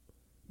of,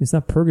 it's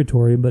not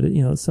purgatory, but,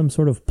 some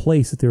sort of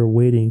place that they were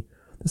waiting.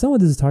 That's not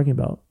what this is talking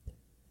about.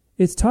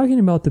 It's talking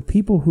about the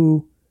people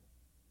who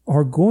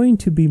are going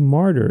to be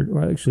martyred,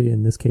 or actually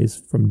in this case,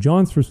 from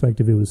John's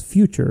perspective, it was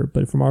future,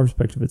 but from our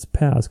perspective, it's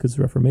past because it's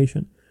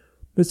Reformation.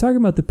 But it's talking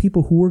about the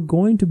people who were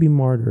going to be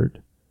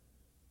martyred.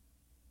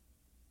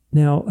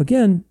 Now,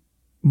 again,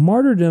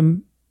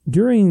 martyrdom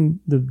during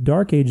the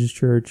Dark Ages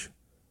church,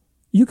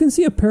 you can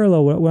see a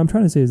parallel. What I'm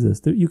trying to say is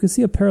this. You can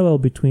see a parallel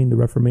between the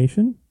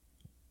Reformation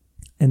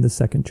and the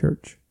Second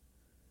Church,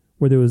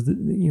 where there was,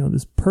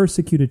 this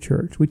persecuted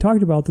church. We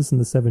talked about this in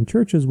the seven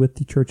churches with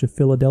the Church of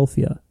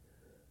Philadelphia,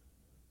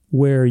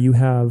 where you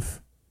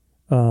have,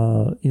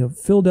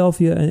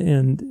 Philadelphia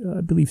and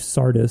I believe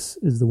Sardis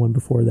is the one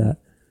before that.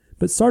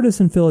 But Sardis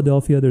and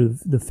Philadelphia, they're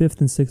the fifth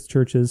and sixth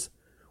churches,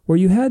 where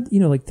you had,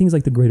 things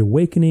like the Great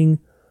Awakening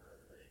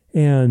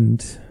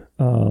and,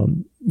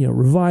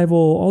 revival,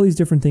 all these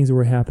different things that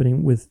were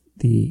happening with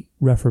the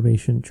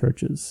Reformation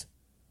churches.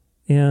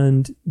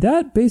 And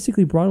that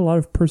basically brought a lot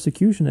of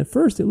persecution. At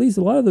first, at least,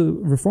 a lot of the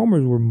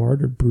reformers were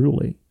martyred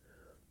brutally.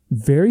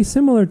 Very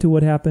similar to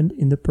what happened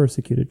in the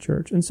persecuted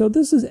church. And so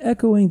this is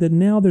echoing that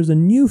now there's a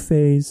new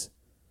phase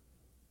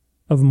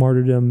of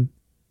martyrdom.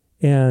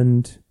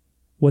 And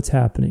what's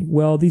happening?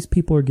 Well, these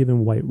people are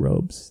given white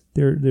robes.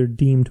 They're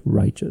deemed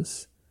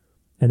righteous.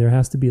 And there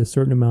has to be a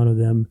certain amount of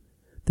them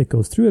that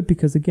goes through it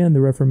because, again,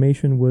 the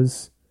Reformation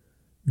was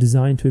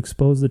designed to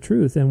expose the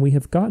truth. And we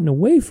have gotten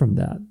away from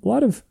that. A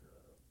lot of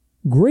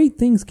great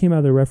things came out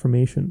of the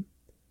Reformation.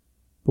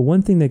 But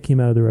one thing that came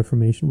out of the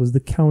Reformation was the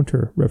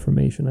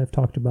Counter-Reformation. I've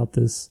talked about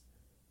this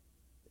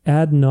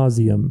ad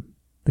nauseum.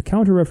 The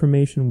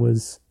Counter-Reformation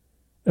was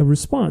a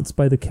response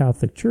by the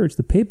Catholic Church,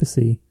 the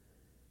papacy,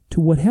 to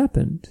what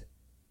happened.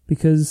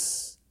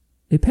 Because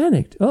they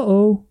panicked.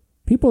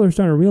 People are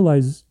starting to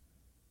realize,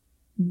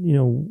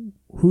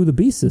 who the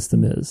beast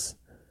system is.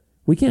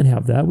 We can't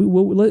have that.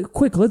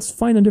 Let's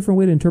find a different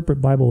way to interpret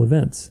Bible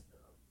events.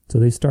 So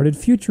they started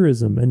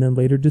futurism and then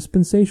later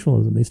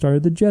dispensationalism. They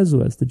started the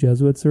Jesuits. The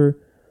Jesuits are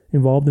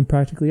involved in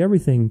practically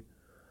everything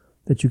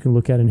that you can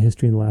look at in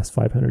history in the last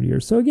 500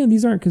 years. So again,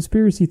 these aren't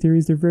conspiracy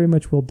theories. They're very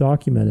much well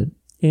documented.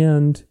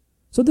 And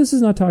so this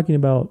is not talking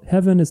about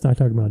heaven. It's not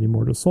talking about an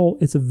immortal soul.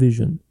 It's a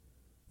vision.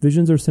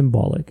 Visions are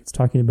symbolic. It's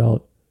talking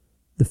about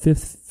the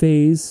fifth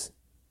phase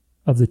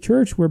of the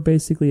church where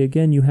basically,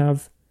 again, you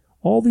have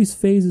all these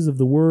phases of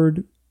the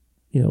word,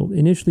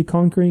 initially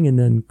conquering and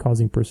then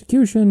causing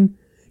persecution,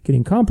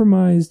 getting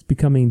compromised,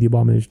 becoming the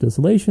abomination of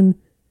desolation.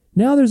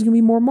 Now there's going to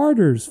be more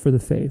martyrs for the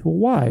faith. Well,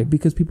 why?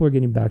 Because people are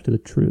getting back to the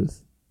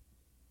truth.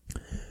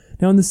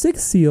 Now, in the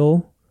sixth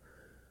seal,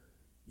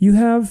 you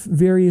have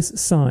various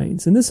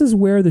signs. And this is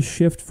where the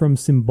shift from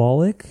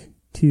symbolic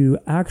to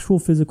actual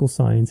physical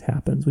signs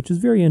happens, which is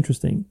very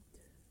interesting.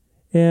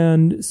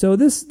 And so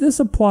this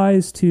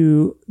applies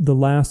to the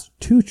last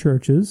two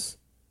churches,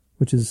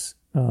 which is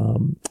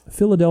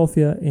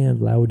Philadelphia and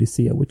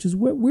Laodicea, which is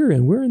what we're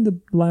in. We're in the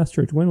last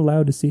church. We're in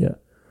Laodicea,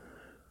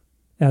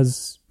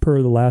 as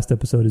per the last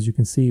episode, as you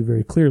can see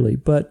very clearly.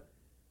 But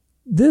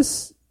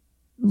this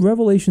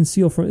Revelation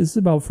seal is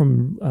about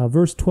from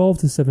verse 12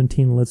 to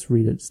 17. Let's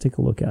read it. Let's take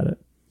a look at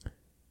it.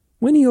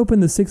 When he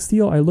opened the sixth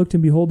seal, I looked,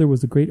 and behold, there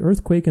was a great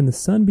earthquake, and the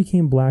sun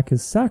became black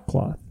as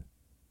sackcloth.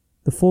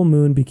 The full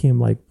moon became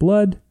like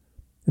blood,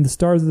 and the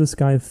stars of the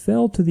sky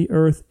fell to the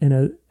earth,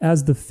 and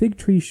as the fig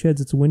tree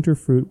sheds its winter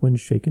fruit when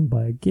shaken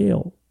by a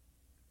gale.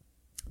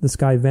 The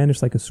sky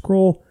vanished like a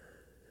scroll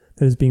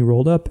that is being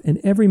rolled up, and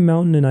every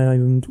mountain and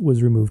island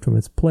was removed from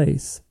its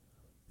place.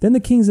 Then the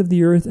kings of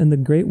the earth, and the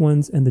great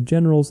ones, and the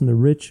generals, and the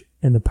rich,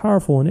 and the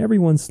powerful, and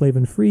everyone slave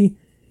and free,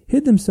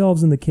 hid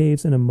themselves in the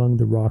caves and among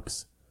the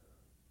rocks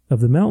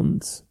of the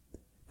mountains,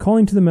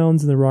 calling to the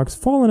mountains and the rocks,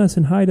 fall on us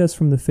and hide us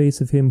from the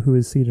face of him who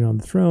is seated on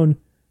the throne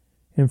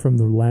and from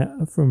the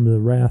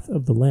wrath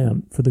of the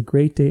Lamb. For the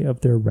great day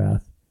of their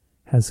wrath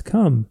has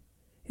come,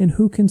 and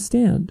who can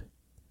stand?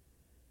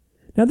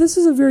 Now this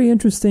is a very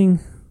interesting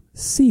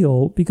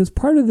seal, because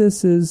part of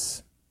this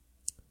is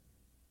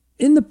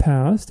in the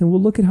past, and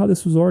we'll look at how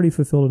this was already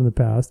fulfilled in the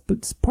past,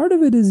 but part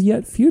of it is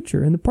yet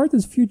future. And the part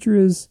that's future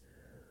is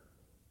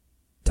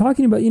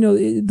talking about,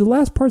 the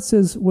last part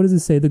says, what does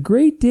it say? The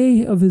great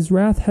day of his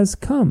wrath has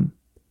come.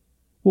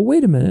 Well,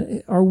 wait a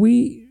minute.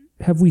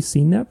 Have we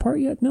seen that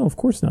part yet? No, of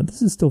course not.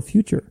 This is still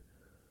future.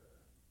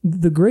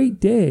 The great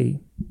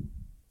day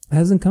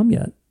hasn't come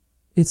yet.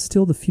 It's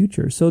still the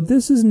future. So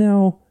this is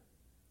now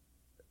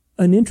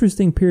an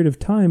interesting period of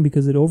time,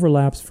 because it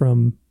overlaps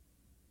from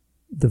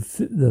the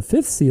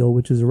fifth seal,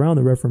 which is around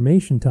the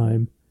Reformation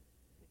time.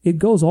 It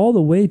goes all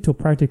the way till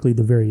practically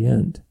the very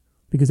end,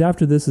 because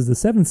after this is the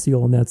seventh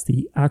seal, and that's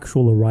the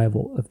actual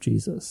arrival of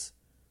Jesus.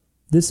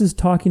 This is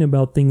talking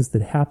about things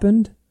that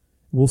happened.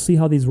 We'll see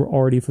how these were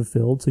already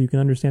fulfilled, so you can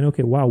understand,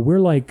 okay, wow, we're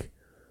like,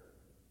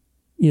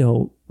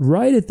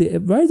 right at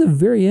the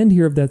very end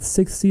here of that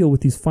sixth seal,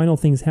 with these final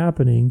things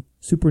happening,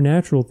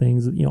 supernatural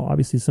things,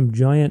 obviously some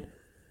giant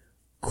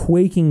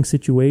quaking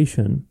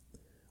situation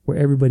where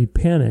everybody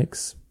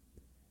panics.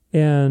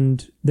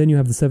 And then you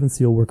have the seventh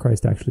seal where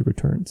Christ actually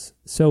returns.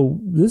 So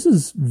this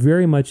is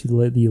very much the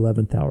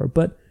 11th hour.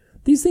 But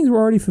these things were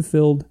already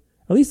fulfilled,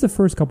 at least the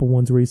first couple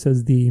ones, where he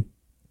says the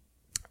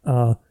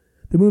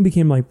moon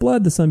became like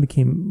blood, the sun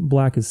became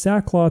black as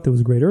sackcloth, there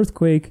was a great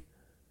earthquake,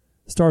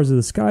 stars of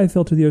the sky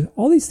fell to the earth.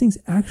 All these things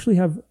actually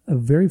have a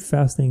very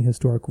fascinating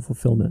historical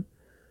fulfillment.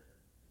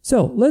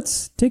 So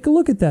let's take a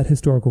look at that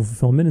historical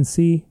fulfillment and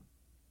see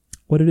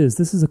what it is.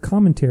 This is a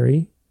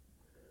commentary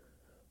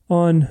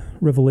on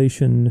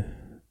Revelation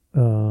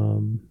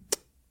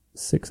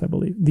 6, I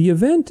believe. The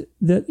event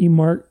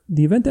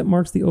that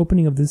marks the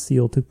opening of this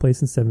seal took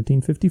place in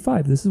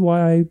 1755. This is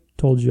why I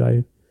told you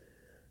I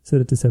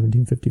set it to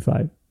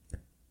 1755.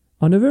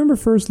 On November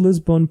 1st,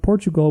 Lisbon,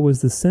 Portugal,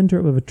 was the center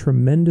of a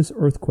tremendous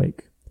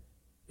earthquake.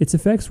 Its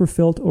effects were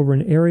felt over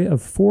an area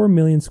of 4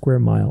 million square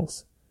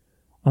miles.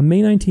 On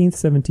May 19th,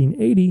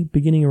 1780,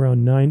 beginning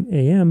around 9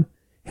 a.m.,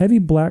 heavy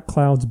black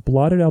clouds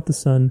blotted out the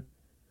sun,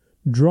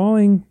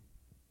 drawing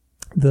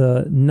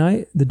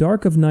the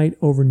dark of night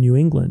over New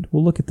England.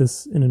 We'll look at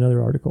this in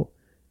another article.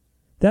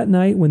 That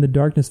night, when the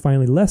darkness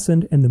finally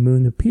lessened and the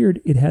moon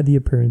appeared, it had the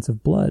appearance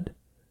of blood.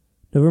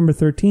 November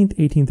 13th,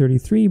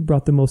 1833,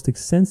 brought the most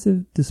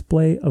extensive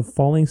display of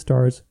falling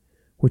stars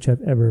which have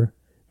ever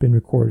been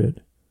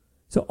recorded.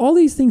 So all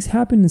these things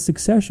happened in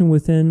succession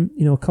within,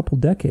 a couple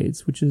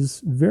decades, which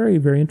is very,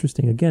 very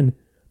interesting. Again,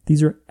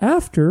 these are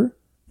after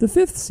the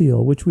fifth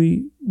seal, which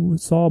we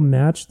saw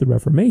match the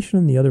Reformation,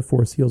 and the other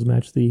four seals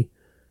match the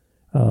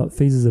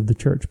phases of the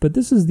church. But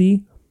this is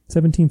the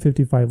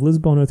 1755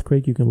 Lisbon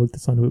earthquake. You can look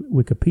this on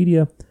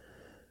Wikipedia.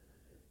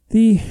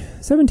 The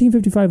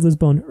 1755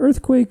 Lisbon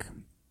earthquake,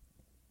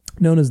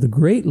 known as the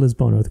Great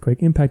Lisbon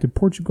Earthquake, impacted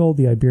Portugal,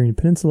 the Iberian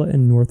Peninsula,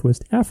 and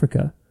Northwest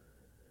Africa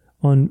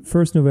on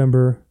 1st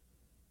November,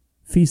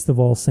 Feast of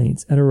All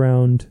Saints, at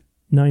around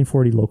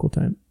 9:40 local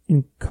time.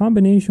 In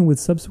combination with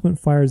subsequent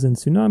fires and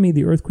tsunami,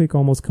 the earthquake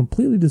almost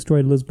completely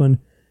destroyed Lisbon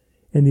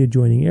and the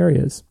adjoining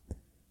areas.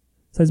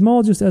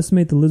 Seismologists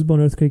estimate the Lisbon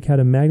earthquake had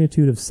a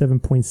magnitude of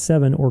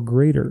 7.7 or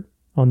greater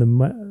on the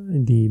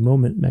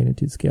moment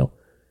magnitude scale,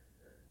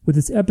 with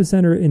its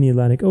epicenter in the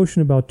Atlantic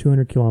Ocean about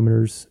 200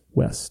 kilometers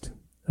west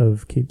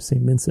of Cape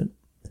St. Vincent.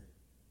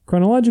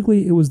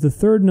 Chronologically, it was the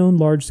third known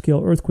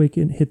large-scale earthquake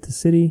that hit the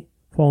city,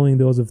 following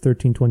those of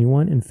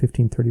 1321 and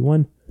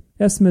 1531.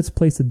 Estimates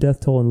place the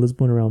death toll in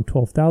Lisbon around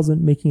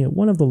 12,000, making it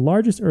one of the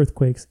largest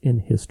earthquakes in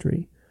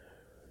history.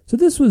 So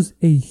this was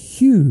a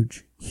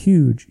huge,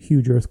 huge,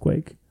 huge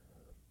earthquake.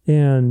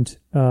 And,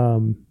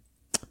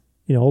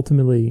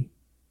 ultimately,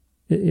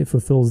 it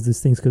fulfills these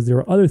things because there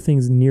are other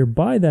things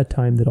nearby that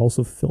time that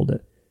also fulfilled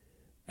it,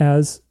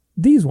 as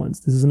these ones.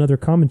 This is another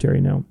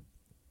commentary now.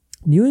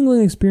 New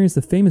England experienced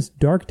the famous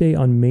dark day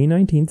on May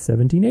 19th,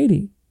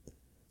 1780.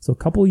 So a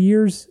couple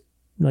years,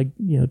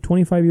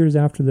 25 years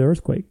after the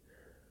earthquake,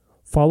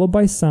 followed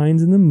by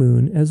signs in the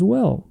moon as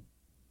well.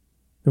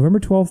 November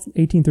 12th,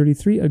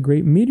 1833, a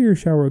great meteor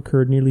shower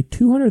occurred. Nearly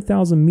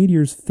 200,000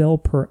 meteors fell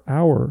per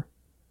hour.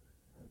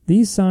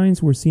 These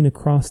signs were seen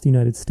across the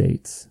United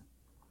States.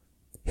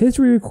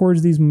 History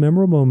records these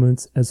memorable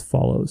moments as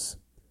follows.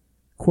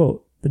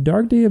 Quote, "The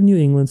dark day of New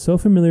England, so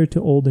familiar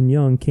to old and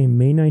young, came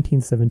May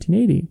 19th,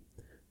 1780.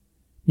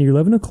 Near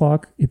 11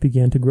 o'clock, it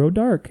began to grow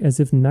dark, as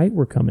if night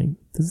were coming."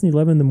 This is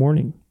 11 in the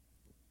morning.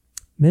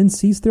 "Men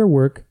ceased their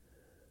work.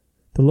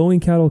 The lowing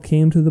cattle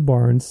came to the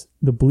barns.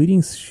 The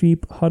bleating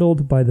sheep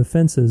huddled by the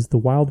fences. The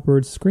wild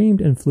birds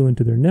screamed and flew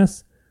into their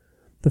nests.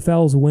 The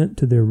fowls went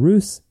to their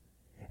roosts.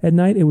 At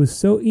night it was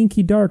so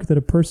inky dark that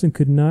a person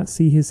could not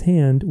see his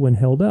hand when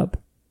held up,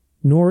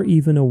 nor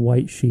even a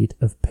white sheet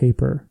of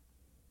paper."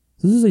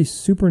 This is a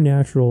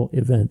supernatural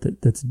event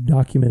that's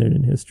documented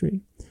in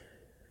history.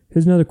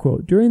 Here's another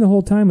quote. During the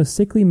whole time, a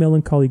sickly,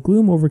 melancholy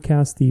gloom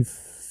overcast the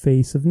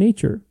face of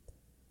nature.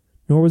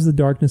 Nor was the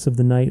darkness of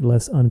the night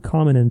less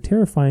uncommon and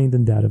terrifying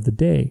than that of the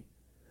day.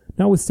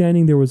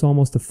 Notwithstanding there was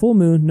almost a full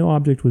moon, no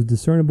object was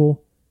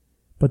discernible,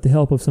 but the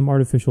help of some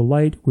artificial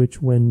light,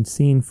 which, when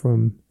seen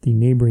from the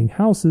neighboring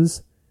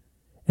houses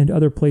and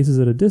other places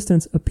at a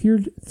distance,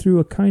 appeared through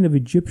a kind of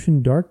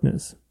Egyptian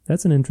darkness.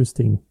 That's an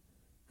interesting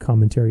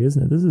commentary,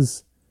 isn't it? This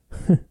is...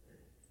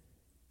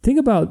 Think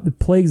about the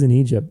plagues in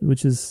Egypt,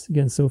 which is,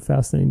 again, so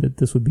fascinating that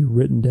this would be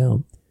written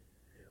down,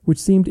 which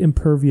seemed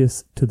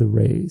impervious to the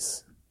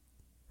rays.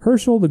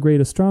 Herschel, the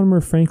great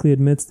astronomer, frankly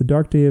admits the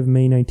dark day of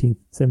May 19,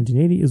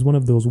 1780 is one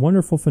of those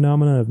wonderful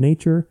phenomena of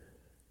nature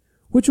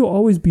which will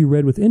always be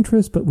read with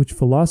interest, but which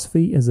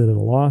philosophy is at a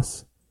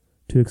loss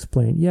to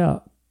explain. Yeah,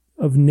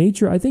 of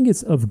nature, I think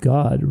it's of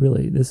God,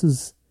 really. This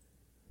is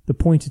the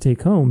point to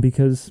take home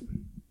because,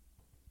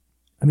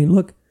 I mean,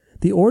 look,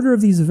 the order of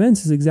these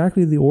events is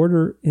exactly the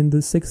order in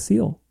the sixth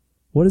seal.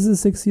 What is the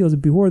sixth seal?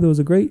 Behold, there was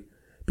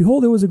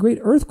a great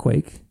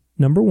earthquake,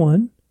 number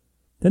one.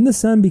 Then the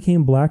sun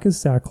became black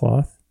as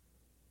sackcloth.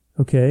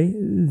 Okay,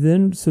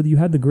 then, so you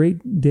had the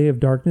great day of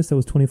darkness, that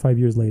was 25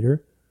 years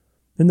later.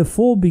 Then the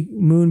full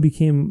moon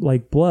became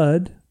like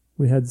blood.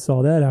 We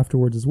saw that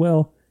afterwards as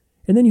well.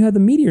 And then you had the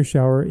meteor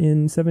shower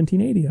in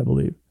 1780, I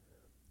believe,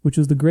 which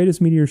was the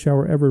greatest meteor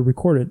shower ever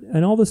recorded.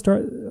 And all the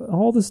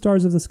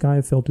stars of the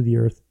sky fell to the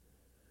earth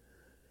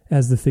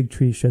as the fig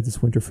tree sheds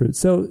its winter fruit.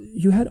 So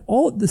you had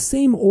all the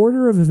same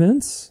order of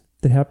events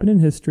that happened in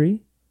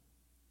history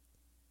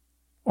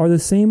are the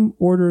same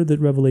order that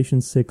Revelation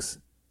 6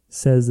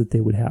 says that they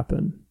would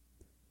happen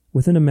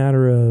within a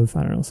matter of,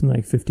 I don't know, something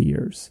like 50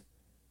 years.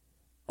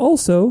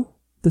 Also,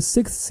 the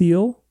sixth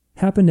seal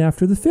happened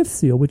after the fifth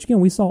seal, which again,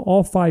 we saw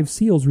all five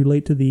seals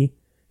relate to the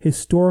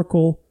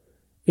historical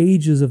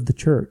ages of the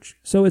church.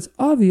 So it's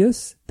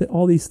obvious that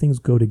all these things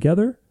go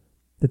together,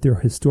 that they're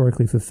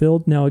historically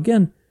fulfilled. Now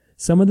again,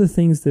 some of the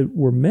things that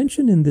were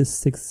mentioned in this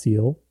sixth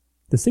seal,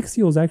 the sixth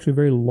seal is actually a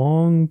very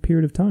long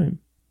period of time.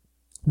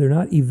 They're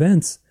not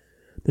events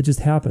that just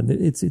happened.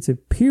 It's a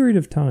period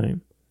of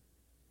time.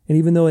 And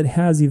even though it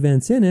has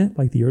events in it,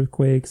 like the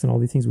earthquakes and all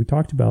these things we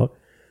talked about,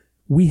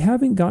 we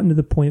haven't gotten to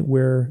the point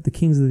where the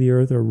kings of the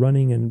earth are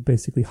running and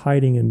basically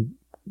hiding and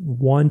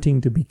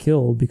wanting to be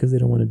killed because they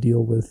don't want to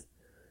deal with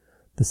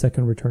the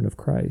second return of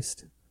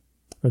Christ,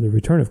 or the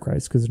return of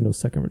Christ, because there's no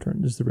second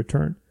return, just the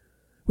return.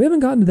 We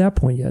haven't gotten to that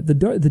point yet. The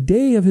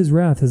day of his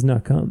wrath has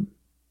not come.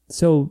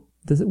 So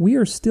we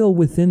are still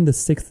within the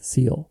sixth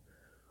seal,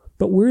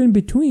 but we're in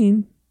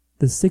between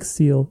the sixth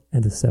seal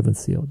and the seventh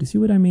seal. Do you see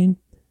what I mean?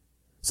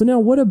 So now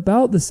what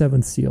about the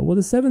seventh seal? Well,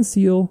 the seventh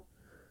seal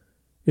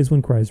is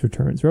when Christ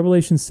returns.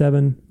 Revelation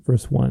 7,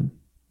 verse 1.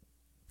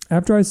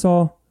 After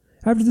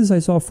this I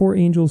saw four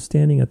angels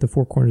standing at the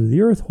four corners of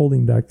the earth,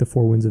 holding back the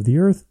four winds of the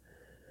earth,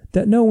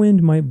 that no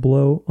wind might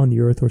blow on the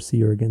earth or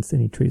sea or against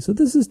any tree. So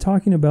this is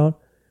talking about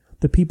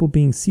the people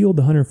being sealed,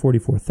 the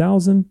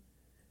 144,000.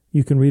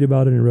 You can read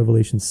about it in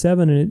Revelation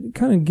 7, and it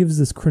kind of gives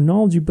this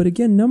chronology. But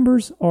again,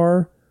 numbers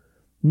are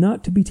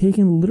not to be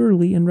taken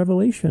literally in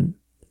Revelation.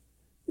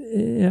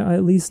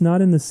 At least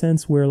not in the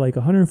sense where like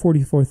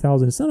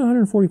 144,000, it's not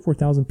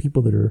 144,000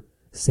 people that are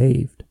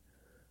saved.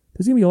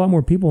 There's going to be a lot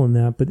more people in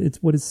that, but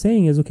what it's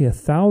saying is, okay,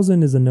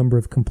 1,000 is a number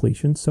of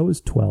completion, so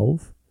is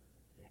 12.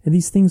 And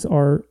these things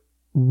are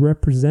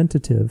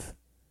representative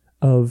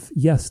of,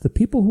 yes, the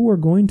people who are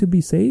going to be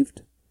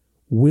saved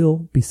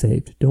will be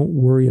saved. Don't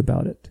worry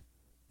about it.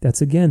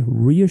 That's, again,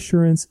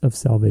 reassurance of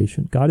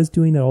salvation. God is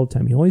doing that all the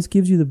time. He always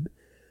gives you the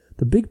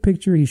big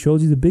picture. He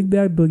shows you the big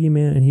bad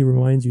boogeyman, and he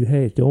reminds you,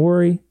 hey, don't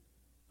worry,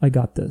 I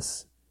got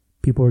this.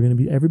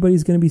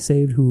 Everybody's going to be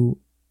saved who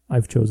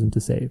I've chosen to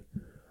save.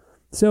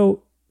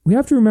 So we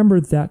have to remember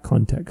that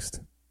context.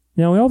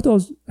 Now, we also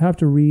have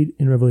to read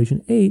in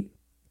Revelation 8,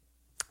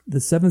 the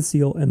seventh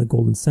seal and the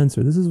golden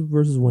censer. This is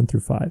verses 1 through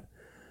 5.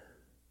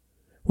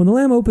 When the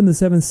Lamb opened the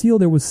seventh seal,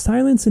 there was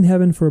silence in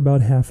heaven for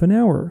about half an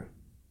hour.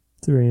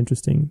 It's a very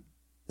interesting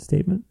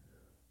statement.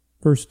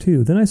 Verse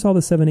 2, Then I saw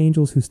the seven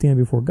angels who stand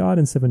before God,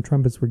 and seven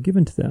trumpets were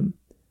given to them.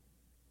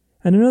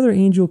 And another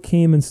angel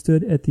came and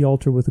stood at the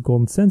altar with a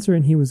golden censer,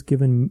 and he was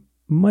given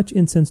much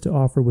incense to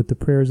offer with the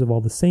prayers of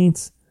all the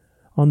saints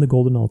on the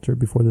golden altar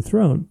before the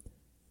throne.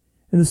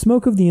 And the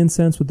smoke of the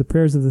incense with the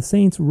prayers of the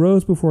saints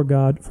rose before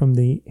God from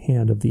the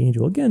hand of the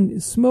angel.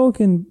 Again, smoke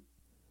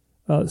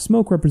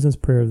represents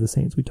prayer of the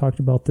saints. We talked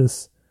about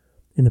this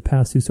in the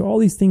past too. So all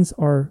these things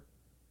are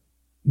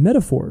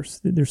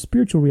metaphors. They're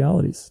spiritual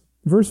realities.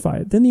 Verse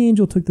 5, Then the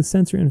angel took the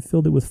censer and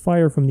filled it with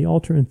fire from the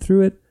altar and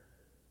threw it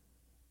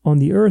on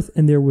the earth,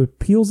 and there were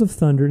peals of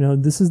thunder. Now,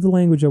 this is the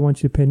language I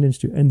want you to pay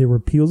attention to. And there were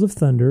peals of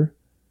thunder,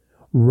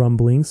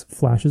 rumblings,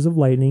 flashes of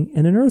lightning,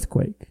 and an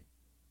earthquake.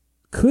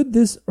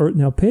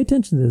 Now pay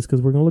attention to this,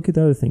 because we're going to look at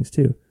the other things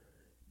too.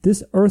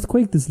 This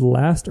earthquake, this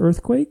last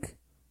earthquake,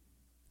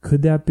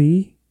 could that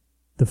be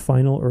the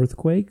final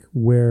earthquake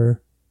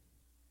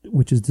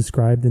which is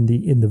described in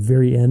the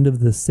very end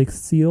of the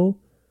sixth seal?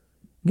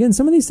 Again,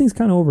 some of these things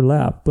kind of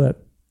overlap,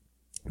 but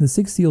The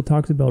sixth seal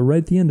talks about right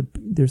at the end,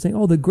 they're saying,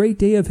 oh, the great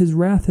day of his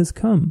wrath has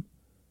come.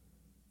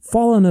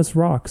 Fall on us,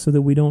 rock, so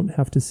that we don't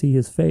have to see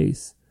his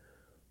face.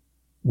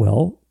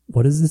 Well,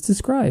 what does this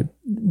describe?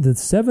 The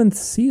seventh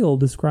seal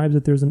describes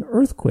that there's an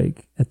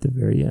earthquake at the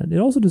very end. It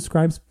also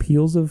describes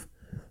peals of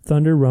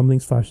thunder,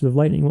 rumblings, flashes of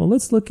lightning. Well,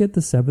 let's look at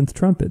the seventh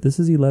trumpet. This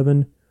is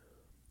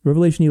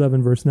Revelation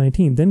 11, verse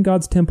 19. Then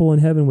God's temple in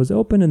heaven was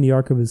open, and the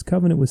ark of his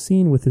covenant was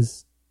seen within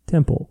his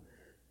temple.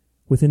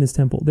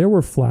 There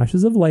were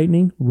flashes of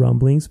lightning,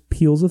 rumblings,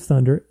 peals of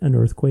thunder, an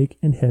earthquake,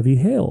 and heavy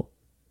hail.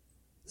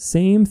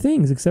 Same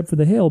things except for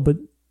the hail, but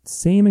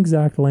same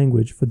exact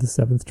language for the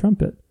seventh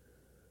trumpet.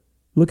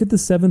 Look at the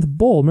seventh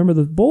bowl. Remember,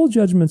 the bowl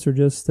judgments are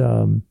just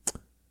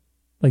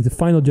like the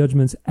final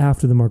judgments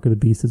after the mark of the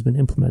beast has been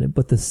implemented.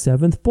 But the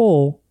seventh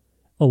bowl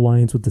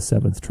aligns with the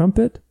seventh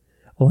trumpet,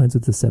 aligns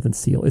with the seventh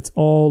seal. It's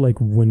all like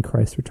when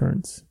Christ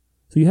returns.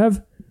 So you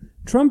have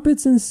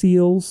trumpets and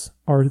seals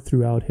are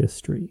throughout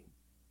history.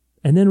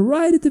 And then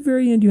right at the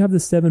very end, you have the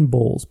seven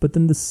bowls. But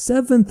then the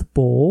seventh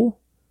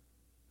bowl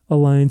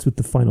aligns with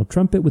the final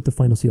trumpet, with the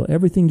final seal.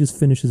 Everything just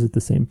finishes at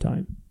the same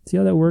time. See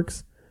how that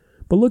works?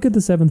 But look at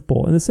the seventh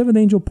bowl. And the seventh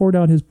angel poured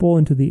out his bowl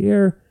into the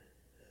air,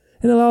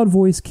 and a loud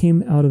voice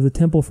came out of the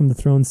temple from the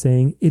throne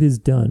saying, "It is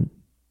done."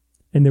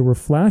 And there were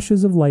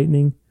flashes of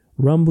lightning,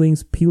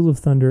 rumblings, peals of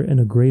thunder, and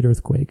a great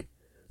earthquake,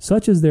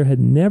 such as there had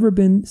never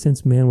been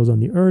since man was on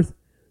the earth.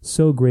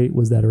 So great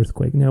was that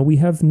earthquake. Now, we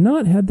have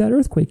not had that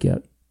earthquake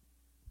yet.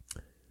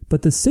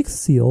 But the sixth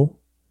seal,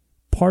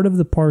 part of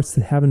the parts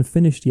that haven't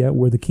finished yet,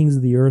 where the kings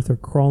of the earth are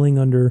crawling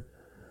under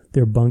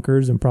their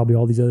bunkers and probably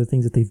all these other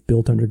things that they've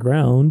built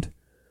underground,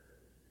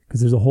 because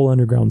there's a whole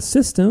underground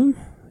system,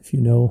 if you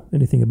know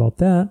anything about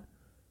that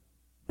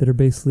are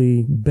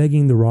basically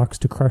begging the rocks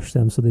to crush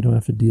them so they don't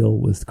have to deal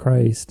with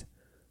Christ,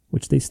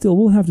 which they still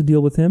will have to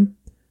deal with him.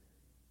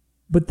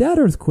 But that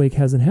earthquake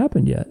hasn't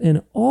happened yet.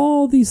 And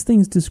all these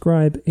things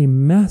describe a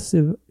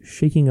massive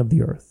shaking of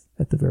the earth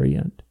at the very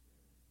end.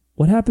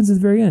 What happens at the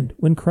very end?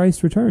 When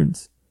Christ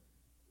returns.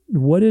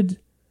 What did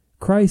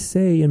Christ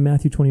say in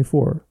Matthew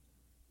 24?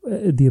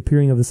 The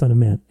appearing of the Son of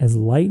Man, as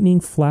lightning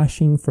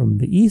flashing from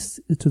the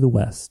east to the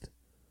west.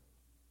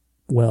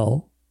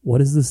 Well, what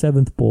is the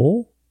seventh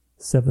bowl?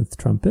 Seventh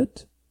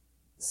trumpet?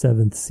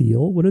 Seventh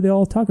seal? What do they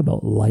all talk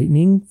about?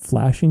 Lightning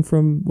flashing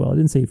from, well, I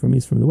didn't say from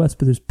east, from the west,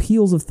 but there's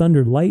peals of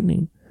thunder,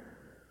 lightning.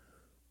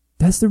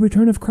 That's the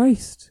return of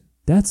Christ.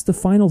 That's the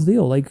final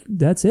deal. Like,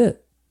 that's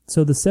it.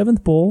 So the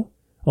seventh bowl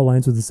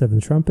aligns with the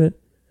seventh trumpet,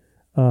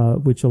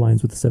 which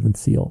aligns with the seventh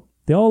seal.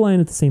 They all align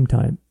at the same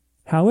time.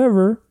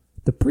 However,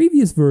 the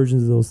previous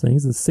versions of those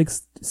things, the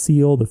sixth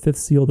seal, the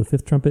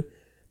fifth trumpet,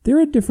 they're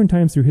at different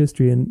times through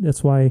history, and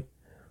that's why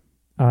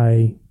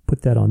I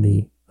put that on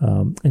the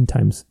end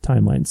times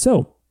timeline.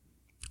 So,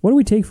 what do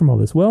we take from all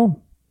this?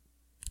 Well,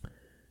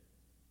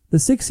 the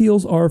six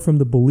seals are from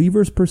the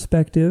believer's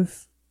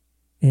perspective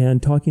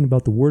and talking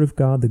about the Word of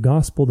God, the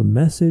gospel, the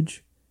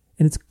message,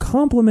 and it's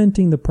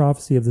complementing the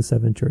prophecy of the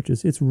seven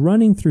churches. It's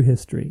running through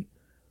history.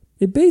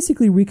 It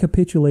basically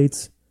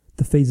recapitulates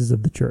the phases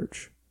of the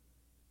church.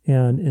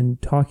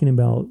 And talking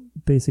about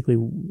basically,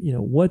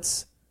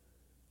 what's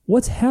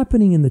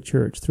happening in the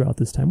church throughout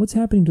this time. What's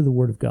happening to the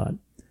Word of God?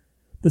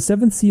 The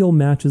seventh seal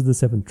matches the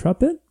seventh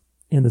trumpet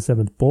and the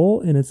seventh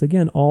bowl, and it's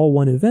again all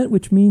one event,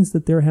 which means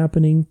that they're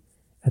happening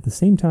at the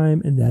same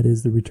time, and that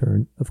is the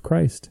return of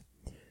Christ.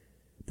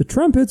 The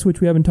trumpets,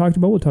 which we haven't talked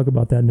about, we'll talk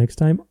about that next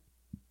time,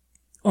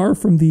 are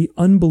from the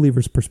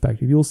unbeliever's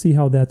perspective. You'll see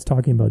how that's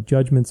talking about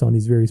judgments on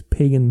these various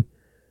pagan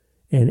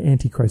and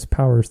antichrist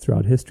powers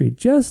throughout history,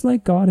 just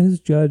like God has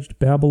judged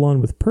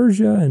Babylon with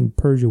Persia and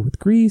Persia with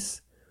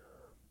Greece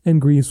and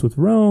Greece with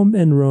Rome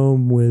and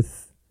Rome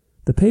with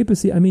the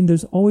papacy. I mean,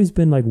 there's always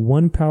been like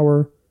one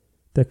power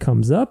that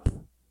comes up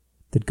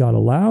that God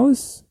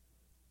allows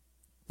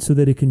so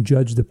that it can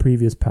judge the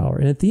previous power.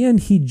 And at the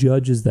end, he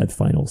judges that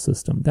final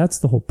system. That's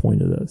the whole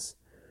point of this.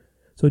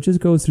 So it just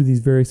goes through these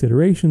various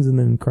iterations, and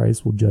then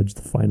Christ will judge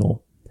the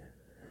final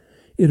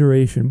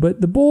iteration.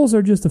 But the bowls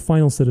are just a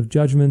final set of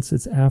judgments.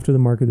 It's after the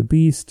mark of the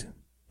beast.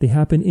 They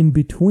happen in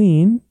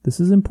between. This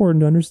is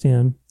important to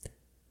understand.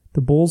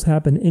 The bowls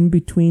happen in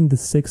between the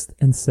sixth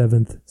and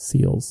seventh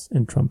seals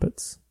and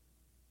trumpets.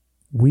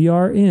 We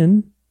are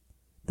in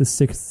the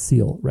sixth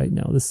seal right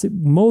now.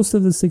 Most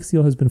of the sixth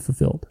seal has been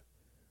fulfilled.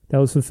 That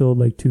was fulfilled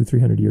like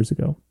 200-300 years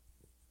ago.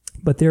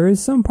 But there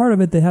is some part of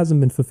it that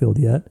hasn't been fulfilled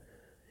yet.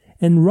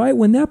 And right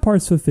when that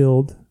part's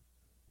fulfilled,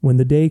 when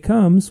the day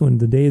comes, when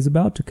the day is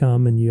about to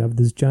come, and you have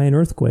this giant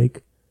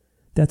earthquake,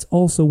 that's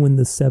also when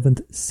the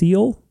seventh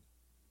seal,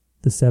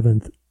 the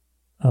seventh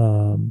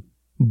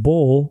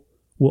bowl,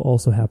 will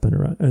also happen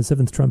around,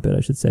 seventh trumpet, I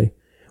should say,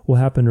 will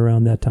happen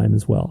around that time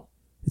as well.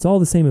 It's all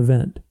the same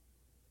event.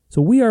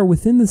 So we are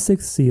within the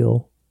sixth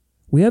seal.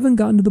 We haven't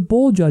gotten to the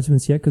bowl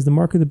judgments yet because the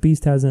mark of the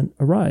beast hasn't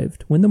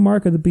arrived. When the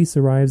mark of the beast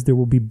arrives, there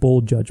will be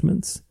bowl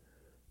judgments.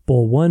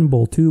 Bowl 1,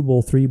 Bowl 2,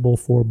 Bowl 3, Bowl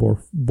 4,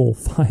 Bowl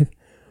 5,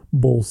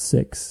 Bowl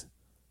 6.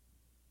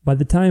 By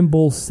the time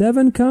Bowl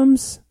 7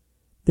 comes,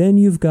 then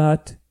you've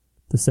got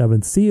the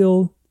seventh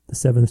seal, the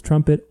seventh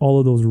trumpet, all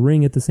of those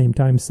ring at the same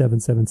time,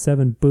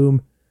 777,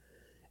 boom,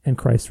 and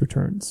Christ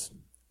returns.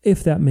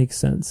 If that makes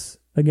sense.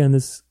 Again,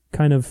 this is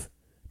kind of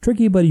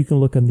tricky, but you can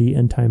look on the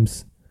end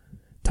times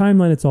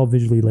timeline. It's all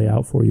visually laid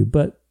out for you.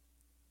 But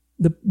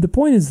the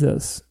point is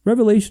this.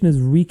 Revelation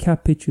is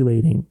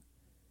recapitulating.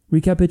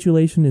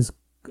 Recapitulation is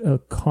a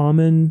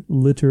common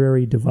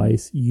literary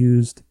device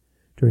used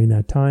during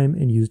that time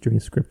and used during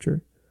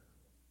Scripture.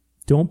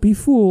 Don't be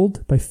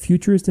fooled by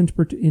futurist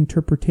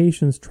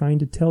interpretations trying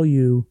to tell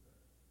you,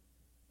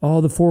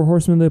 the four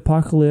horsemen of the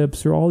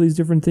apocalypse or all these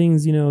different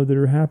things, that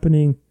are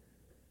happening.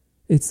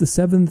 It's the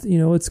seventh,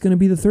 it's going to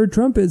be the third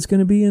trumpet. It's going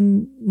to be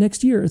in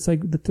next year. It's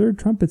like the third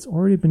trumpet's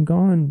already been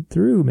gone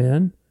through,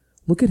 man.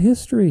 Look at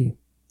history.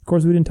 Of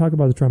course, we didn't talk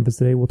about the trumpets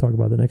today. We'll talk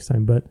about it next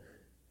time. But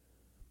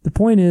the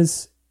point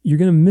is, you're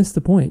going to miss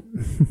the point.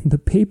 The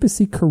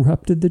papacy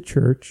corrupted the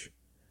church.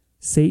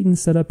 Satan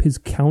set up his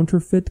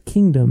counterfeit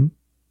kingdom,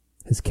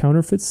 his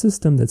counterfeit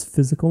system that's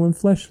physical and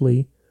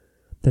fleshly,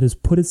 that has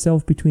put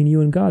itself between you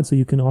and God so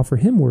you can offer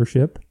him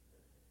worship.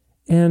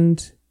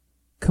 And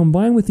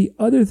combined with the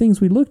other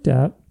things we looked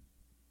at,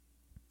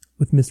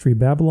 with Mystery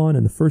Babylon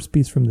and the first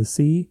beast from the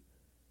sea,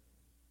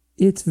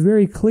 it's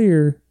very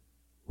clear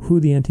who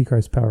the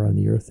Antichrist power on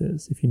the earth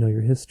is, if you know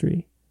your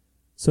history.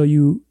 So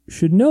you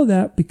should know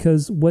that,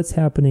 because what's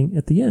happening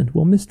at the end?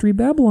 Well, Mystery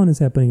Babylon is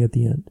happening at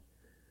the end,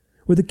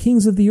 where the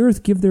kings of the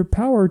earth give their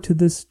power to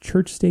this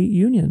church-state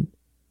union.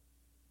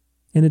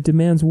 And it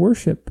demands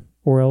worship,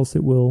 or else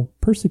it will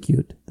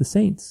persecute the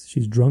saints.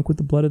 She's drunk with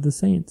the blood of the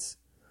saints.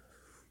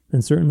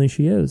 And certainly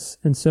she is.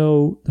 And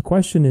so the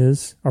question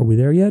is, are we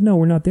there yet? No,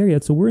 we're not there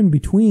yet. So we're in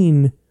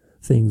between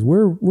things.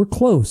 We're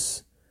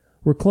close.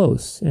 We're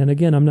close. And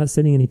again, I'm not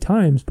setting any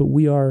times, but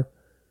we are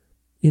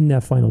in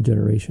that final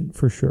generation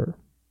for sure.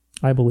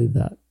 I believe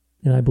that.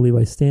 And I believe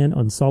I stand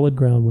on solid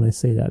ground when I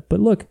say that.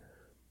 But look,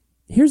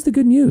 here's the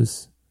good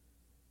news.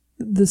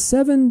 The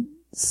seventh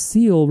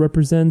seal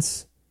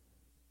represents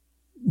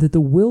that the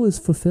will is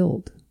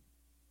fulfilled.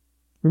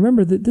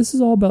 Remember that this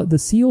is all about, the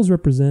seals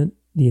represent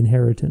the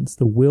inheritance,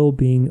 the will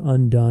being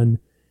undone,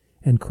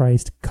 and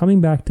Christ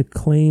coming back to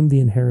claim the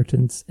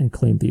inheritance and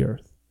claim the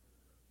earth.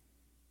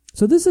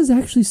 So this is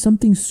actually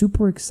something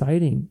super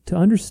exciting to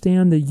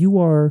understand, that you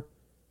are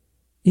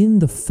in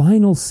the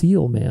final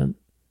seal, man.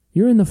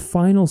 You're in the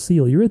final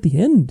seal. You're at the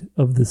end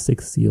of the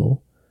sixth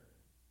seal.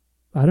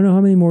 I don't know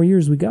how many more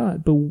years we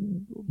got, but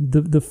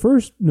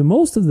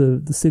most of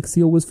the sixth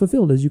seal was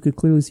fulfilled, as you could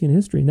clearly see in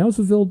history. And that was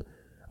fulfilled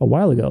a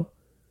while ago.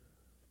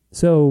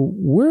 So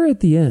we're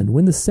at the end.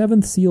 When the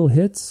seventh seal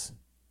hits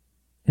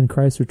and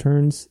Christ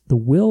returns, the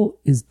will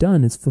is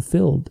done. It's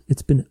fulfilled.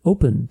 It's been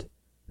opened.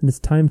 And it's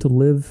time to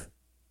live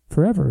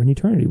forever in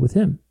eternity with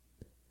him.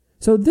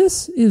 So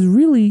this is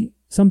really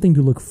something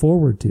to look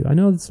forward to. I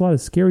know there's a lot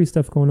of scary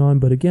stuff going on,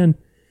 but again,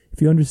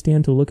 if you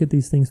understand to look at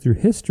these things through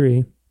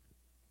history,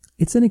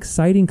 it's an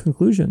exciting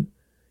conclusion,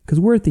 because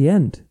we're at the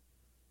end.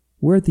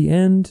 We're at the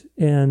end,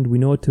 and we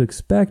know what to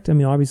expect. I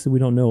mean, obviously we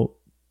don't know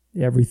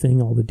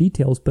everything, all the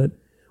details, but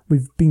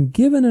we've been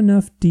given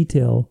enough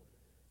detail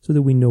so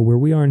that we know where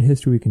we are in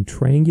history. We can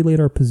triangulate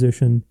our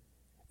position,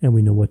 and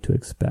we know what to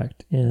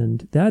expect.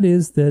 And that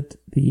is that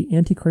the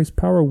Antichrist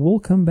power will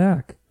come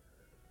back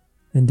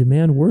and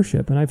demand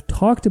worship. And I've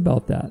talked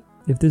about that.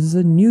 If this is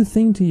a new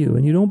thing to you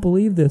and you don't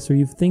believe this, or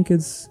you think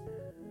it's,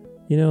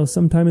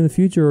 sometime in the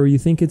future, or you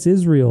think it's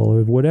Israel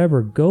or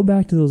whatever, go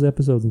back to those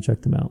episodes and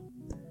check them out.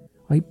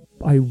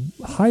 I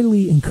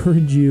highly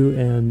encourage you,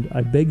 and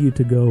I beg you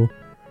to go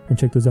and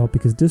check those out,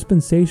 because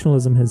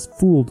dispensationalism has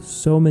fooled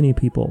so many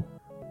people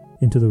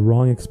into the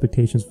wrong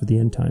expectations for the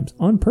end times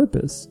on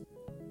purpose.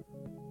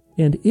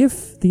 And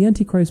if the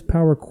Antichrist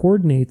power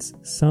coordinates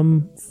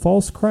some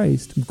false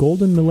Christ,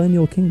 golden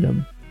millennial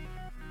kingdom,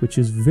 which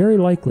is very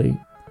likely,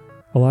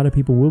 a lot of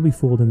people will be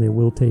fooled, and they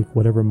will take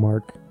whatever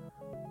mark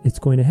it's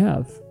going to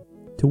have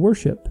to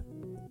worship.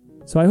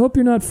 So I hope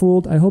you're not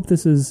fooled. I hope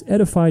this has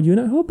edified you,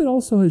 and I hope it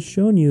also has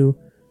shown you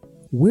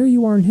where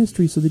you are in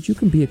history so that you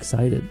can be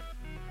excited.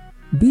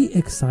 Be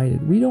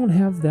excited. We don't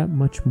have that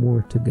much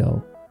more to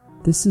go.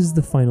 This is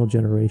the final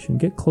generation.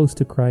 Get close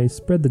to Christ.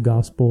 Spread the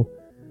gospel.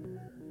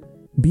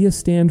 Be a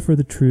stand for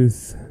the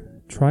truth.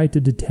 Try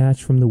to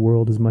detach from the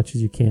world as much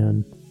as you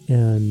can,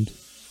 and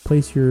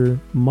place your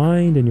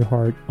mind and your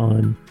heart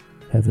on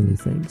heavenly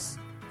things.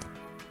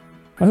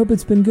 I hope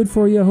it's been good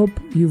for you. I hope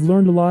you've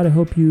learned a lot. I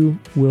hope you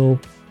will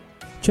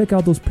check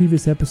out those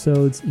previous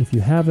episodes if you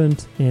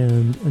haven't.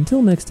 And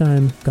until next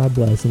time, God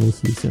bless, and we'll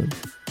see you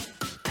soon.